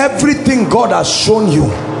 everything God has shown you,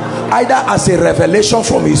 either as a revelation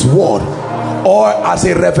from his word or as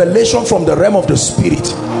a revelation from the realm of the spirit,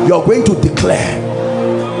 you are going to declare.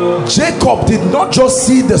 Jacob did not just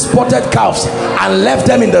see the spotted calves and left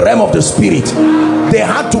them in the realm of the spirit. They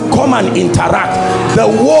had to come and interact. The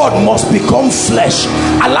word must become flesh.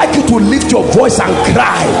 I'd like you to lift your voice and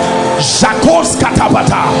cry. Jakos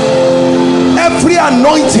katabata. Every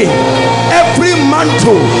anointing, every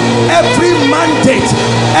mantle, every mandate,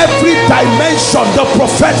 every dimension, the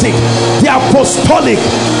prophetic, the apostolic,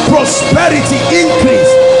 prosperity,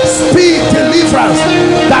 increase, speed, deliverance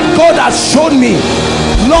that God has shown me.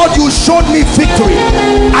 Lord, you showed me victory.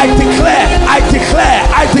 I declare, I declare,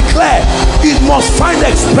 I declare, it must find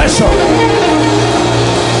expression.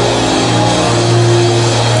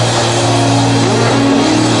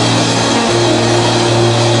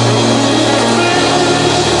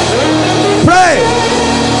 Pray.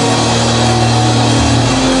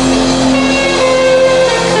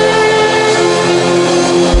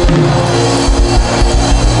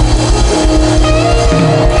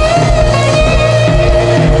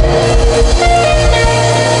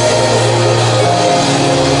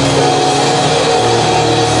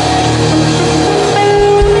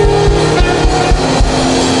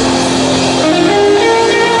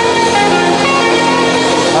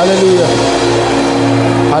 Hallelujah.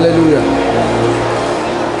 Hallelujah.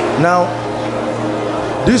 Now,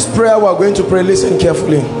 this prayer we are going to pray, listen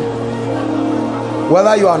carefully.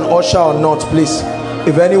 Whether you are an usher or not, please,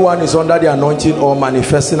 if anyone is under the anointing or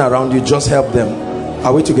manifesting around you, just help them.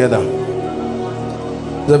 Are we together?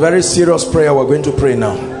 It's a very serious prayer we're going to pray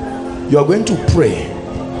now. You are going to pray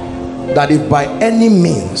that if by any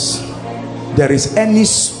means there is any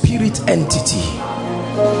spirit entity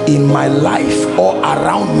in my life or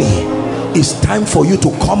around me, it's time for you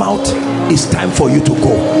to come out. It's time for you to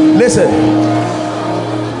go. Listen,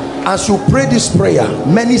 as you pray this prayer,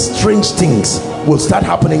 many strange things will start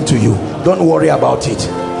happening to you. Don't worry about it.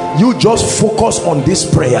 You just focus on this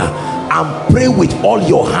prayer and pray with all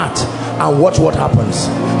your heart and watch what happens.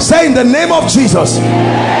 Say, in the name of Jesus.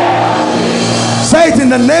 Say it, in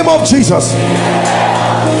the name of Jesus.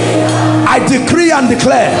 I decree and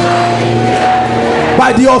declare,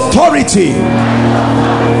 by the authority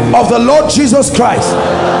of the Lord Jesus Christ,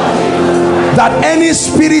 that any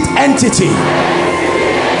spirit entity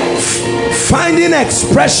finding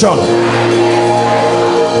expression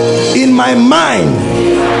in my mind,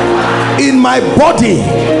 in my body,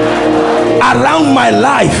 around my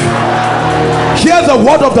life, hear the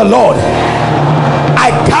word of the Lord. I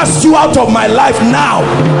cast you out of my life now.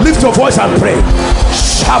 Lift your voice and pray.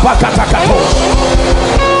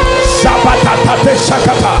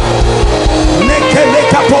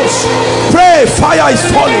 Pray, fire is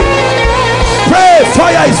falling. Pray,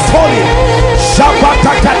 fire is falling.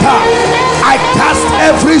 I cast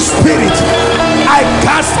every spirit, I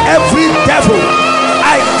cast every devil,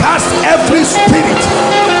 I cast every spirit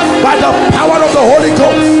by the power of the Holy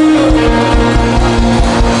Ghost.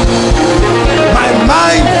 My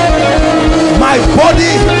mind, my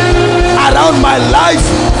body, around my life,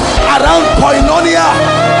 around koinonia,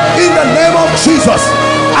 in the name of Jesus,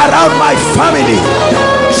 around my family.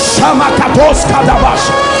 Shamakatos Kadabash.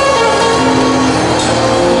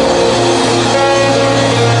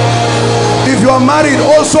 If you are married,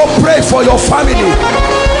 also pray for your family,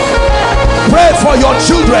 pray for your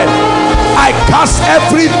children. I cast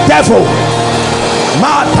every devil.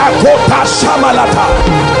 Matakota Shamalata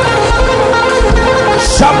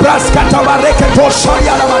Shabraskata Bareketo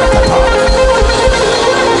Shayana Marakata.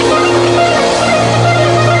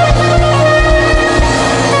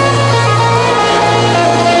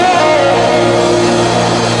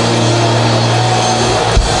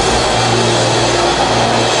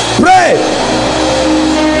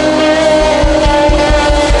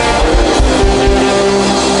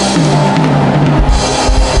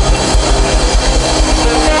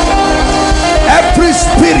 Every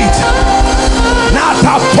spirit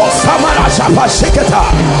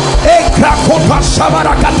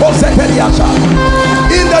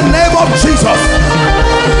in the name of Jesus,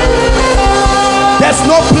 there's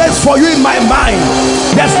no place for you in my mind,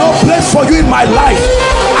 there's no place for you in my life.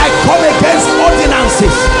 I come against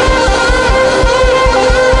ordinances.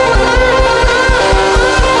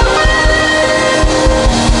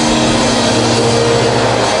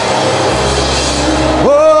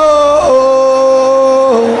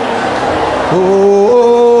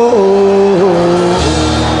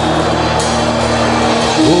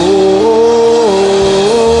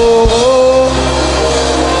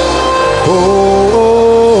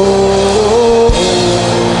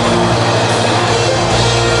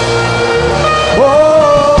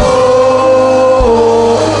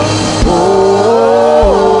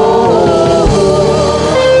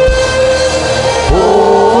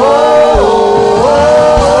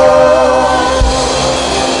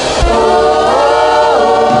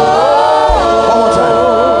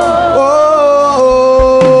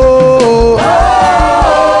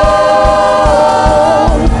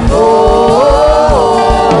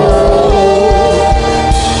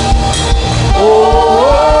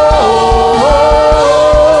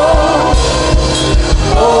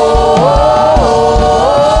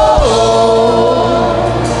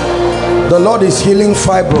 Is healing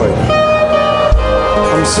fibroid.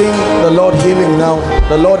 I'm seeing the Lord healing now.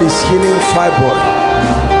 The Lord is healing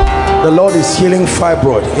fibroid. The Lord is healing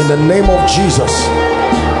fibroid in the name of Jesus.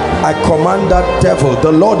 I command that devil.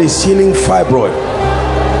 The Lord is healing fibroid.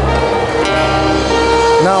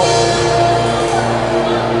 Now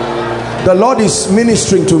the Lord is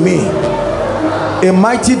ministering to me. A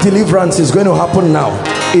mighty deliverance is going to happen now.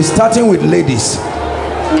 It's starting with ladies.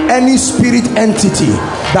 Any spirit entity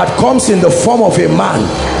that comes in the form of a man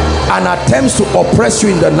and attempts to oppress you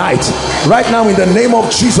in the night, right now in the name of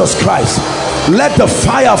Jesus Christ, let the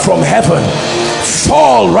fire from heaven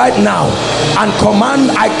fall right now and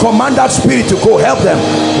I command that spirit to go. Help them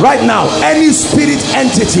right now. Any spirit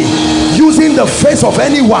entity using the face of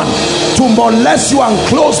anyone to molest you and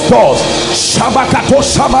close doors,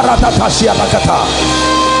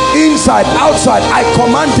 inside, outside, I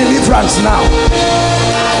command deliverance now.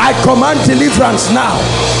 I command deliverance now.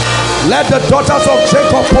 Let the daughters of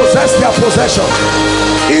Jacob possess their possession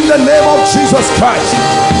in the name of Jesus Christ.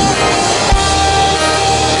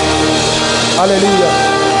 Hallelujah.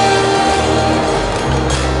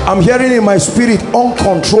 I'm hearing in my spirit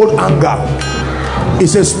uncontrolled anger.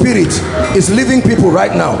 It's a spirit. It's leaving people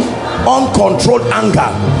right now. Uncontrolled anger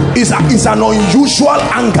is an unusual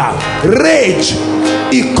anger. Rage.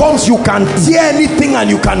 It comes, you can tear anything and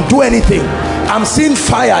you can do anything. I'm seeing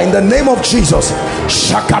fire in the name of Jesus.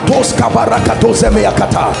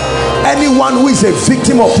 Anyone who is a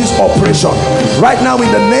victim of this operation, right now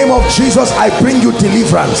in the name of Jesus, I bring you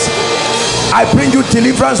deliverance. I bring you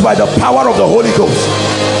deliverance by the power of the Holy Ghost.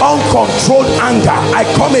 Uncontrolled anger, I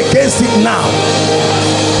come against it now.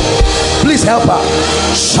 Please help her.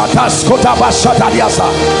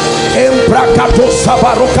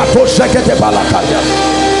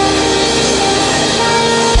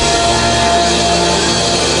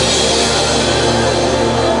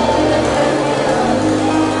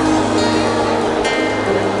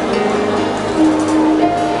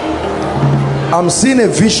 I'm seeing a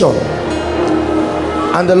vision,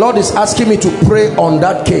 and the Lord is asking me to pray on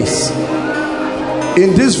that case.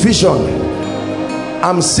 In this vision,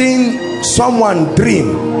 I'm seeing someone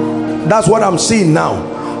dream. That's what I'm seeing now.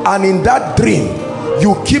 And in that dream,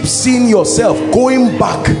 you keep seeing yourself going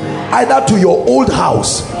back either to your old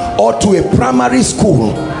house or to a primary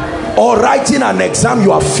school, or writing an exam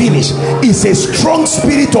you have finished. It's a strong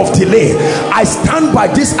spirit of delay. I stand by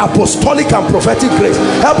this apostolic and prophetic grace.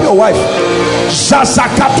 Help your wife.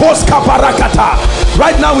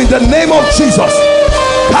 Right now, in the name of Jesus,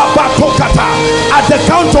 at the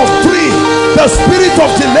count of 3, the spirit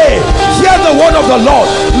of delay, hear the word of the Lord.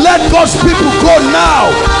 Let God's people go now.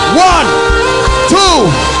 1, 2,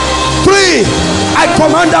 3. I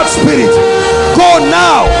command that spirit, go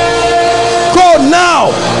now. Go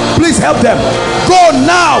now. Please help them. Go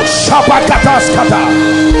now.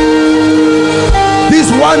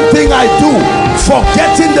 This one thing I do,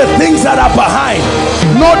 forgetting the things that are behind.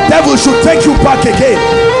 No devil should take you back again.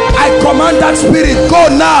 I command that spirit, go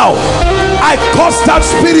now. I curse that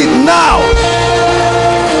spirit now.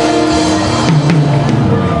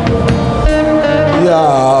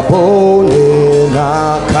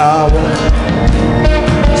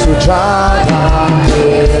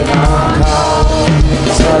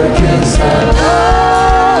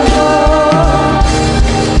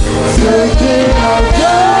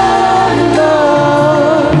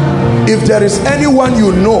 If there is anyone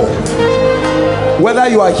you know, whether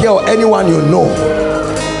you are here or anyone you know,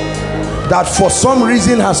 that for some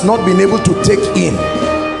reason has not been able to take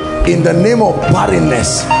in the name of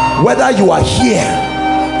barrenness, whether you are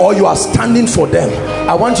here or you are standing for them,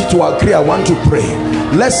 I want you to agree. I want to pray.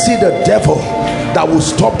 Let's see the devil that will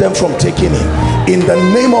stop them from taking it. In the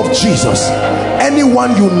name of Jesus,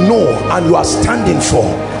 anyone you know and you are standing for,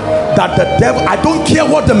 that the devil, I don't care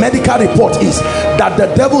what the medical report is, that the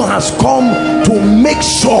devil has come to make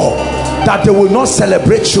sure that they will not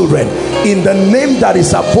celebrate children. In the name that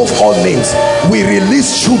is above all names, we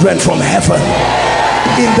release children from heaven.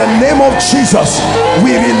 In the name of Jesus,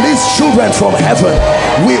 we release children from heaven.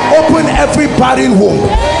 We open every barren womb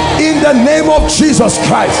in the name of Jesus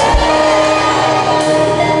Christ.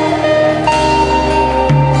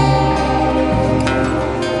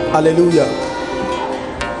 Hallelujah.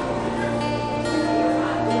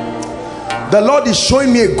 The Lord is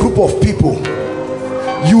showing me a group of people.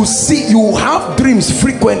 You see, you have dreams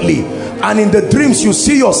frequently, and in the dreams you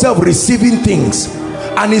see yourself receiving things,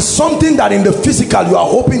 and it's something that in the physical you are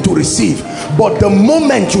hoping to receive, but the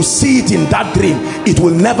moment you see it in that dream, it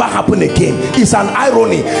will never happen again. It's an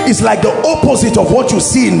irony. It's like the opposite of what you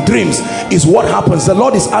see in dreams is what happens. The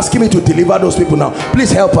Lord is asking me to deliver those people now.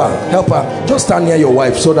 Please help her. Help her. Just stand near your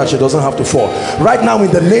wife so that she doesn't have to fall. Right now,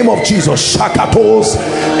 in the name of Jesus, Shakatos,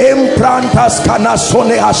 Emprantas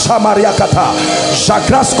Kanasone Hashamariakata,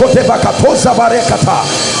 Shakraskote Bakatoza Barekata,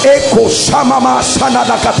 Eko Shamama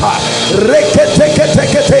Sanadakata,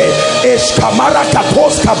 Reketekete, Eshkamara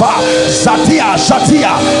Katoskaba, Zatia,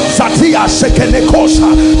 Shatia, Zatia, Shekenekosha,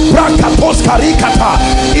 Brakatos Karikata.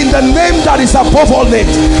 In the name that is above all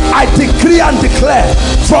names, I decree and declare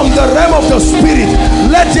from the realm of the spirit,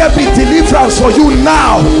 let there be deliverance for you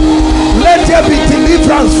now. Let there be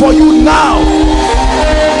deliverance for you now.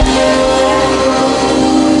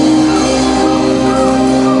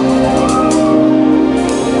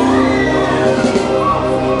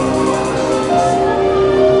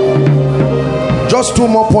 Just 2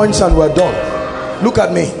 more points and we're done. Look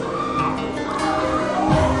at me.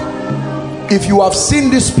 If you have seen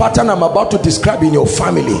this pattern I'm about to describe in your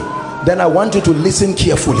family, then I want you to listen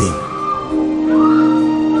carefully.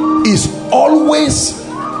 It's always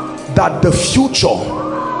that the future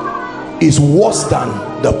is worse than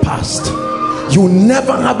the past. You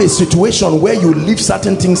never have a situation where you leave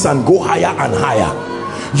certain things and go higher and higher.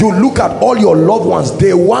 You look at all your loved ones.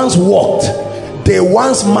 They once walked, they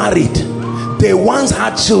once married, they once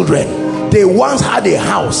had children, they once had a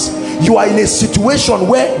house. You are in a situation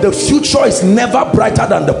where the future is never brighter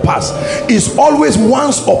than the past. It's always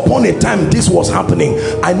once upon a time this was happening.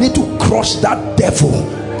 I need to crush that devil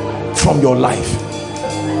from your life.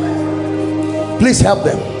 Please help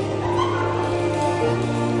them.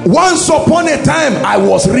 Once upon a time I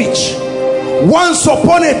was rich. Once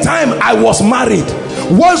upon a time I was married.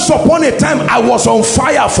 Once upon a time I was on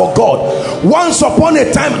fire for God. Once upon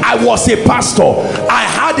a time I was a pastor. I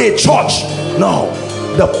had a church. No,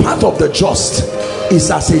 the path of the just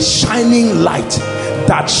is as a shining light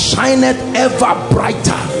that shineth ever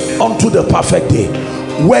brighter unto the perfect day.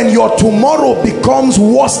 When your tomorrow becomes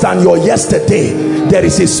worse than your yesterday, there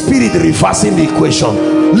is a spirit reversing the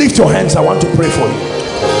equation. Lift your hands. I want to pray for you.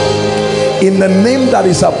 In the name that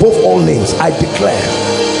is above all names, I declare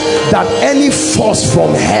that any force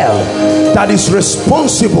from hell that is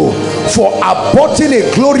responsible for aborting a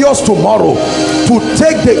glorious tomorrow, to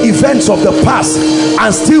take the events of the past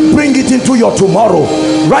and still bring it into your tomorrow,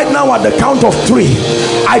 right now at the count of 3,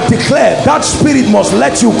 I declare that spirit must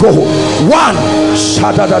let you go. 1,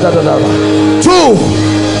 2,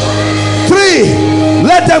 3.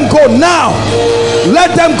 Let them go now.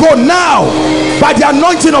 Let them go now by the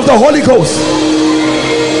anointing of the Holy Ghost,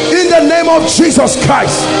 in the name of Jesus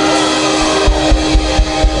Christ.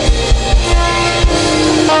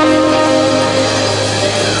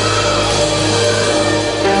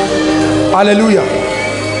 Hallelujah.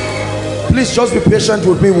 Please just be patient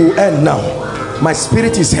with me. We'll end now. My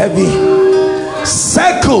spirit is heavy.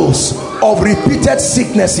 Circles of repeated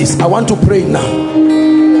sicknesses. I want to pray now.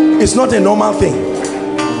 It's not a normal thing.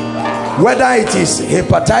 Whether it is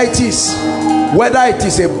hepatitis, whether it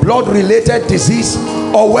is a blood related disease,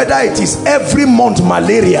 or whether it is every month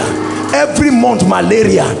malaria, every month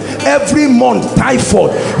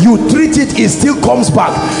typhoid, you treat it, it still comes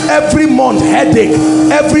back. Every month headache,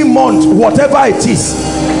 every month whatever it is.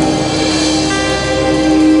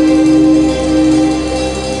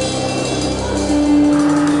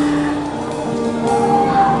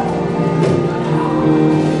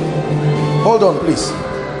 Hold on, please.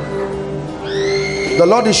 The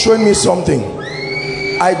Lord is showing me something.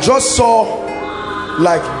 I just saw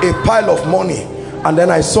like a pile of money, and then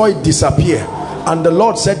I saw it disappear. And the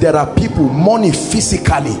Lord said there are people, money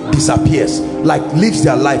physically disappears, like leaves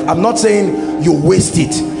their life. I'm not saying you waste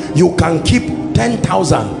it. You can keep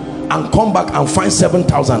 10,000 and come back and find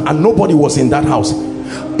 7,000 and nobody was in that house.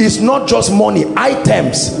 It's not just money,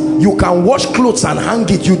 items. You can wash clothes and hang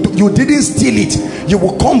it. You didn't steal it. You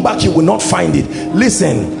will come back, you will not find it.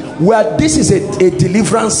 Listen, where this is a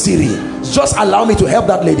deliverance series, just allow me to help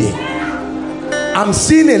that lady. I'm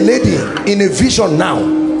seeing a lady in a vision now.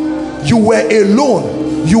 You were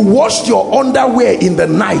alone. You washed your underwear in the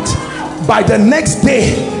night. By the next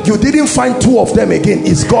day, you didn't find 2 of them again.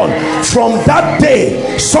 It's gone. From that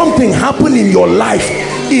day, something happened in your life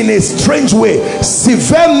in a strange way.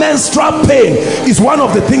 Severe menstrual pain is one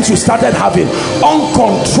of the things you started having.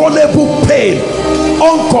 Uncontrollable pain.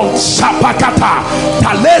 In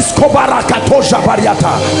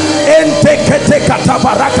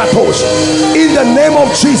the name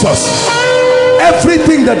of Jesus,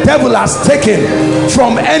 everything the devil has taken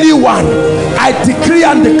from anyone, I decree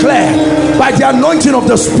and declare by the anointing of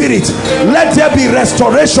the Spirit, let there be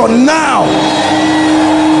restoration now.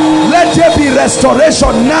 Let there be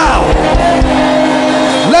restoration now.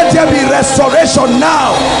 Let there be restoration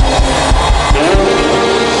now.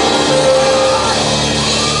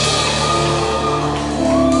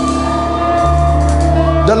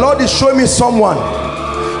 The Lord is showing me someone.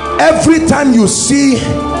 Every time you see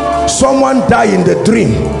someone die in the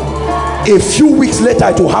dream, a few weeks later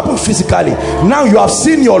it will happen physically. Now you have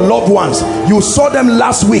seen your loved ones. You saw them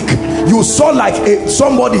last week. You saw like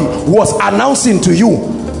somebody was announcing to you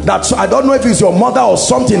that, I don't know if it's your mother or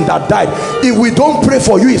something that died. If we don't pray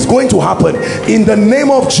for you, it's going to happen. In the name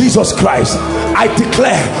of Jesus Christ, I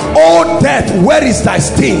declare, oh death, where is thy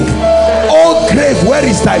sting? Oh grave, where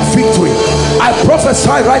is thy victory? I prophesy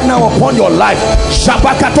right now upon your life,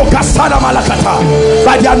 by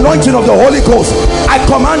the anointing of the Holy Ghost, I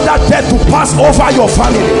command that death to pass over your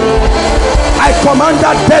family. I command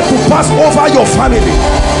that death to pass over your family.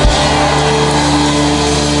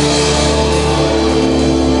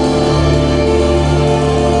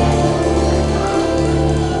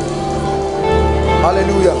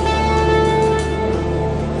 Hallelujah.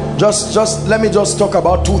 Just let me just talk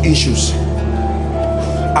about 2 issues.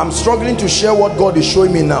 I'm struggling to share what God is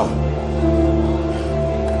showing me now.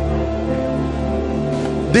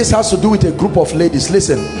 This has to do with a group of ladies.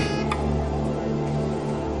 Listen.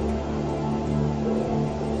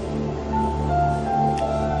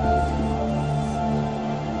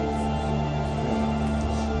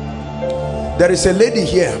 There is a lady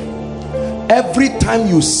here. Every time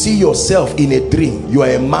you see yourself in a dream, you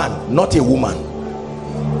are a man, not a woman.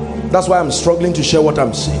 That's why I'm struggling to share what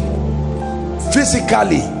I'm saying.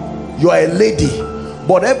 Physically, you are a lady,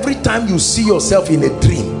 but every time you see yourself in a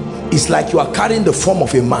dream, it's like you are carrying the form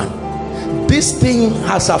of a man. This thing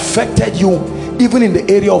has affected you even in the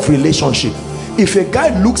area of relationship. If a guy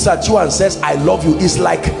looks at you and says I love you, it's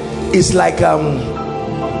like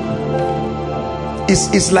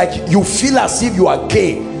you feel as if you are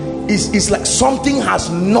gay. It's like something has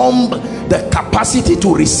numbed the capacity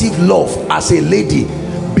to receive love as a lady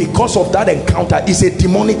because of that encounter. It's a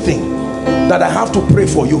demonic thing that I have to pray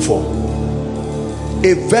for you for.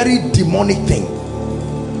 A very demonic thing.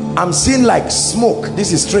 I'm seeing like smoke.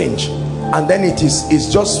 This is strange. And then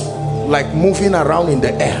it's just like moving around in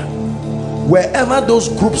the air. Wherever those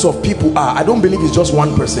groups of people are, I don't believe it's just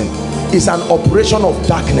one person. It's an operation of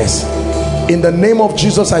darkness. In the name of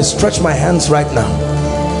Jesus, I stretch my hands right now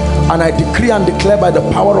and I decree and declare by the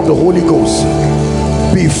power of the Holy Ghost,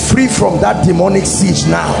 be free from that demonic siege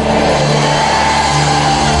now.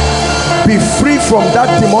 Be free from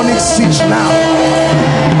that demonic siege now.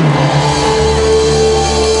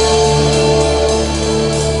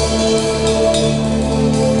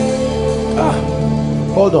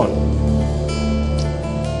 Hold on.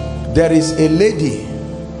 There is a lady,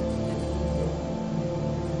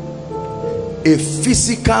 a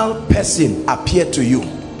physical person appeared to you,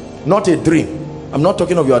 not a dream. I'm not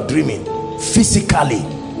talking of your dreaming. Physically,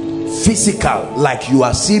 physical, like you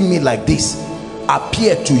are seeing me like this,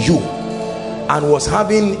 appeared to you and was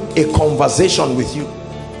having a conversation with you.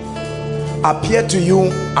 Appeared to you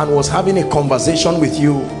and was having a conversation with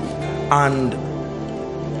you, and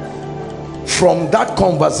from that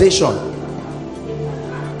conversation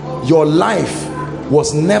your life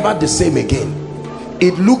was never the same again.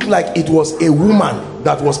 It looked like it was a woman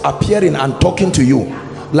that was appearing and talking to you,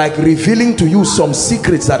 like revealing to you some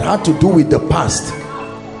secrets that had to do with the past.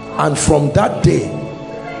 And from that day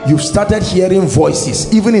you've started hearing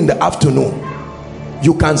voices. Even in the afternoon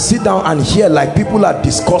you can sit down and hear like people are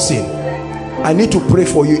discussing. I need to pray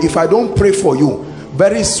for you. If I don't pray for you,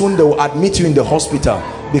 very soon they will admit you in the hospital,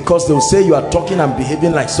 because they will say you are talking and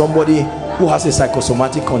behaving like somebody who has a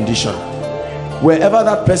psychosomatic condition. Wherever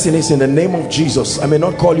that person is, in the name of Jesus, I may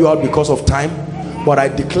not call you out because of time, but I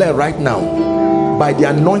declare right now, by the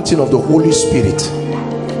anointing of the Holy Spirit,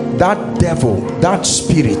 that devil, that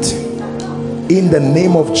spirit, in the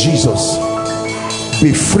name of Jesus,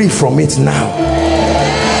 be free from it now.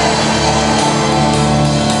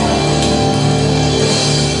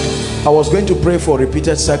 I was going to pray for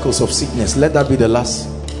repeated cycles of sickness. Let that be the last.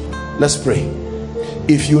 Let's pray.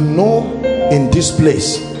 If you know in this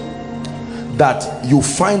place that you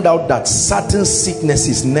find out that certain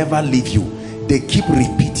sicknesses never leave you, they keep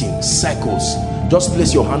repeating cycles, just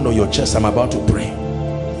place your hand on your chest. I'm about to pray.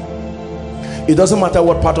 It doesn't matter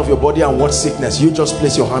what part of your body and what sickness, you just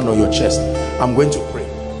place your hand on your chest. I'm going to pray.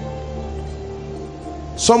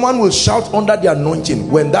 Someone will shout under the anointing.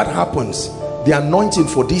 When that happens, the anointing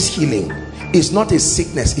for this healing is not a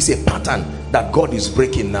sickness, it's a pattern that God is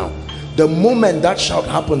breaking now. The moment that shout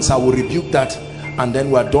happens, I will rebuke that, and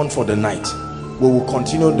then we are done for the night. We will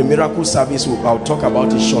continue the miracle service. I'll talk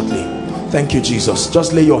about it shortly. Thank you, Jesus.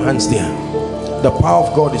 Just lay your hands there. The power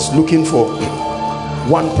of God is looking for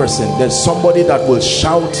one person. There's somebody that will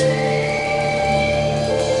shout.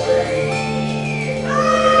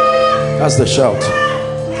 That's the shout.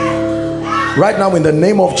 Right now, in the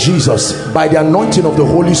name of Jesus, by the anointing of the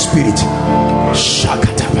Holy Spirit,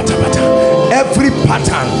 every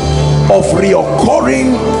pattern of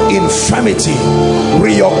reoccurring infirmity,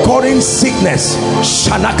 reoccurring sickness,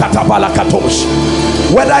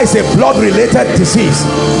 whether it's a blood related disease,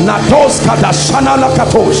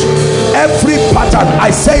 every pattern,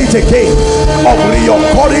 I say it again, of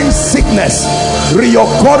reoccurring sickness,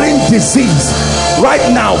 reoccurring disease,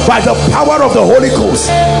 right now, by the power of the Holy Ghost,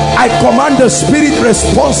 I command the spirit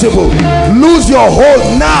responsible, lose your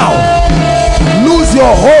hold now. Lose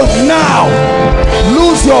your hold now.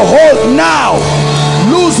 Lose your hold now.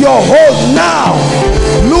 Lose your hold now.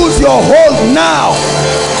 Lose your hold now.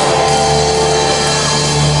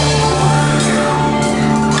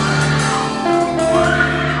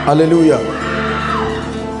 Hallelujah.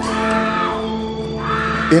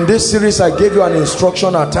 In this series, I gave you an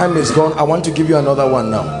instruction. Our time is gone. I want to give you another one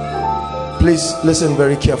now. Please listen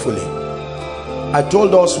very carefully. I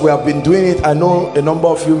told us we have been doing it. I know a number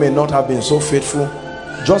of you may not have been so faithful.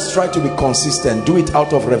 Just try to be consistent. Do it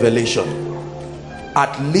out of revelation.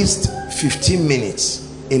 At least 15 minutes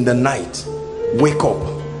in the night, wake up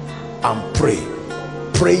and pray.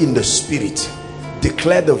 Pray in the spirit.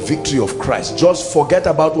 Declare the victory of Christ. Just forget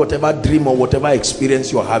about whatever dream or whatever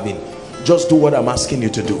experience you're having. Just do what I'm asking you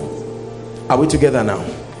to do. Are we together now?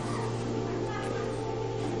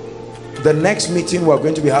 The next meeting we're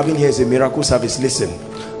going to be having here is a miracle service. Listen,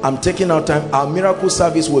 I'm taking our time. Our miracle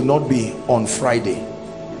service will not be on Friday.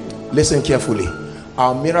 Listen carefully.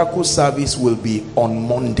 Our miracle service will be on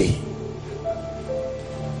Monday.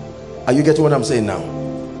 Are you getting what I'm saying now?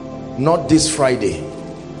 Not this Friday,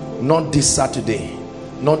 not this Saturday,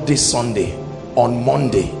 not this Sunday. On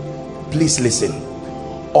Monday. Please listen.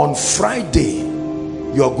 On Friday,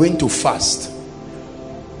 you are going to fast.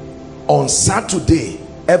 On Saturday,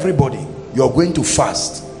 everybody, you are going to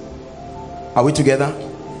fast. Are we together?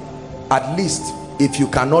 At least, if you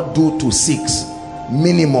cannot do to 6,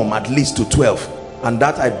 minimum at least to 12. And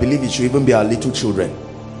that, I believe, it should even be our little children.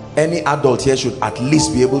 Any adult here should at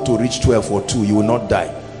least be able to reach 12 or 2. You will not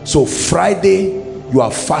die. So Friday, you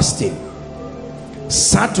are fasting.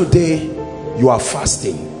 Saturday, you are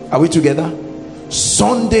fasting. Are we together?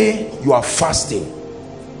 Sunday, you are fasting.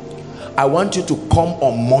 I want you to come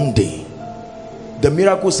on Monday. The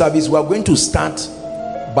miracle service, we are going to start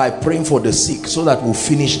by praying for the sick so that we'll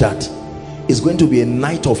finish that. It's going to be a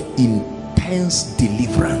night of intense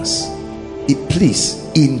deliverance.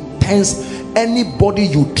 Please, intense. Anybody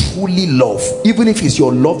you truly love, even if it's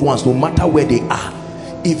your loved ones, no matter where they are,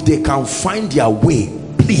 if they can find their way,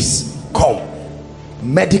 please come.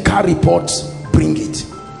 Medical reports, bring it.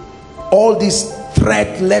 All these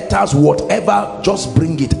threat letters, whatever, just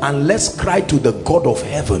bring it, and let's cry to the God of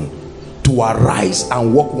heaven to arise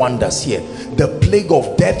and work wonders here. The plague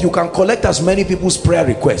of death, you can collect as many people's prayer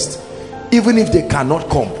requests. Even if they cannot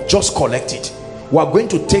come, just collect it. We are going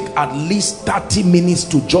to take at least 30 minutes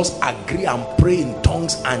to just agree and pray in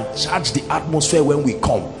tongues and charge the atmosphere when we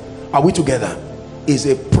come. Are we together? It's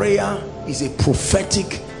a prayer, it's a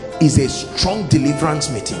prophetic, is a strong deliverance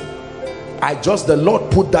meeting. The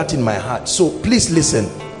Lord put that in my heart. So please listen.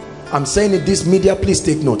 I'm saying it, this media, please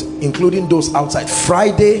take note, including those outside.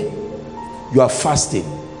 Friday, you are fasting.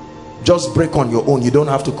 Just break on your own. You don't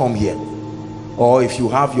have to come here. Or if you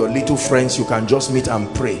have your little friends, you can just meet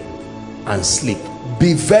and pray and sleep.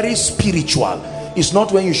 Be very spiritual. It's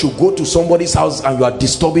not when you should go to somebody's house and you are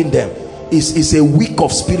disturbing them. It's a week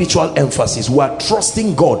of spiritual emphasis. We are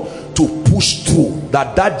trusting God to push through,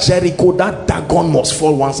 that Jericho, that Dagon must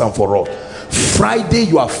fall once and for all. Friday,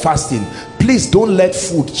 you are fasting. Please don't let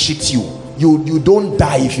food cheat you. You don't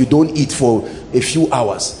die if you don't eat for a few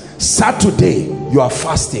hours. Saturday, you are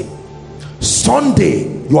fasting.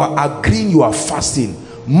 Sunday, you are agreeing you are fasting.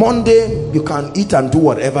 Monday, you can eat and do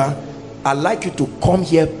whatever. I'd like you to come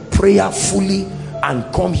here prayerfully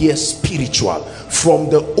and come here spiritual. From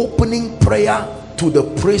the opening prayer to the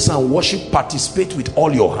praise and worship, participate with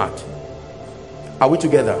all your heart. Are we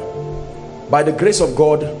together? By the grace of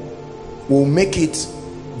God, we'll make it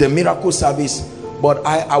the miracle service. But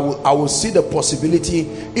I will see the possibility,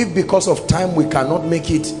 if because of time we cannot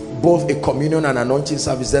make it both a communion and anointing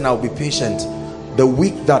service, then I'll be patient. The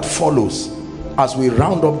week that follows, as we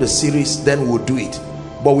round up the series, then we'll do it.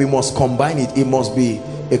 But we must combine it. It must be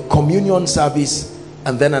a communion service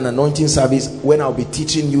and then an anointing service, when I'll be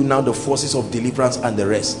teaching you now the forces of deliverance and the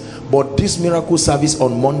rest. But this miracle service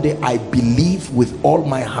on Monday, I believe with all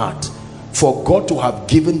my heart, for God to have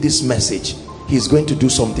given this message, He's going to do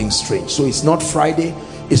something strange. So it's not Friday,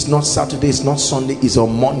 it's not Saturday, it's not Sunday, it's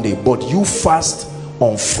on Monday. But you fast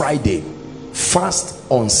on Friday, fast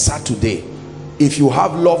on Saturday. If you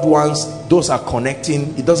have loved ones, those are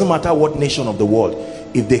connecting, it doesn't matter what nation of the world,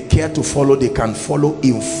 if they care to follow, they can follow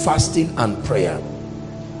in fasting and prayer.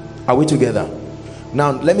 Are we together?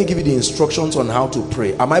 Now let me give you the instructions on how to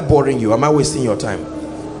pray. Am I boring you? Am I wasting your time?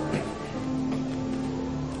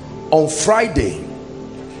 On Friday,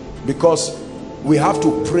 because we have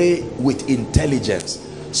to pray with intelligence.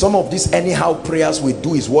 Some of these anyhow prayers we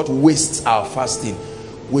do is what wastes our fasting.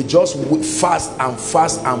 We just fast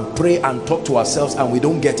and pray and talk to ourselves, and we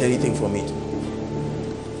don't get anything from it.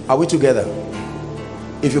 Are we together?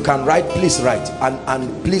 If you can write, please write,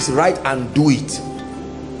 and please write and do it.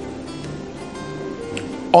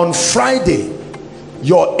 On Friday,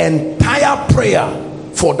 your entire prayer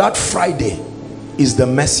for that Friday is the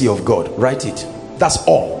mercy of God. Write it. That's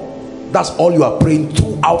all. That's all you are praying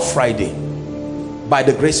throughout Friday. By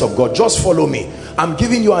the grace of God, just follow me. I'm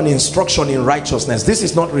giving you an instruction in righteousness. This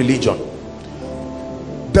is not religion.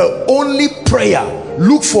 The only prayer,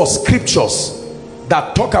 look for scriptures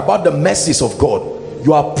that talk about the mercies of God.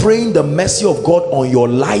 You are praying the mercy of God on your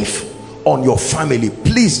life, on your family.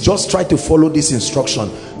 Please just try to follow this instruction.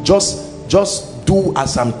 Just do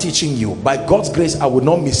as I'm teaching you. By God's grace, I will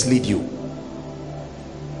not mislead you.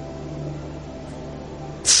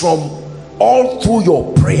 From all through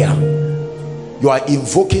your prayer, you are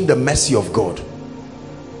invoking the mercy of God.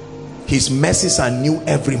 His mercies are new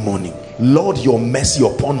every morning. Lord, your mercy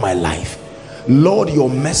upon my life. Lord, your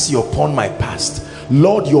mercy upon my past.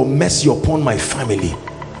 Lord, your mercy upon my family.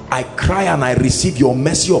 I cry and I receive your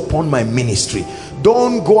mercy upon my ministry.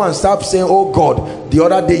 Don't go and start saying, oh God, the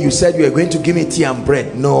other day you said you were going to give me tea and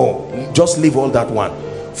bread. No, just leave all that one.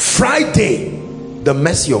 Friday, the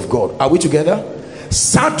mercy of God. Are we together?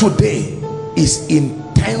 Saturday is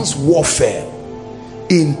intense warfare.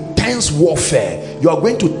 Intense warfare. You are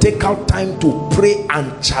going to take out time to pray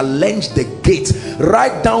and challenge the gates.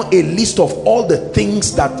 Write down a list of all the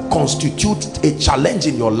things that constitute a challenge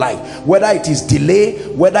in your life, whether it is delay,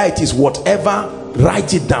 whether it is whatever.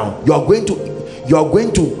 Write it down. You are going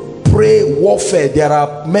to pray warfare. There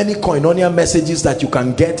are many koinonia messages that you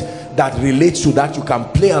can get that relates to that. You can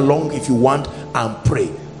play along if you want and pray.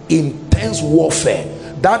 Intense warfare.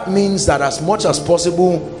 That means that as much as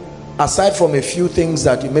possible, aside from a few things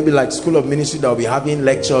that you maybe like School of Ministry that will be having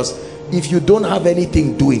lectures, if you don't have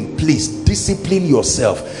anything doing, please discipline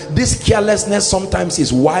yourself. This carelessness sometimes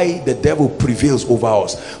is why the devil prevails over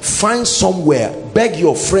us. Find somewhere, beg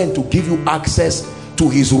your friend to give you access to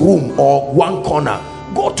his room or one corner.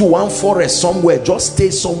 Go to one forest somewhere, just stay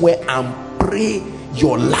somewhere and pray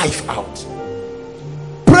your life out.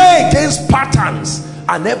 Pray against patterns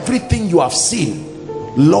and everything you have seen.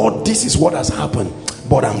 Lord, this is what has happened,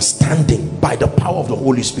 but I'm standing by the power of the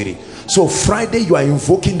Holy Spirit. So Friday, you are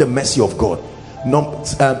invoking the mercy of God.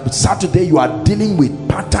 Saturday, you are dealing with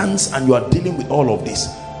patterns and you are dealing with all of this.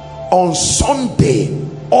 On Sunday,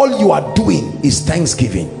 all you are doing is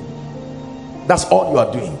thanksgiving. That's all you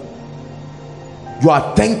are doing. You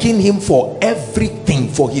are thanking him for everything,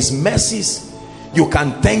 for his mercies. You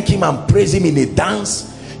can thank him and praise him in a dance.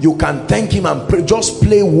 You can thank him and pray, just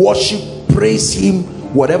play worship, praise him,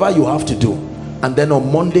 whatever you have to do. And then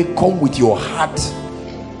on Monday, come with your heart.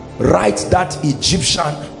 Write that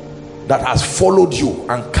Egyptian that has followed you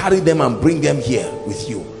and carry them and bring them here with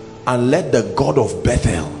you. And let the God of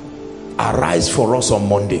Bethel arise for us on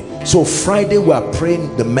Monday. So Friday, we are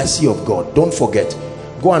praying the mercy of God. Don't forget,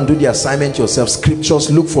 go and do the assignment yourself.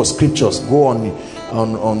 Scriptures, look for scriptures. Go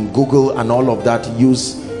on Google and all of that.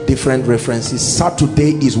 Use different references.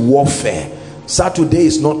 Saturday is warfare. Saturday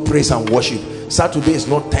is not praise and worship. Saturday is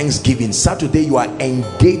not thanksgiving. Saturday, you are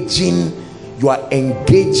engaging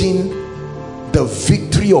the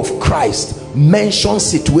victory of Christ. Mention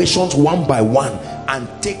situations one by one and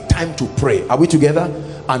take time to pray. Are we together?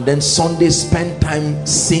 And then Sunday, spend time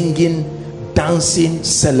singing, dancing,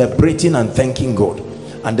 celebrating and thanking God.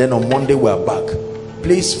 And then on Monday, we are back.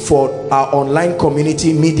 Please, for our online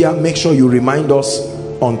community media, make sure you remind us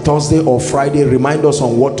on Thursday or Friday. Remind us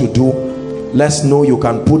on what to do. Let's know. You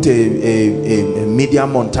can put a media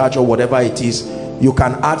montage or whatever it is. You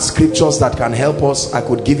can add scriptures that can help us. I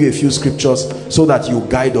could give you a few scriptures so that you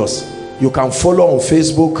guide us. You can follow on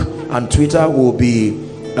Facebook and Twitter. We'll be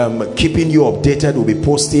keeping you updated. We'll be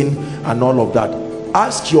posting and all of that.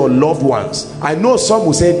 Ask your loved ones. I know some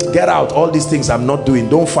will say, get out, all these things I'm not doing.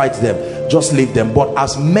 Don't fight them, just leave them. But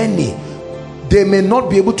as many, they may not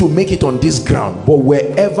be able to make it on this ground, but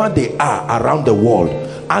wherever they are around the world,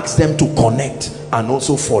 ask them to connect and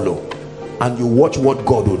also follow, and you watch what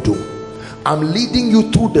God will do. I'm leading you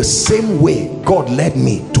through the same way God led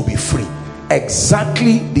me to be free.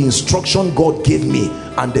 Exactly the instruction God gave me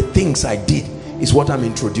and the things I did is what I'm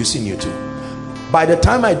introducing you to. By the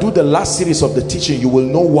time I do the last series of the teaching, you will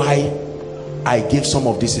know why I gave some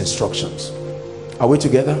of these instructions. Are we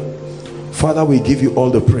together? Father, we give you all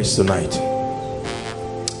the praise tonight.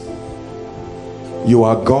 You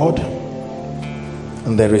are God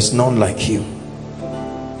and there is none like you.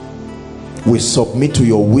 We submit to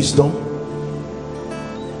your wisdom.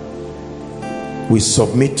 We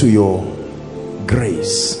submit to your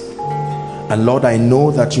grace. And Lord, I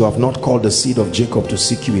know that you have not called the seed of Jacob to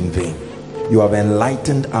seek you in vain. You have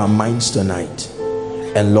enlightened our minds tonight.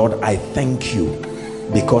 And Lord, I thank you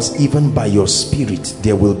because even by your spirit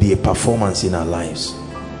there will be a performance in our lives.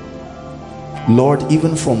 Lord,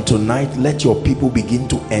 even from tonight, let your people begin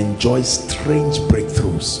to enjoy strange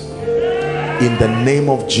breakthroughs in the name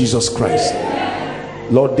of Jesus Christ.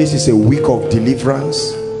 Lord, this is a week of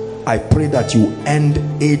deliverance. I pray that you end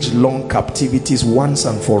age-long captivities once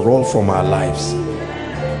and for all from our lives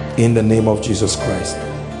in the name of Jesus Christ.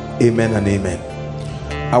 Amen and amen.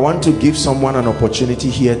 I want to give someone an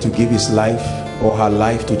opportunity here to give his life or her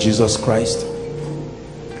life to Jesus Christ.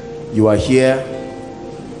 You are here,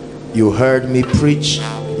 you heard me preach,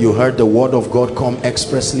 you heard the word of God come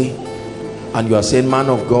expressly, and you are saying, man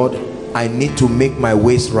of God, I need to make my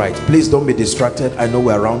ways right. Please don't be distracted. I know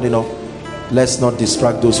we're rounding up. Let's not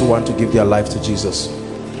distract those who want to give their life to Jesus.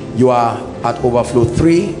 You are at Overflow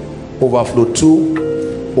 3, Overflow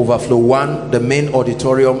 2, Overflow 1, the main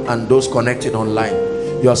auditorium, and those connected online.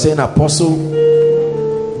 You are saying, Apostle,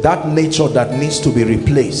 that nature that needs to be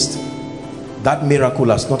replaced, that miracle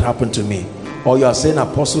has not happened to me. Or you are saying,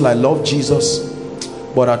 Apostle, I love Jesus,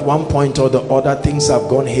 but at one point or the other things have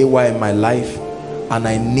gone haywire in my life and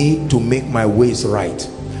I need to make my ways right.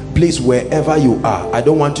 Please, wherever you are, I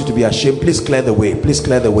don't want you to be ashamed. Please clear the way. Please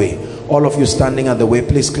clear the way. All of you standing at the way,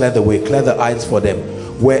 please clear the way. Clear the aisles for them.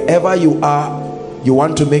 Wherever you are, you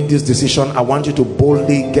want to make this decision, I want you to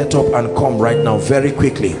boldly get up and come right now, very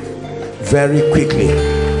quickly. Very quickly.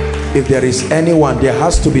 If there is anyone, there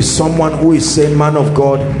has to be someone who is saying, man of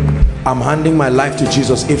God, I'm handing my life to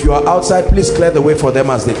Jesus. If you are outside, please clear the way for them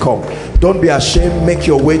as they come. Don't be ashamed. Make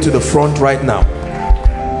your way to the front right now.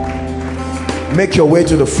 Make your way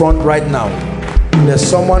to the front right now. There's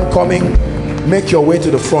someone coming. Make your way to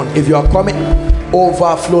the front. If you are coming,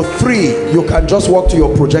 overflow 3, you can just walk to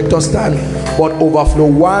your projector stand. But overflow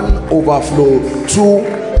 1, overflow 2,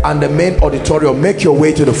 and the main auditorium, make your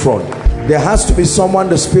way to the front. There has to be someone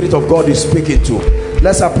the Spirit of God is speaking to.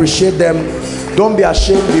 Let's appreciate them. Don't be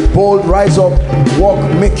ashamed. Be bold. Rise up. Walk.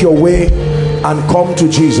 Make your way and come to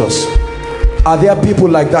Jesus. Are there people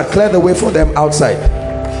like that? Clear the way for them outside.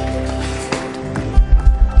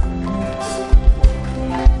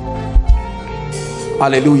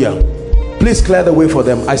 Hallelujah. Please clear the way for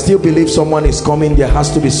them. I still believe someone is coming. There has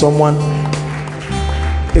to be someone.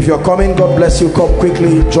 If you're coming, God bless you. Come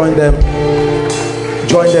quickly. Join them.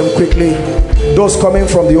 Join them quickly. Those coming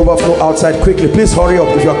from the overflow outside, quickly. Please hurry up.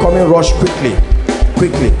 If you're coming, rush quickly.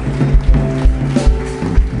 Quickly.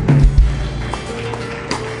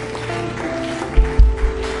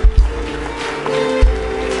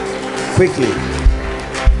 Quickly.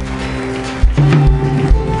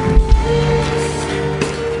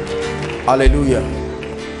 Hallelujah.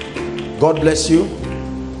 God bless you.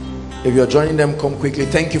 If you're joining them, come quickly.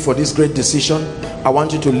 Thank you for this great decision. I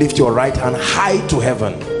want you to lift your right hand high to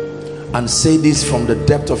heaven and say this from the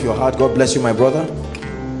depth of your heart. God bless you, my brother.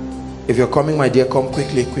 If you're coming, my dear, come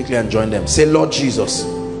quickly and join them. Say, Lord Jesus.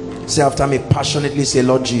 Say after me passionately. Say,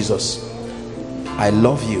 Lord Jesus, I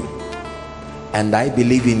love you and I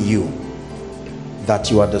believe in you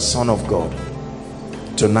that you are the Son of God.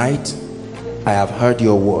 Tonight I have heard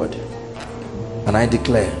your word and I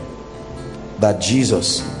declare that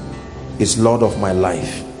Jesus is Lord of my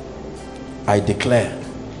life. I declare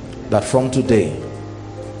that from today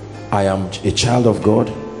I am a child of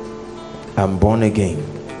God. I'm born again.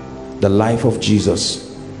 The life of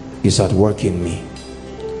Jesus is at work in me.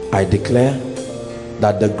 I declare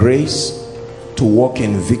that the grace to walk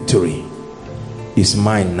in victory is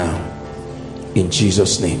mine now, in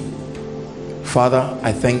Jesus' name. Father,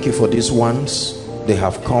 I thank you for these ones. They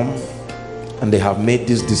have come and they have made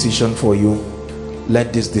this decision for you.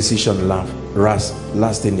 Let this decision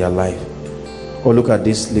last in their life. Oh, look at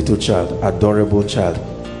this little child, adorable child.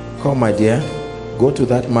 Come, my dear, go to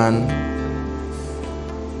that man.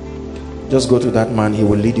 Just go to that man. He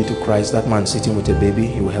will lead you to Christ. That man sitting with a baby,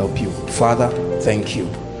 he will help you. Father, thank you.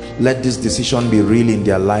 Let this decision be real in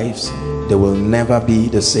their lives. They will never be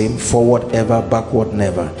the same. Forward ever, backward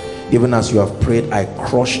never. Even as you have prayed, I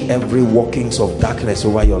crush every workings of darkness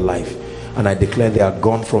over your life, and I declare they are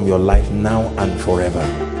gone from your life now and forever,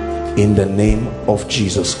 in the name of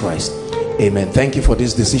Jesus Christ. Amen. Thank you for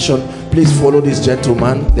this decision. Please follow this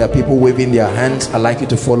gentleman. There are people waving their hands. I'd like you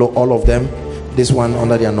to follow all of them. This one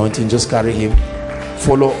under the anointing, just carry him.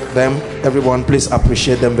 Follow them. Everyone, please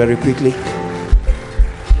appreciate them very quickly.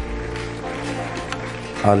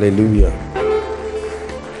 Hallelujah.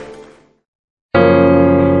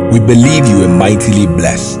 We believe you are mightily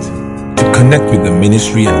blessed. To connect with the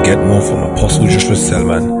ministry and get more from Apostle Joshua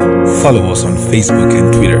Selman, follow us on Facebook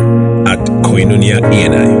and Twitter at Koinonia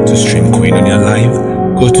ANI. To stream Koinonia live,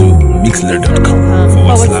 go to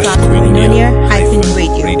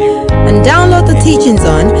mixler.com/Koinonia-radio and download the teachings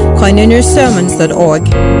on koinoniasermons.org.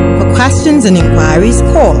 For questions and inquiries,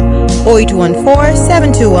 call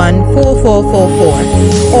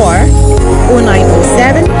 0814-721-4444 or 0906